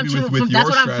that's maybe what I'm with that's your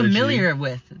what I'm strategy, familiar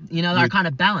with. You know, our with- kind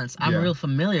of balance. I'm yeah. real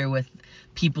familiar with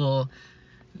people,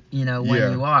 you know, when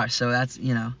Yeah. you are. So that's,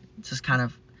 you know, it's just kind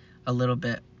of a little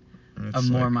bit and of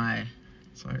it's more like, my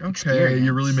it's like okay,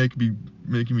 you're really experience.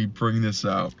 making me bring this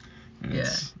out. And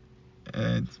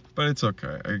Yeah. but it's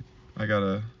okay. I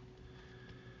gotta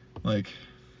like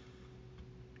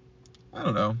I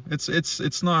don't know.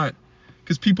 It's not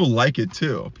because people like it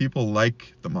too. People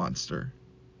like the monster.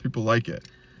 People like it.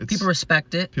 People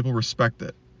respect it, People respect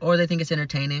it. or they think it's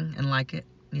entertaining and like it.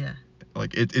 Yeah.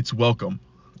 Like it's welcome,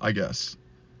 I guess.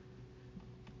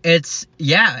 It's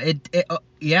it's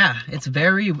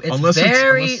very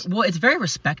it's very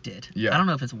respected. Yeah. I don't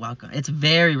know if it's welcome. It's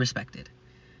very respected.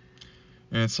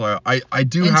 And it's like I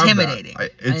do Intimidating.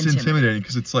 have that. It's intimidating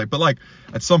because it's like, but like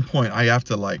at some point I have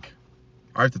to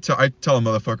tell a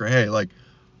motherfucker, hey, like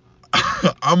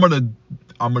I'm gonna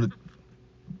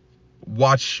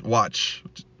watch.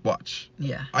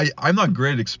 Yeah. I'm not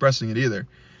great at expressing it either.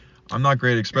 I'm not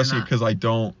great at expressing it not. because I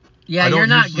don't Yeah, I don't you're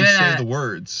not usually good say at the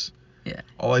words. Yeah.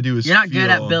 All I do is You're not feel, good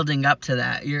at building up to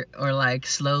that. Or like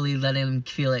slowly letting them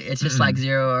feel it. It's just like Mm-mm.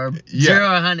 0 or Yeah. 0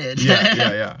 or 100.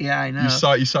 Yeah. Yeah, I know. You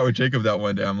saw it with Jacob that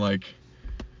one day. I'm like,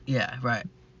 Yeah, right.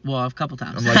 Well, a couple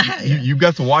times. I'm like, Yeah. you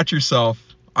got to watch yourself.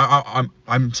 I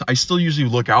still usually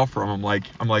look out for him. I'm like,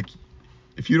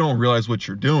 if you don't realize what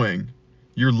you're doing,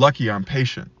 you're lucky I'm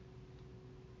patient.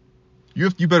 You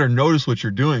better notice what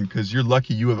you're doing because you're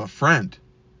lucky you have a friend.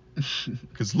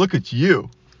 Because look at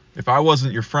you. If I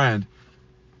wasn't your friend,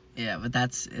 Yeah, but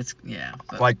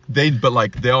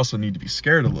they also need to be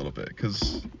scared a little bit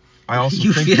because I also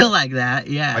you think feel that. like that,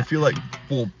 yeah. I feel like,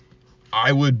 well,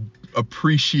 I would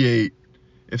appreciate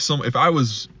if I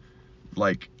was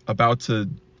like about to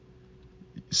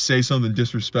say something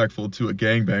disrespectful to a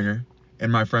gangbanger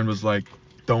and my friend was like,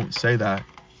 don't say that,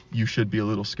 you should be a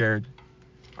little scared.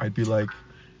 I'd be like,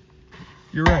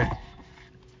 you're right.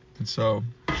 And so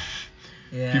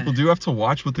Yeah. people do have to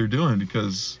watch what they're doing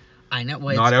because I know.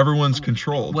 Well, not everyone's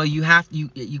controlled. Well, you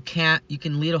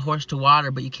can lead a horse to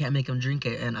water, but you can't make him drink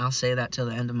it, and I'll say that till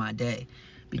the end of my day,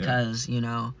 because you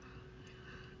know,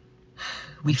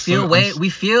 we feel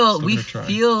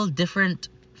different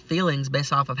feelings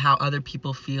based off of how other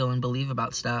people feel and believe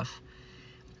about stuff,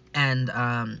 and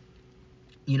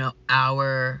you know,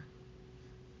 our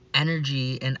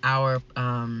energy and our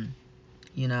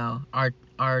you know,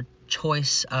 our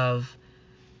choice of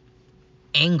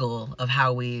angle of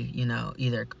how we, you know,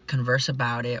 either converse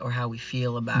about it or how we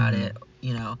feel about it,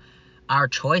 you know, our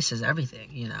choice is everything,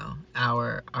 you know,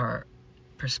 our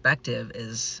perspective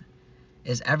is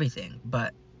everything.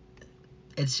 But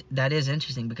that is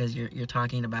interesting because you're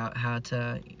talking about how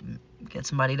to get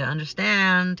somebody to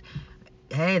understand,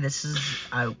 hey, this is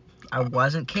I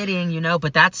wasn't kidding, you know.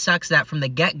 But that sucks that from the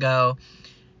get-go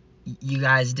you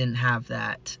guys didn't have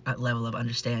that level of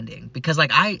understanding, because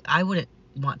like I wouldn't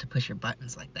want to push your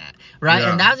buttons like that, right?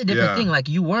 Yeah, And that was a different yeah. thing. Like,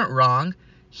 you weren't wrong,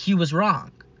 he was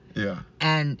wrong, Yeah.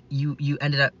 and you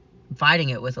ended up fighting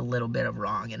it with a little bit of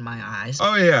wrong in my eyes.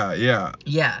 Oh yeah.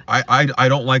 Yeah. I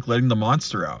don't like letting the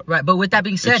monster out. Right, but with that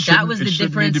being said, that was the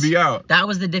difference. Need to be out. That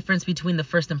was the difference between the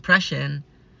first impression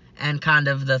and kind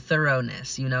of the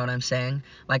thoroughness. You know what I'm saying?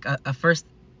 Like a first,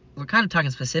 we're kind of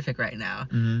talking specific right now,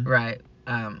 right?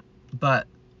 But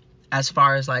as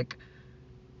far as like,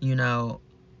 you know,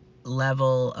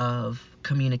 level of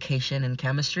communication and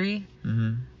chemistry,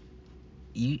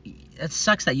 it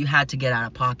sucks that you had to get out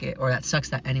of pocket, or that sucks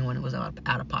that anyone was out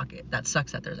of pocket. That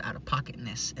sucks that there's out of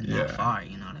pocketness in that far.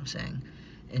 You know what I'm saying?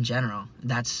 In general,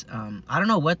 that's I don't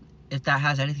know if that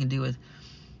has anything to do with.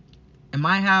 It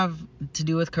might have to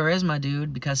do with charisma,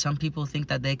 dude, because some people think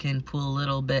that they can pull a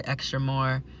little bit extra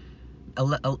more.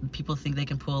 People think they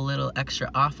can pull a little extra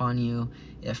off on you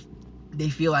if they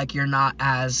feel like you're not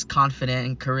as confident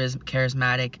and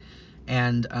charismatic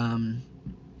and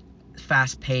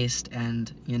fast-paced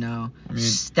and, you know,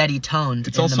 steady-toned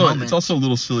in the moment. It's also a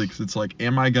little silly because it's like,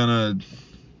 am I gonna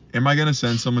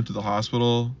send someone to the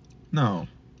hospital? No,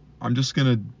 I'm just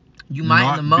gonna. You might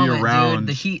in the moment, be around.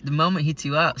 dude. The moment heats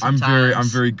you up sometimes. I'm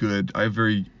very good.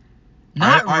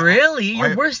 Not really.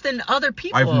 You're worse than other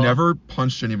people. I've never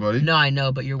punched anybody. No, I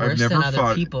know, but you're worse than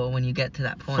other people when you get to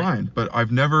that point. Fine, but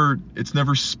it's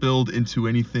never spilled into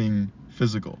anything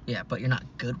physical. Yeah, but you're not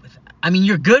good with that. I mean,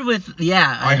 you're good with,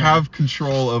 I have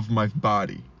control of my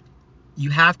body.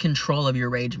 You have control of your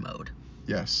rage mode.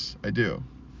 Yes, I do.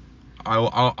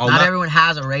 Not everyone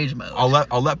has a rage mode.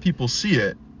 I'll let people see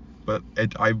it,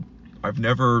 but I've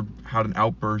never had an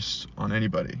outburst on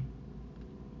anybody,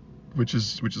 which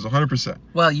is 100%.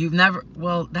 Well, you've never.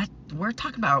 Well, that we're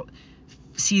talking about.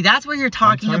 See, that's what you're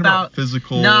talking I'm talking about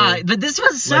physical. Nah, but this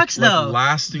one sucks though. Like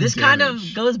lasting this damage. kind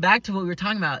of goes back to what we were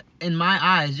talking about. In my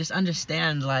eyes, just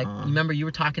understand. Like, remember you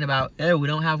were talking about, hey, we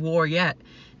don't have war yet.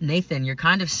 Nathan, you're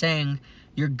kind of saying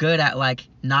you're good at like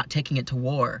not taking it to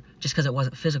war just because it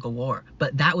wasn't physical war,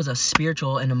 but that was a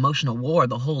spiritual and emotional war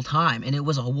the whole time, and it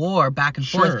was a war back and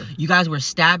forth. You guys were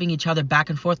stabbing each other back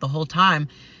and forth the whole time.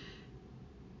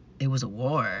 It was a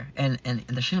war, and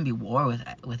there shouldn't be war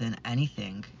within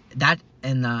anything. That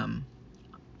and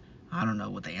I don't know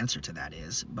what the answer to that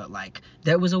is, but like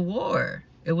there was a war.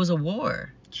 It was a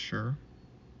war. Sure.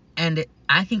 And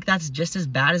I think that's just as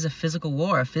bad as a physical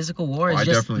war. A physical war is I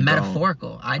just definitely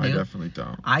metaphorical. Don't. I do. I definitely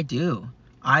don't. I do.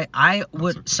 I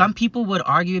would. Okay. Some people would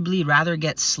arguably rather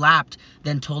get slapped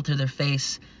than told to their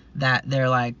face that they're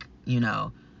like, you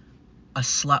know, a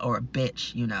slut or a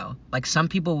bitch. You know, like some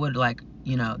people would like,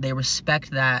 you know, they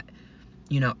respect that,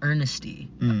 you know, earnesty.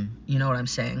 You know what I'm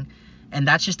saying? And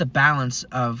that's just a balance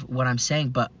of what I'm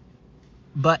saying. But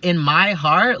in my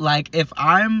heart, like if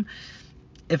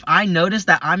I notice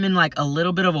that I'm in like a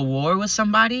little bit of a war with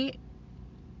somebody,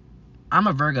 I'm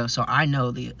a Virgo, so I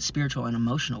know the spiritual and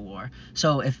emotional war.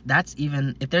 So if there's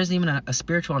even a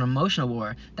spiritual and emotional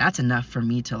war, that's enough for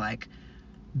me to like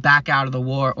back out of the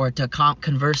war or to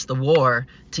converse the war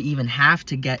to even have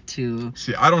to get to.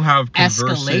 See, I don't have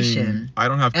escalation. I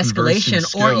don't have escalation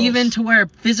skills. Or even to where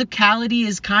physicality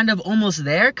is kind of almost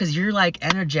there because you're like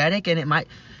energetic and it might.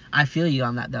 I feel you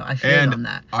on that though. I feel you on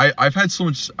that. I've had so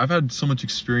much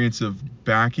experience of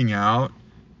backing out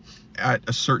at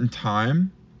a certain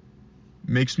time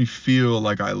makes me feel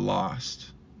like I lost.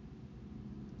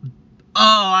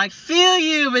 Oh, I feel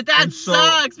you, but that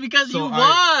sucks because you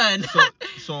won.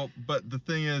 But the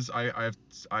thing is, I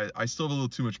still have a little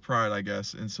too much pride, I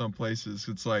guess, in some places.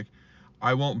 It's like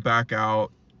I won't back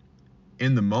out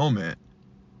in the moment.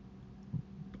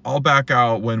 I'll back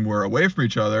out when we're away from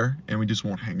each other and we just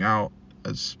won't hang out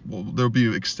as well. There'll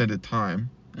be extended time.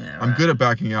 Yeah, right. I'm good at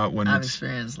backing out when I've it's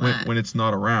experienced when it's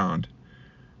not around.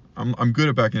 I'm good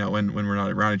at backing out when we're not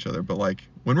around each other. But like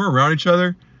when we're around each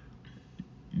other,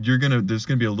 there's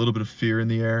gonna be a little bit of fear in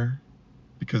the air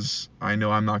because I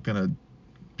know I'm not gonna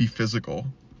be physical.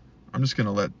 I'm just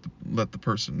gonna let the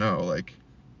person know like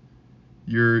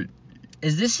you're.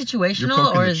 Is this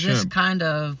situational or is this kind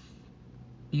of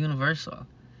universal?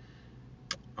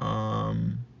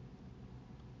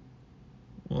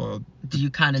 Well, do you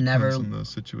kind of never? Depends on the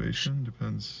situation.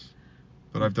 Depends.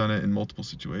 But I've done it in multiple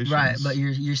situations. Right, but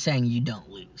you're saying you don't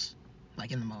lose.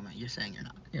 Like in the moment, you're saying you're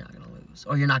not gonna lose,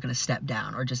 or you're not gonna step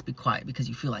down, or just be quiet because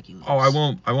you feel like you lose. Oh, I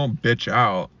won't bitch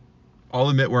out. I'll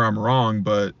admit where I'm wrong,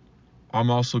 but I'm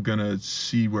also gonna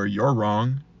see where you're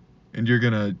wrong, and you're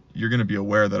gonna be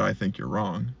aware that I think you're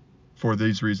wrong, for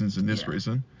these reasons and this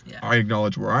reason. Yeah. I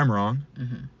acknowledge where I'm wrong,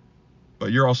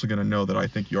 but you're also gonna know that I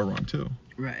think you're wrong too.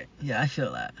 Right. Yeah, I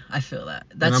feel that.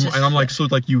 And I'm like, so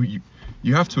like you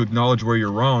have to acknowledge where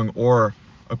you're wrong, or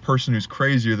a person who's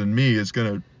crazier than me is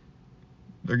gonna.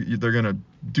 They're gonna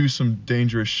do some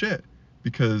dangerous shit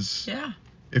because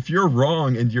if you're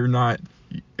wrong and you're not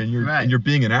and you're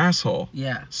being an asshole,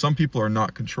 some people are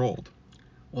not controlled.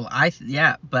 Well,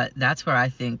 but that's where I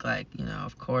think like, you know,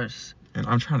 of course, and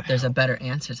I'm trying to there's a better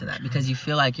answer to that because you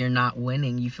feel like you're not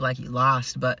winning, you feel like you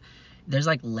lost, but there's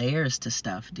like layers to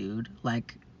stuff, dude.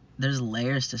 Like there's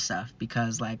layers to stuff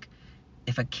because like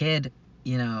if a kid,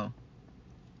 you know,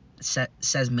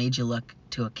 says made you look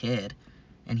to a kid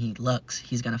and he looks,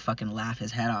 he's gonna fucking laugh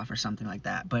his head off or something like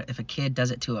that. But if a kid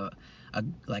does it to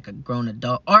a grown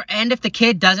adult, and if the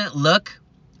kid doesn't look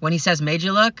when he says made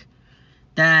you look,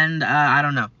 then I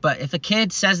don't know. But if a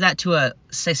kid says that to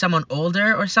someone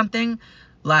older or something,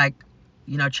 like,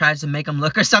 you know, tries to make them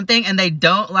look or something, and they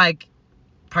don't like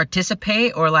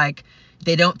participate or like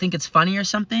they don't think it's funny or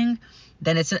something,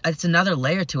 then it's another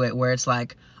layer to it where it's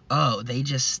like, oh, they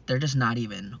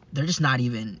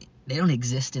don't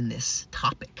exist in this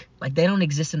topic. Like they don't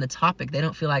exist in the topic. They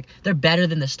don't feel like they're better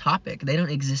than this topic. They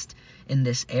don't exist in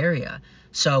this area.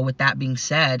 So with that being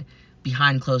said,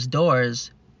 behind closed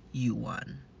doors, you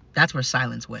won. That's where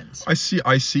silence wins. I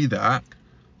see that.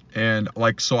 And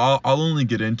like, so I'll only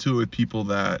get into it with people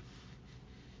that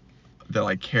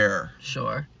I care.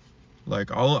 Sure.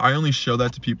 Like I only show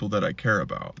that to people that I care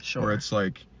about. Sure. Where it's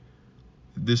like,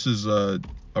 this is a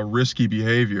risky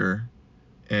behavior,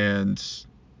 and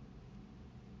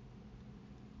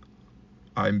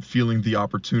I'm feeling the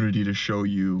opportunity to show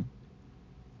you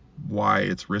why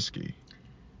it's risky.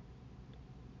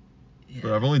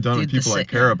 But I've only done it with people I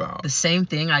care about. The same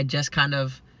thing I just kind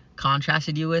of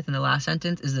contrasted you with in the last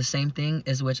sentence is the same thing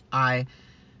as which I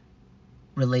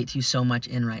relate to you so much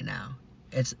in right now.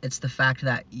 It's the fact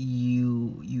that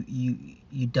you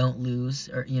don't lose,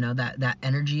 or that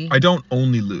energy. I don't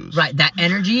only lose. Right, that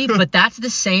energy, but that's the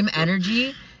same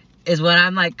energy is what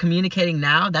I'm like communicating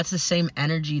now. That's the same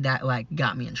energy that like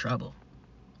got me in trouble.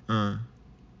 To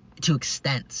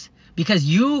extents. Because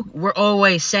you were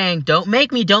always saying, don't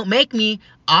make me.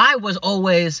 I was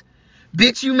always,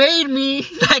 bitch, you made me.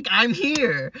 Like, I'm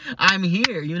here.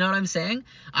 You know what I'm saying?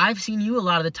 I've seen you a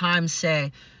lot of the time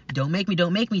say, don't make me,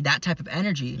 that type of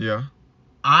energy. Yeah.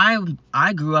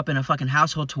 I grew up in a fucking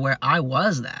household to where I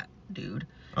was that, dude.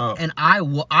 Oh. And I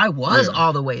was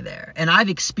all the way there. And I've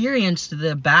experienced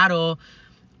the battle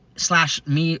 /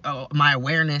 me, my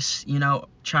awareness,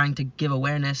 trying to give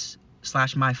awareness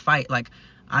 / my fight. Like,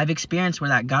 I've experienced where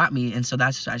that got me. And so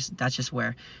that's just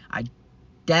where I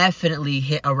definitely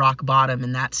hit a rock bottom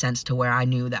in that sense, to where I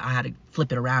knew that I had to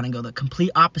flip it around and go the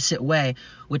complete opposite way,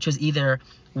 which was either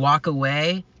walk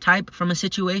away type from a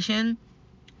situation,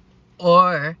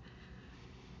 or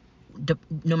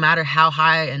no matter how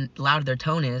high and loud their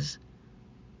tone is,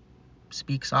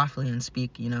 speak softly and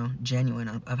speak,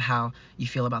 genuine of how you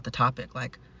feel about the topic.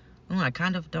 Like, I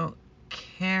kind of don't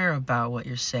care about what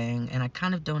you're saying, and I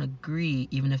kind of don't agree,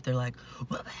 even if they're like,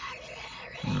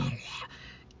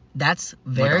 That's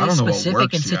very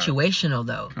specific and situational,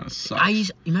 though. Kind of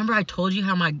sucks. Remember I told you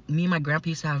how me and my grandpa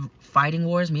used to have fighting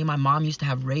wars? Me and my mom used to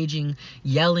have raging,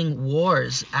 yelling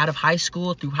wars out of high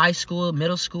school, through high school,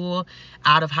 middle school,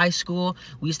 out of high school.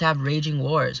 We used to have raging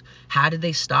wars. How did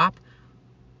they stop?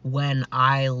 When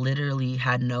I literally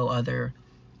had no other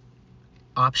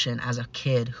option as a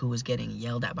kid who was getting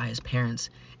yelled at by his parents,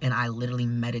 and I literally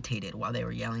meditated while they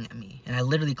were yelling at me. And I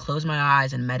literally closed my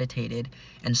eyes and meditated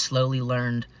and slowly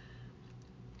learned.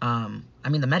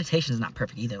 The meditation is not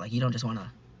perfect either. Like, you don't just want to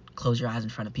close your eyes in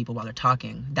front of people while they're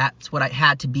talking. That's what I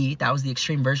had to be. That was the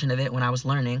extreme version of it when I was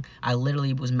learning. I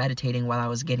literally was meditating while I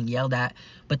was getting yelled at.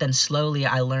 But then slowly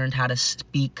I learned how to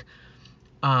speak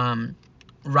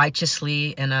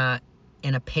righteously in a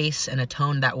pace and a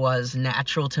tone that was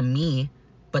natural to me,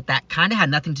 but that kind of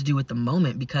had nothing to do with the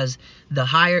moment, because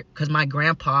my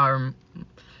grandpa or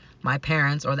my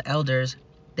parents or the elders,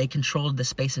 they controlled the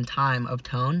space and time of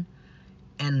tone,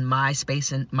 and my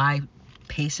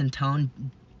pace and tone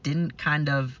didn't kind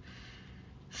of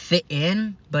fit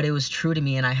in, but it was true to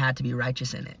me, and I had to be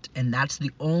righteous in it. And that's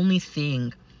the only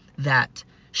thing that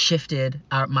shifted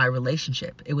my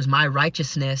relationship. It was my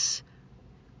righteousness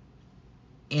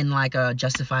in like a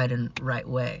justified and right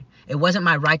way. It wasn't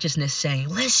my righteousness saying,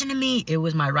 listen to me. It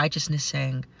was my righteousness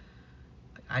saying,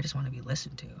 I just want to be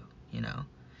listened to,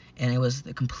 And it was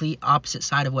the complete opposite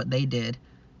side of what they did.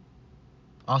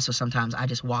 Also, sometimes I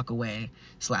just walk away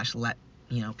 / let,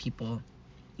 people,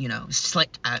 just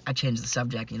like I change the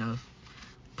subject,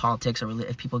 politics, or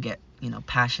if people get,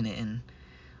 passionate and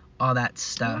all that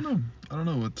stuff. I don't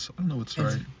know what's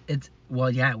right.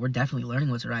 We're definitely learning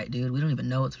what's right, dude. We don't even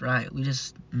know what's right. We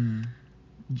just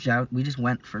we just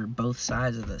went for both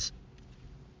sides of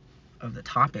the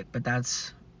topic, but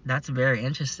that's very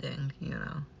interesting.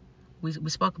 We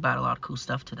spoke about a lot of cool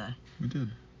stuff today. We did.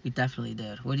 We definitely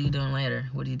did. What are you doing later?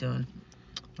 What are you doing?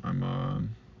 I'm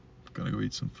gonna go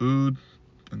eat some food,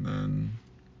 and then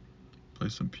play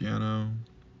some piano,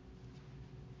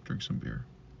 drink some beer.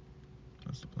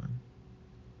 That's the plan.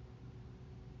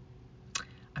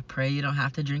 I pray you don't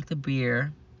have to drink the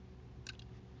beer.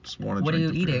 Just want to What are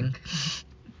drink you the eating? Beer.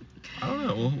 I don't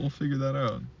know. We'll figure that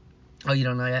out. Oh, you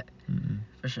don't know yet? Mm-mm.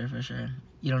 For sure.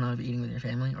 You don't know if you're eating with your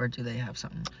family, or do they have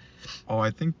something? Oh, I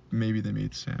think maybe they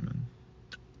made salmon.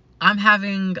 I'm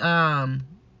having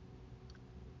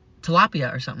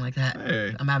tilapia or something like that.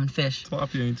 Hey. I'm having fish.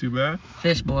 Tilapia ain't too bad.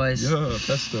 Fish boys. Yeah,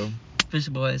 pesto. Fish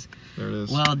boys. There it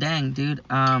is. Well, dang, dude.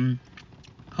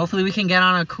 Hopefully we can get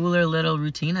on a cooler little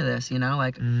routine of this,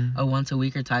 like a once a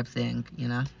weeker type thing,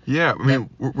 Yeah, I mean,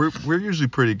 we're usually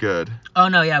pretty good. Oh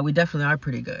no, yeah, we definitely are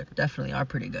pretty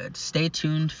good. Stay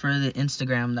tuned for the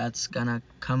Instagram that's gonna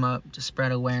come up to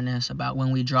spread awareness about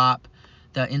when we drop.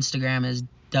 The Instagram is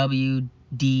WDJIS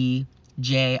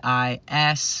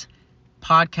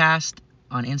podcast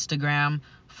on Instagram.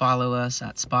 Follow us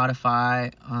at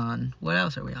Spotify. What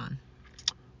else are we on?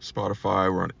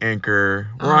 Spotify, we're on Anchor,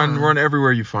 we're on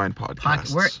everywhere you find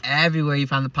podcasts. We're everywhere you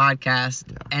find the podcast.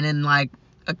 Yeah. And in like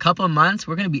a couple of months,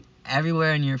 we're gonna be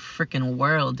everywhere in your freaking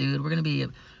world, dude. We're gonna be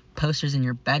posters in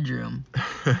your bedroom.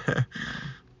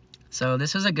 So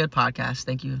this was a good podcast.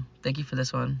 Thank you for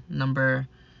this one. Number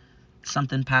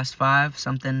something past 5,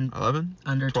 something 11,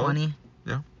 under 12? 20.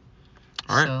 Yeah.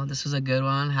 All right. So this was a good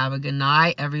one. Have a good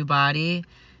night, everybody.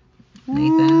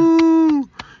 Nathan. Woo!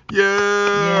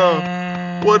 Yeah.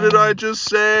 Yeah. What did I just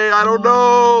say? I don't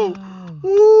know. Whoa.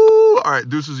 Woo! All right,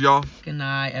 deuces, y'all. Good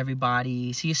night,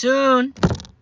 everybody. See you soon.